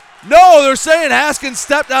 No, they're saying Haskins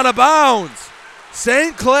stepped out of bounds.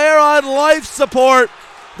 St. Clair on life support.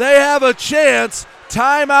 They have a chance.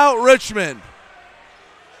 Timeout, Richmond.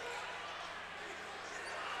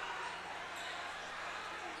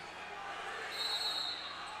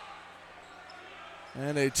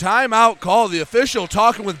 And a timeout call. The official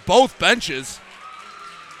talking with both benches.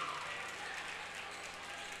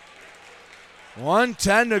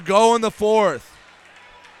 1:10 to go in the fourth.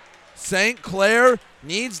 St. Clair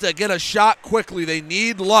needs to get a shot quickly. They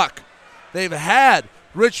need luck. They've had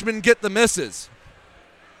Richmond get the misses.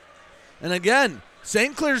 And again,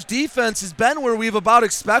 St. Clair's defense has been where we've about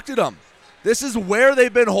expected them. This is where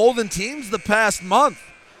they've been holding teams the past month.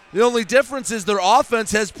 The only difference is their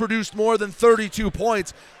offense has produced more than 32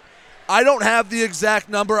 points. I don't have the exact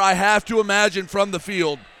number. I have to imagine from the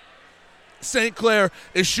field, St. Clair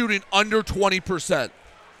is shooting under 20%.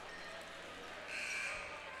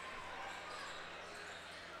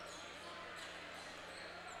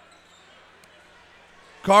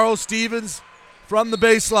 Carl Stevens from the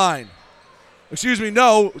baseline.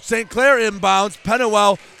 St. Clair inbounds.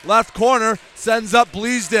 Pennywell, left corner, sends up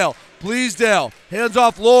Bleasdale. Bleasdale hands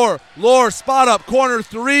off Lohr. Lohr, spot up, corner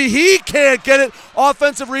three. He can't get it.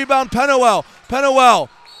 Offensive rebound, Pennywell. Pennywell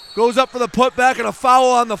goes up for the putback and a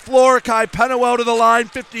foul on the floor. Kai Pennywell to the line,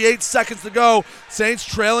 58 seconds to go. Saints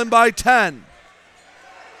trailing by 10.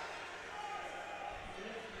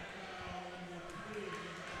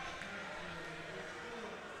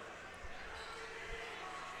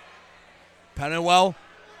 Pennywell,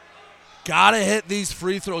 gotta hit these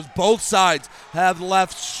free throws. Both sides have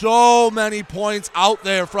left so many points out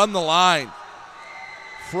there from the line.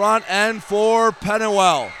 Front end for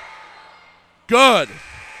Pennywell. Good.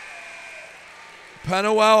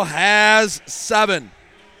 Pennywell has 7.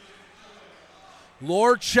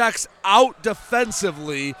 Lohr checks out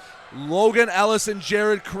defensively. Logan Ellis and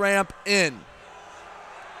Jared Cramp in.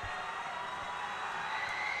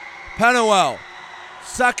 Pennywell.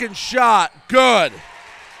 Second shot, good.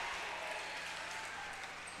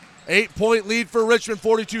 8-point lead for Richmond,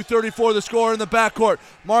 42-34, the score in the backcourt.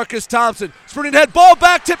 Marcus Thompson, sprinting head, ball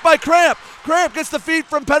back, tipped by Cramp. Cramp gets the feed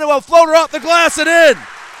from Pennywell, floater off the glass and in.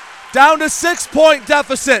 Down to 6-point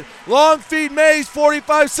deficit. Long feed Mays,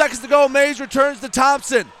 45 seconds to go. Mays returns to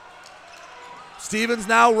Thompson. Stevens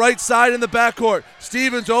now right side in the backcourt.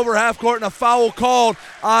 Stevens over half court and a foul called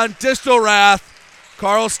on Distelrath.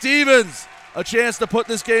 Carl Stevens, a chance to put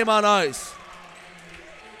this game on ice.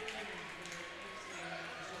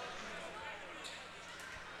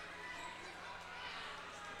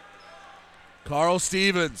 Carl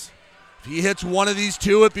Stevens, if he hits one of these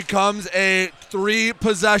two, it becomes a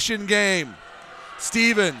 3-possession game.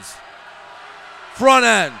 Stevens, front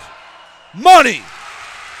end, money.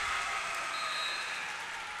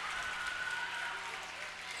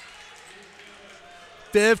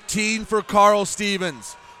 $15 for Carl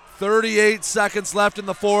Stevens. 38 seconds left in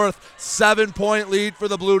the fourth. 7-point lead for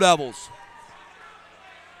the Blue Devils.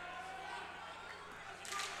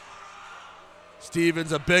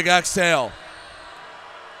 Stevens, a big exhale.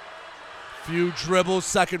 Few dribbles,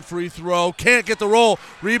 second free throw. Can't get the roll.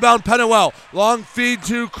 Rebound Pennywell. Long feed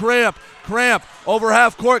to Cramp. Cramp over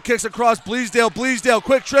half court, kicks across Bleasdale. Bleasdale,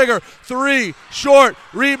 quick trigger. 3, short.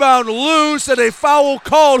 Rebound loose, and a foul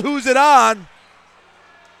called. Who's it on?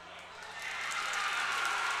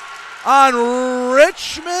 On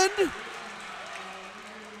Richmond.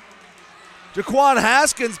 Jaquan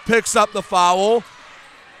Haskins picks up the foul.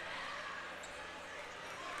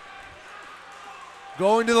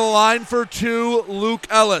 Going to the line for 2, Luke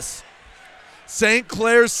Ellis. St.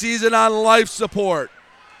 Clair's season on life support.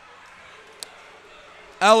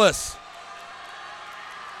 Ellis.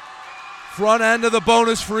 Front end of the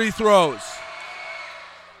bonus free throws.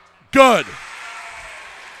 Good.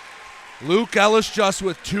 Luke Ellis just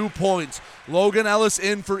with 2 points. Logan Ellis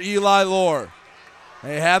in for Eli Lohr.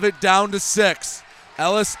 They have it down to 6.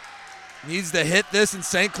 Ellis needs to hit this, and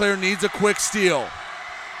St. Clair needs a quick steal.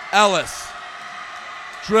 Ellis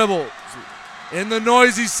dribbles in the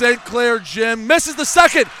noisy St. Clair gym. Misses the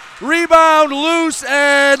second. Rebound loose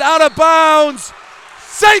and out of bounds.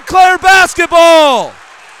 St. Clair basketball.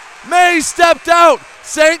 May stepped out.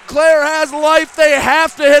 St. Clair has life. They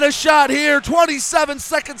have to hit a shot here. 27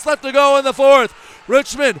 seconds left to go in the fourth.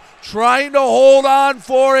 Richmond trying to hold on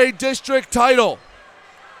for a district title.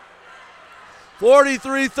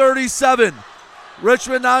 43-37.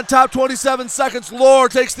 Richmond on top, 27 seconds. Lohr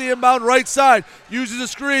takes the inbound right side. Uses a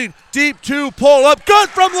screen. Deep 2, pull up. Good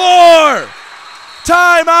from Lohr.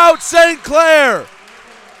 Timeout, St. Clair.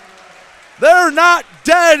 They're not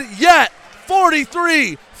dead yet.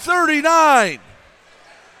 43-39.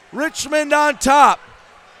 Richmond on top.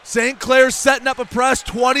 St. Clair setting up a press,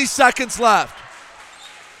 20 seconds left.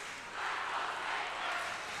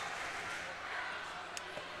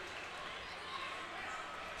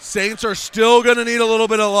 Saints are still going to need a little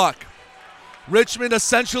bit of luck. Richmond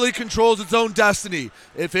essentially controls its own destiny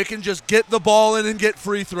if it can just get the ball in and get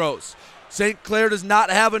free throws. St. Clair does not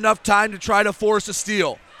have enough time to try to force a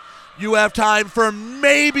steal. You have time for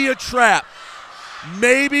maybe a trap,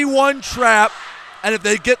 maybe one trap, and if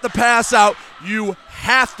they get the pass out, you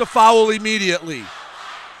have to foul immediately.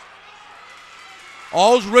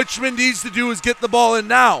 All Richmond needs to do is get the ball in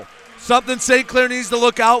now. Something St. Clair needs to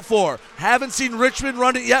look out for. Haven't seen Richmond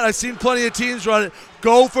run it yet. I've seen plenty of teams run it.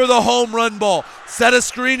 Go for the home run ball. Set a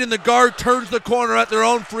screen and the guard turns the corner at their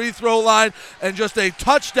own free throw line, and just a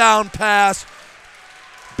touchdown pass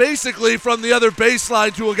basically from the other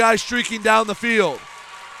baseline to a guy streaking down the field.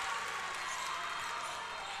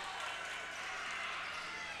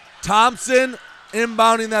 Thompson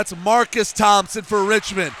inbounding. That's Marcus Thompson for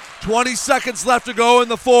Richmond. 20 seconds left to go in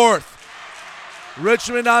the fourth.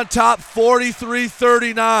 Richmond on top,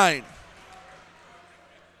 43-39.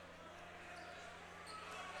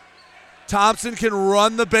 Thompson can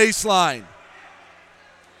run the baseline.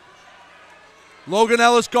 Logan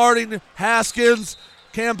Ellis guarding Haskins.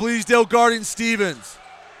 Cam Bleasdale guarding Stevens.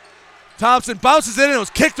 Thompson bounces in and it was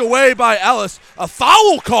kicked away by Ellis. A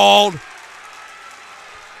foul called.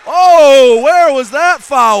 Oh, where was that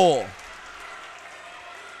foul?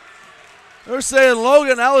 They're saying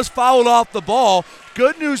Logan Ellis fouled off the ball.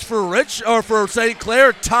 Good news for for St.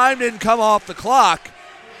 Clair. Time didn't come off the clock.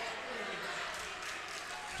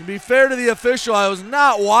 To be fair to the official, I was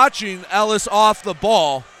not watching Ellis off the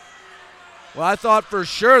ball. Well, I thought for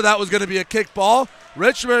sure that was going to be a kick ball.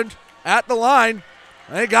 Richmond at the line.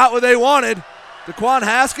 They got what they wanted. Daquan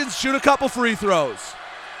Haskins shoot a couple free throws.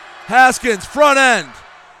 Haskins front end.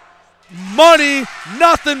 Money,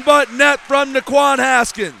 nothing but net from Daquan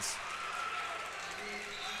Haskins.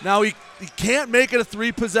 Now he can't make it a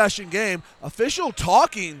three-possession game. Official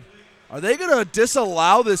talking. Are they going to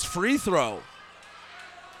disallow this free throw?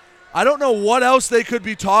 I don't know what else they could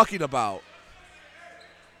be talking about.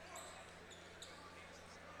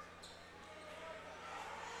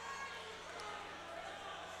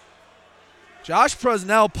 Josh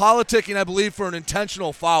Presnell politicking, I believe, for an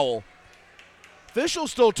intentional foul. Official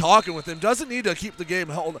still talking with him. Doesn't need to keep the game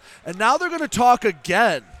held. And now they're going to talk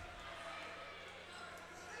again.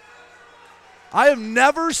 I have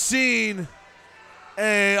never seen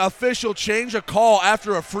an official change a call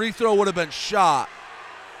after a free throw would have been shot.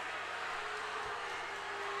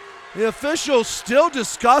 The official still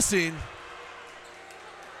discussing,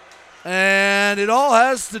 and it all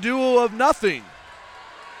has to do with nothing.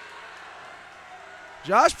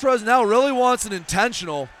 Josh Presnell really wants an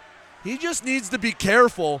intentional. He just needs to be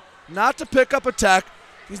careful not to pick up a tech.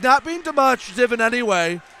 He's not being demonstrative in any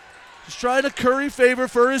way. He's trying to curry favor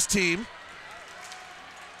for his team.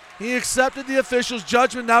 He accepted the official's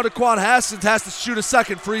judgment. Now Daquan Haskins has to shoot a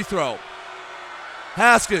second free throw.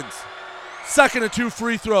 Haskins, second of two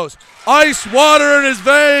free throws. Ice water in his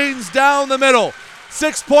veins down the middle.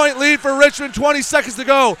 6-point lead for Richmond, 20 seconds to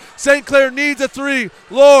go. St. Clair needs a three.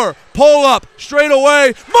 Lohr, pull up, straight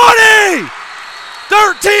away. Money!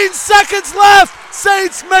 13 seconds left.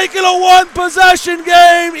 Saints make it a one-possession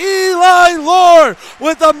game. Eli Lohr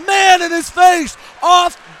with a man in his face,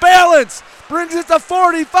 off balance, brings it to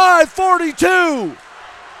 45-42.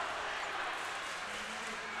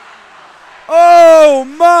 Oh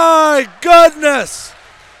my goodness.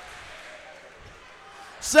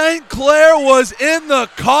 St. Clair was in the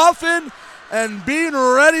coffin and being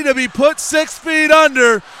ready to be put 6 feet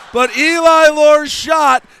under, but Eli Lohr's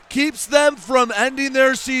shot keeps them from ending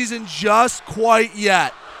their season just quite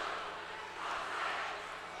yet.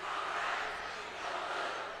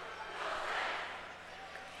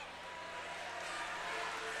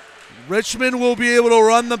 Richmond will be able to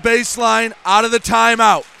run the baseline out of the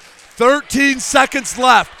timeout. 13 seconds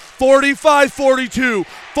left, 45-42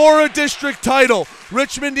 for a district title.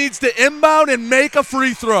 Richmond needs to inbound and make a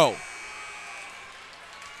free throw.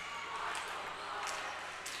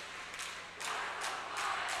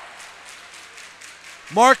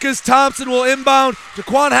 Marcus Thompson will inbound.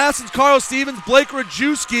 Daquan Haskins, Carl Stevens, Blake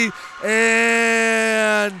Rajewski,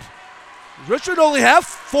 and Richmond only have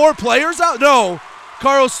 4 players out? No,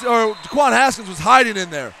 Daquan Haskins was hiding in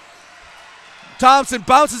there. Thompson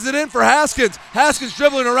bounces it in for Haskins. Haskins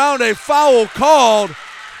dribbling around, a foul called.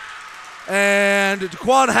 And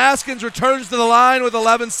Daquan Haskins returns to the line with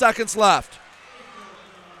 11 seconds left.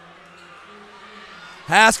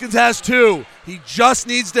 Haskins has 2. He just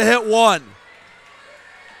needs to hit 1.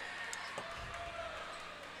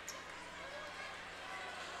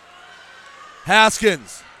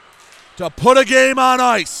 Haskins to put a game on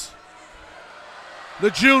ice.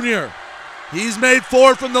 The junior. He's made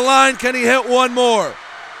 4 from the line. Can he hit 1 more?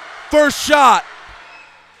 First shot.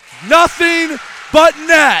 Nothing but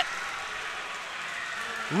net.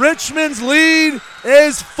 Richmond's lead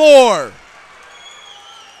is 4.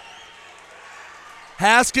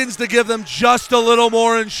 Haskins to give them just a little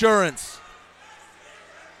more insurance.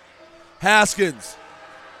 Haskins,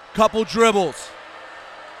 couple dribbles.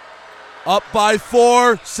 Up by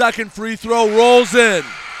 4, second free throw rolls in.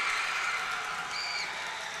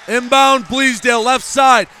 Inbound, Bleasdale, left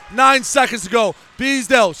side. 9 seconds to go.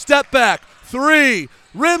 Bleasdale, step back. 3.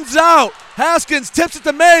 Rims out. Haskins tips it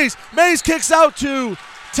to Mays. Mays kicks out to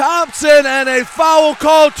Thompson, and a foul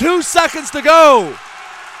call. 2 seconds to go.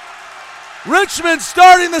 Richmond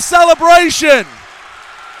starting the celebration.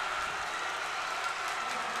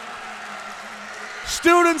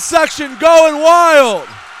 Student section going wild.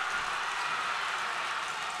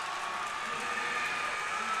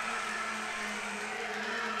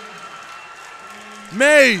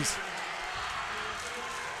 Mays.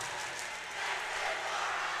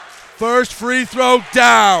 First free throw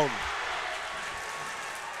down.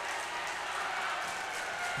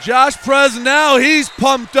 Josh Presnell, he's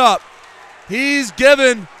pumped up. He's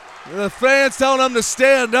giving the fans, telling him to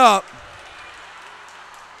stand up.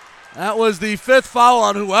 That was the 5th foul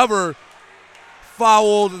on whoever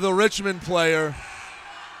fouled the Richmond player.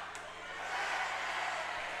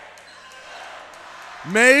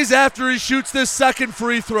 Mays, after he shoots this second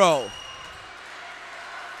free throw,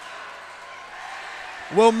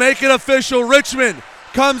 will make it official. Richmond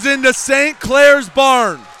comes into St. Clair's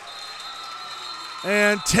barn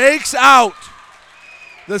and takes out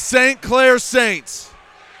the St. Clair Saints.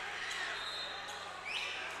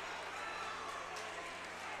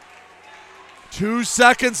 Two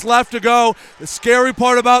seconds left to go. The scary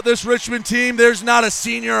part about this Richmond team, there's not a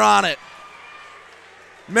senior on it.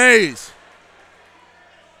 Mays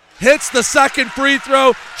hits the second free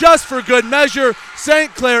throw just for good measure.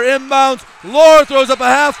 St. Clair inbounds. Lohr throws up a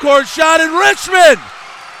half-court shot, and Richmond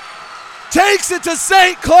takes it to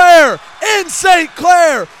St. Clair in St.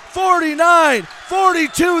 Clair.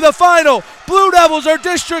 49-42 the final. Blue Devils are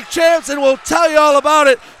district champs, and we'll tell you all about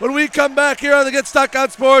it when we come back here on the Get Stuck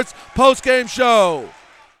on Sports postgame show.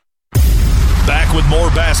 Back with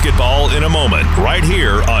more basketball in a moment, right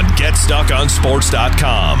here on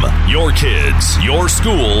GetStuckOnSports.com. Your kids, your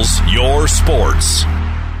schools, your sports.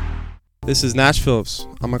 This is Nash Phillips.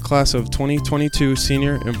 I'm a class of 2022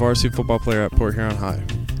 senior and varsity football player at Port Huron High.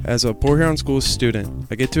 As a Port Huron School student,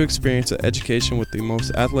 I get to experience an education with the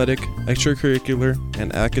most athletic, extracurricular,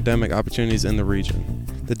 and academic opportunities in the region.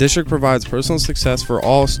 The district provides personal success for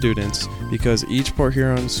all students because each Port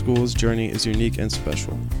Huron school's journey is unique and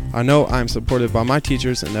special. I know I am supported by my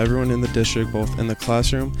teachers and everyone in the district, both in the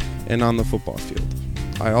classroom and on the football field.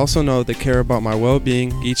 I also know they care about my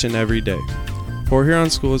well-being each and every day. Port Huron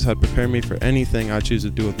Schools have prepared me for anything I choose to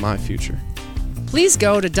do with my future. Please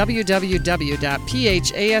go to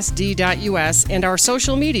www.phasd.us and our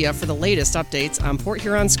social media for the latest updates on Port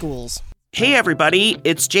Huron schools. Hey everybody,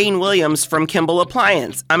 it's Jane Williams from Kimball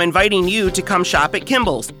Appliance. I'm inviting you to come shop at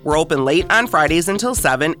Kimball's. We're open late on Fridays until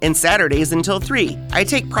 7 and Saturdays until 3. I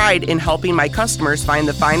take pride in helping my customers find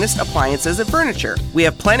the finest appliances and furniture. We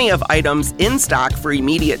have plenty of items in stock for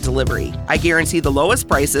immediate delivery. I guarantee the lowest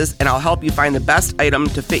prices, and I'll help you find the best item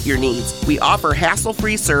to fit your needs. We offer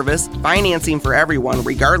hassle-free service, financing for everyone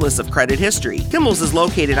regardless of credit history. Kimball's is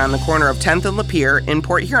located on the corner of 10th and Lapeer in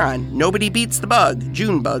Port Huron. Nobody beats the bug.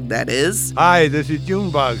 Junebug, that is. Hi, this is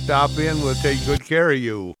Junebug. Stop in. We'll take good care of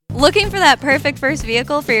you. Looking for that perfect first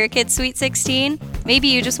vehicle for your kid's Sweet 16? Maybe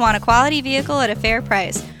you just want a quality vehicle at a fair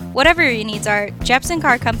price. Whatever your needs are, Jepson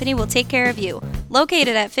Car Company will take care of you.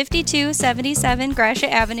 Located at 5277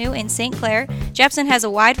 Gratiot Avenue in St. Clair, Jepson has a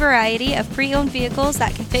wide variety of pre-owned vehicles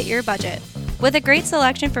that can fit your budget. With a great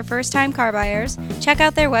selection for first-time car buyers, check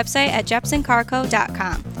out their website at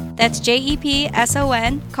jepsoncarco.com. That's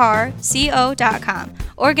JEPSONCARCO.com.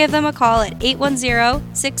 Or give them a call at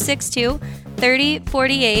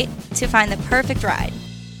 810-662-3048 to find the perfect ride.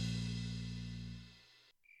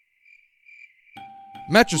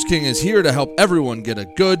 Mattress King is here to help everyone get a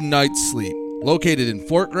good night's sleep. Located in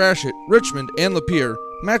Fort Gratiot, Richmond, and Lapeer,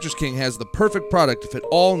 Mattress King has the perfect product to fit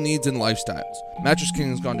all needs and lifestyles. Mattress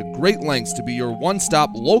King has gone to great lengths to be your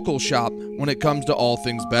one-stop local shop when it comes to all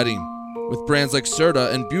things bedding. With brands like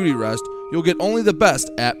Serta and Beauty Rest, you'll get only the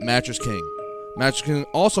best at Mattress King. Mattress King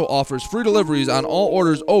also offers free deliveries on all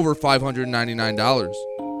orders over $599.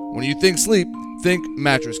 When you think sleep, think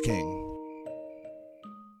Mattress King.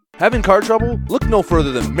 Having car trouble? Look no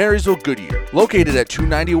further than Marysville Goodyear. Located at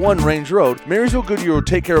 291 Range Road, Marysville Goodyear will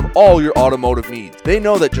take care of all your automotive needs. They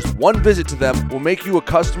know that just one visit to them will make you a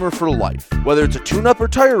customer for life. Whether it's a tune-up or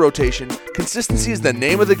tire rotation, consistency is the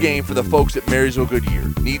name of the game for the folks at Marysville Goodyear.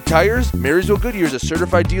 Need tires? Marysville Goodyear is a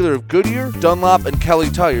certified dealer of Goodyear, Dunlop, and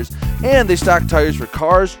Kelly tires, and they stock tires for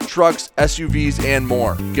cars, trucks, SUVs, and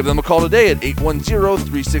more. Give them a call today at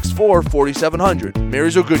 810-364-4700.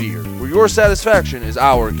 Marysville Goodyear, where your satisfaction is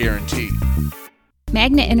our guarantee.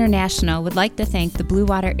 Magna International would like to thank the Blue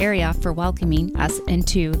Water area for welcoming us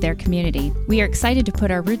into their community. We are excited to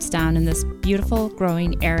put our roots down in this beautiful,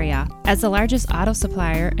 growing area. As the largest auto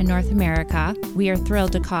supplier in North America, we are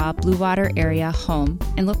thrilled to call Blue Water area home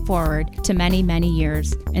and look forward to many, many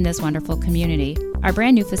years in this wonderful community. Our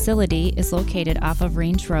brand new facility is located off of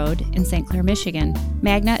Range Road in St. Clair, Michigan.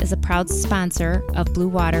 Magna is a proud sponsor of Blue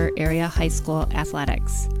Water Area High School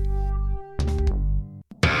athletics.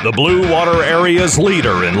 The Blue Water area's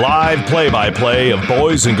leader in live play-by-play of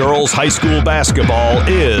boys and girls high school basketball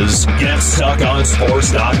is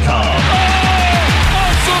GetStuckOnSports.com.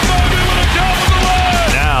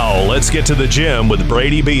 Now, let's get to the gym with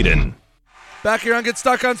Brady Beaton. Back here on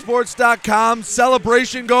GetStuckOnSports.com,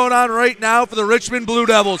 celebration going on right now for the Richmond Blue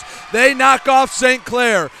Devils. They knock off St.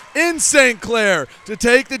 Clair in St. Clair to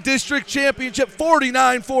take the district championship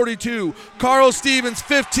 49-42. Carl Stevens,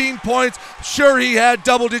 15 points. Sure, he had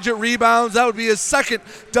double-digit rebounds. That would be his second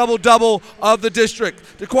double-double of the district.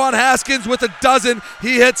 DeQuan Haskins with a dozen.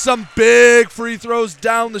 He hit some big free throws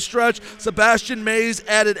down the stretch. Sebastian Mays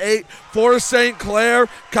added 8 for St. Clair.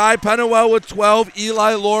 Kai Pennewell with 12.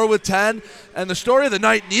 Eli Lohr with 10. And the story of the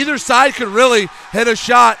night, neither side could really hit a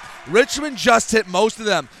shot. Richmond just hit most of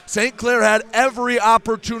them. St. Clair had every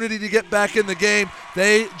opportunity to get back in the game.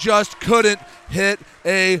 They just couldn't hit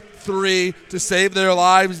a three to save their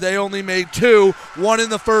lives. They only made 2, one in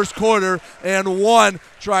the first quarter and one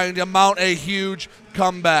trying to mount a huge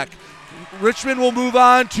comeback. Richmond will move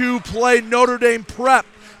on to play Notre Dame Prep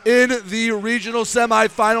in the regional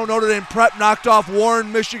semifinal. Notre Dame Prep knocked off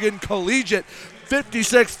Warren Michigan Collegiate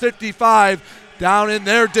 56-55 down in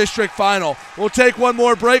their district final. We'll take one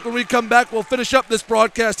more break. When we come back, we'll finish up this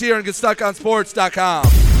broadcast here and GetStuckOnSports.com.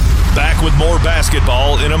 Back with more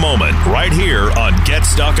basketball in a moment, right here on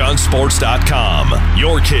GetStuckOnSports.com.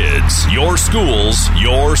 Your kids, your schools,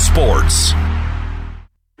 your sports.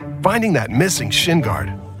 Finding that missing shin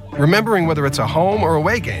guard. Remembering whether it's a home or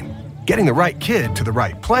away game. Getting the right kid to the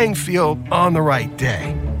right playing field on the right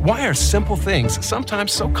day. Why are simple things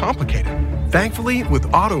sometimes so complicated? Thankfully,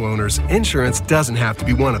 with auto owners, insurance doesn't have to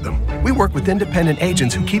be one of them. We work with independent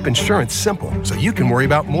agents who keep insurance simple so you can worry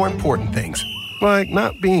about more important things. Like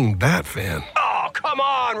not being that fan. Oh, come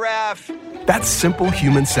on, ref! That's simple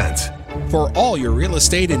human sense. For all your real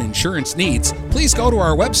estate and insurance needs, please go to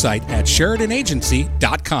our website at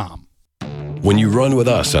SheridanAgency.com. When you run with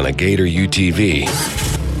us on a Gator UTV,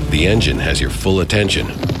 the engine has your full attention.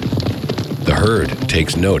 The herd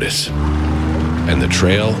takes notice. And the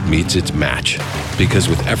trail meets its match. Because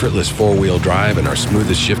with effortless four-wheel drive and our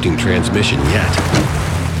smoothest shifting transmission yet,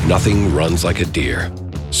 nothing runs like a deer.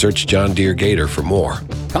 Search John Deere Gator for more.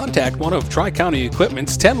 Contact one of Tri-County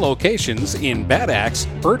Equipment's 10 locations in Bad Axe,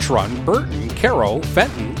 Birch Run, Burton, Caro,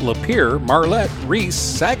 Fenton, Lapeer, Marlette, Reese,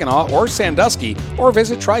 Saginaw, or Sandusky, or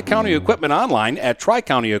visit Tri-County Equipment online at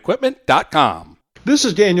tricountyequipment.com. This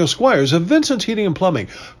is Daniel Squires of Vincent's Heating and Plumbing.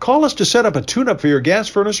 Call us to set up a tune-up for your gas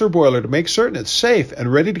furnace or boiler to make certain it's safe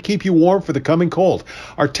and ready to keep you warm for the coming cold.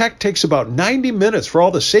 Our tech takes about 90 minutes for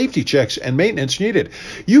all the safety checks and maintenance needed.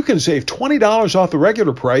 You can save $20 off the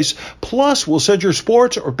regular price, plus we'll send your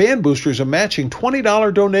sports or band boosters a matching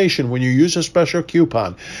 $20 donation when you use a special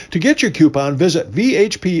coupon. To get your coupon, visit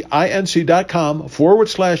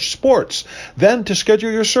vhpinc.com/sports. Then to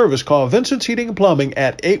schedule your service, call Vincent's Heating and Plumbing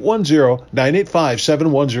at 810-985-7103.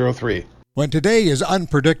 When today is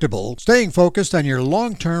unpredictable, staying focused on your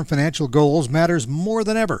long-term financial goals matters more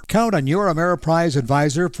than ever. Count on your Ameriprise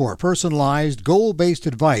advisor for personalized, goal-based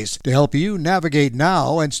advice to help you navigate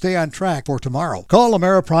now and stay on track for tomorrow. Call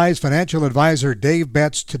Ameriprise financial advisor Dave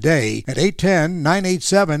Betts today at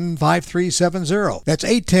 810-987-5370. That's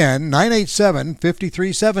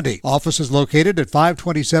 810-987-5370. Office is located at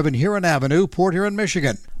 527 Huron Avenue, Port Huron,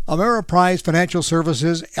 Michigan. Ameriprise Financial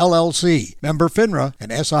Services, LLC, member FINRA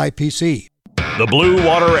and SIPC. The Blue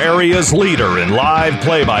Water area's leader in live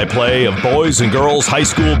play-by-play of boys and girls high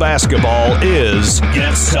school basketball is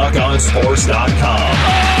GetStuckOnSports.com.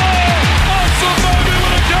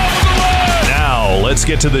 Now, let's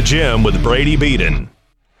get to the gym with Brady Beaton.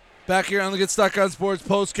 Back here on the Get Stuck on Sports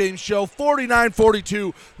postgame show,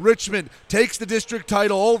 49-42, Richmond takes the district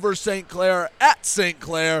title over St. Clair at St.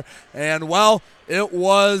 Clair, and well, it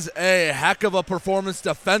was a heck of a performance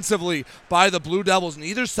defensively by the Blue Devils.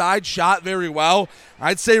 Neither side shot very well.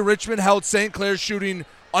 I'd say Richmond held St. Clair shooting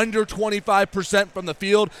under 25% from the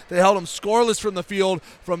field. They held them scoreless from the field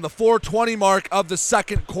from the 4:20 mark of the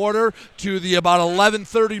second quarter to the about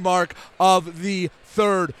 11:30 mark of the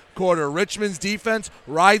third quarter. Richmond's defense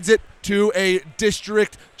rides it to a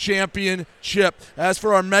district championship. As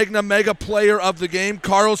for our mega player of the game,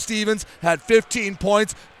 Carl Stevens had 15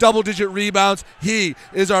 points, double-digit rebounds. He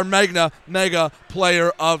is our mega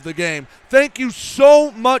player of the game. Thank you so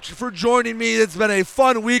much for joining me. It's been a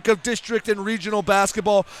fun week of district and regional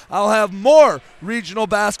basketball. I'll have more regional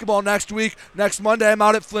basketball next week. Next Monday, I'm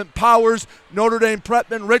out at Flint Powers. Notre Dame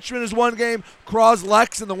Prepman Richmond is one game. Cros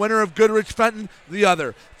Lex and the winner of Goodrich Fenton the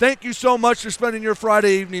other. Thank you so much for spending your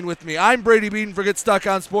Friday evening with me. I'm Brady Beaton for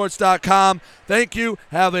GetStuckOnSports.com. Thank you.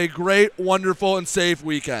 Have a great, wonderful, and safe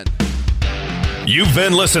weekend. You've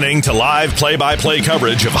been listening to live play-by-play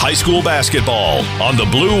coverage of high school basketball on the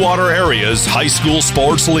Blue Water Area's high school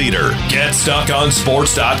sports leader.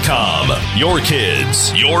 GetStuckOnSports.com. Your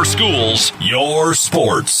kids, your schools, your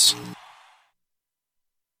sports.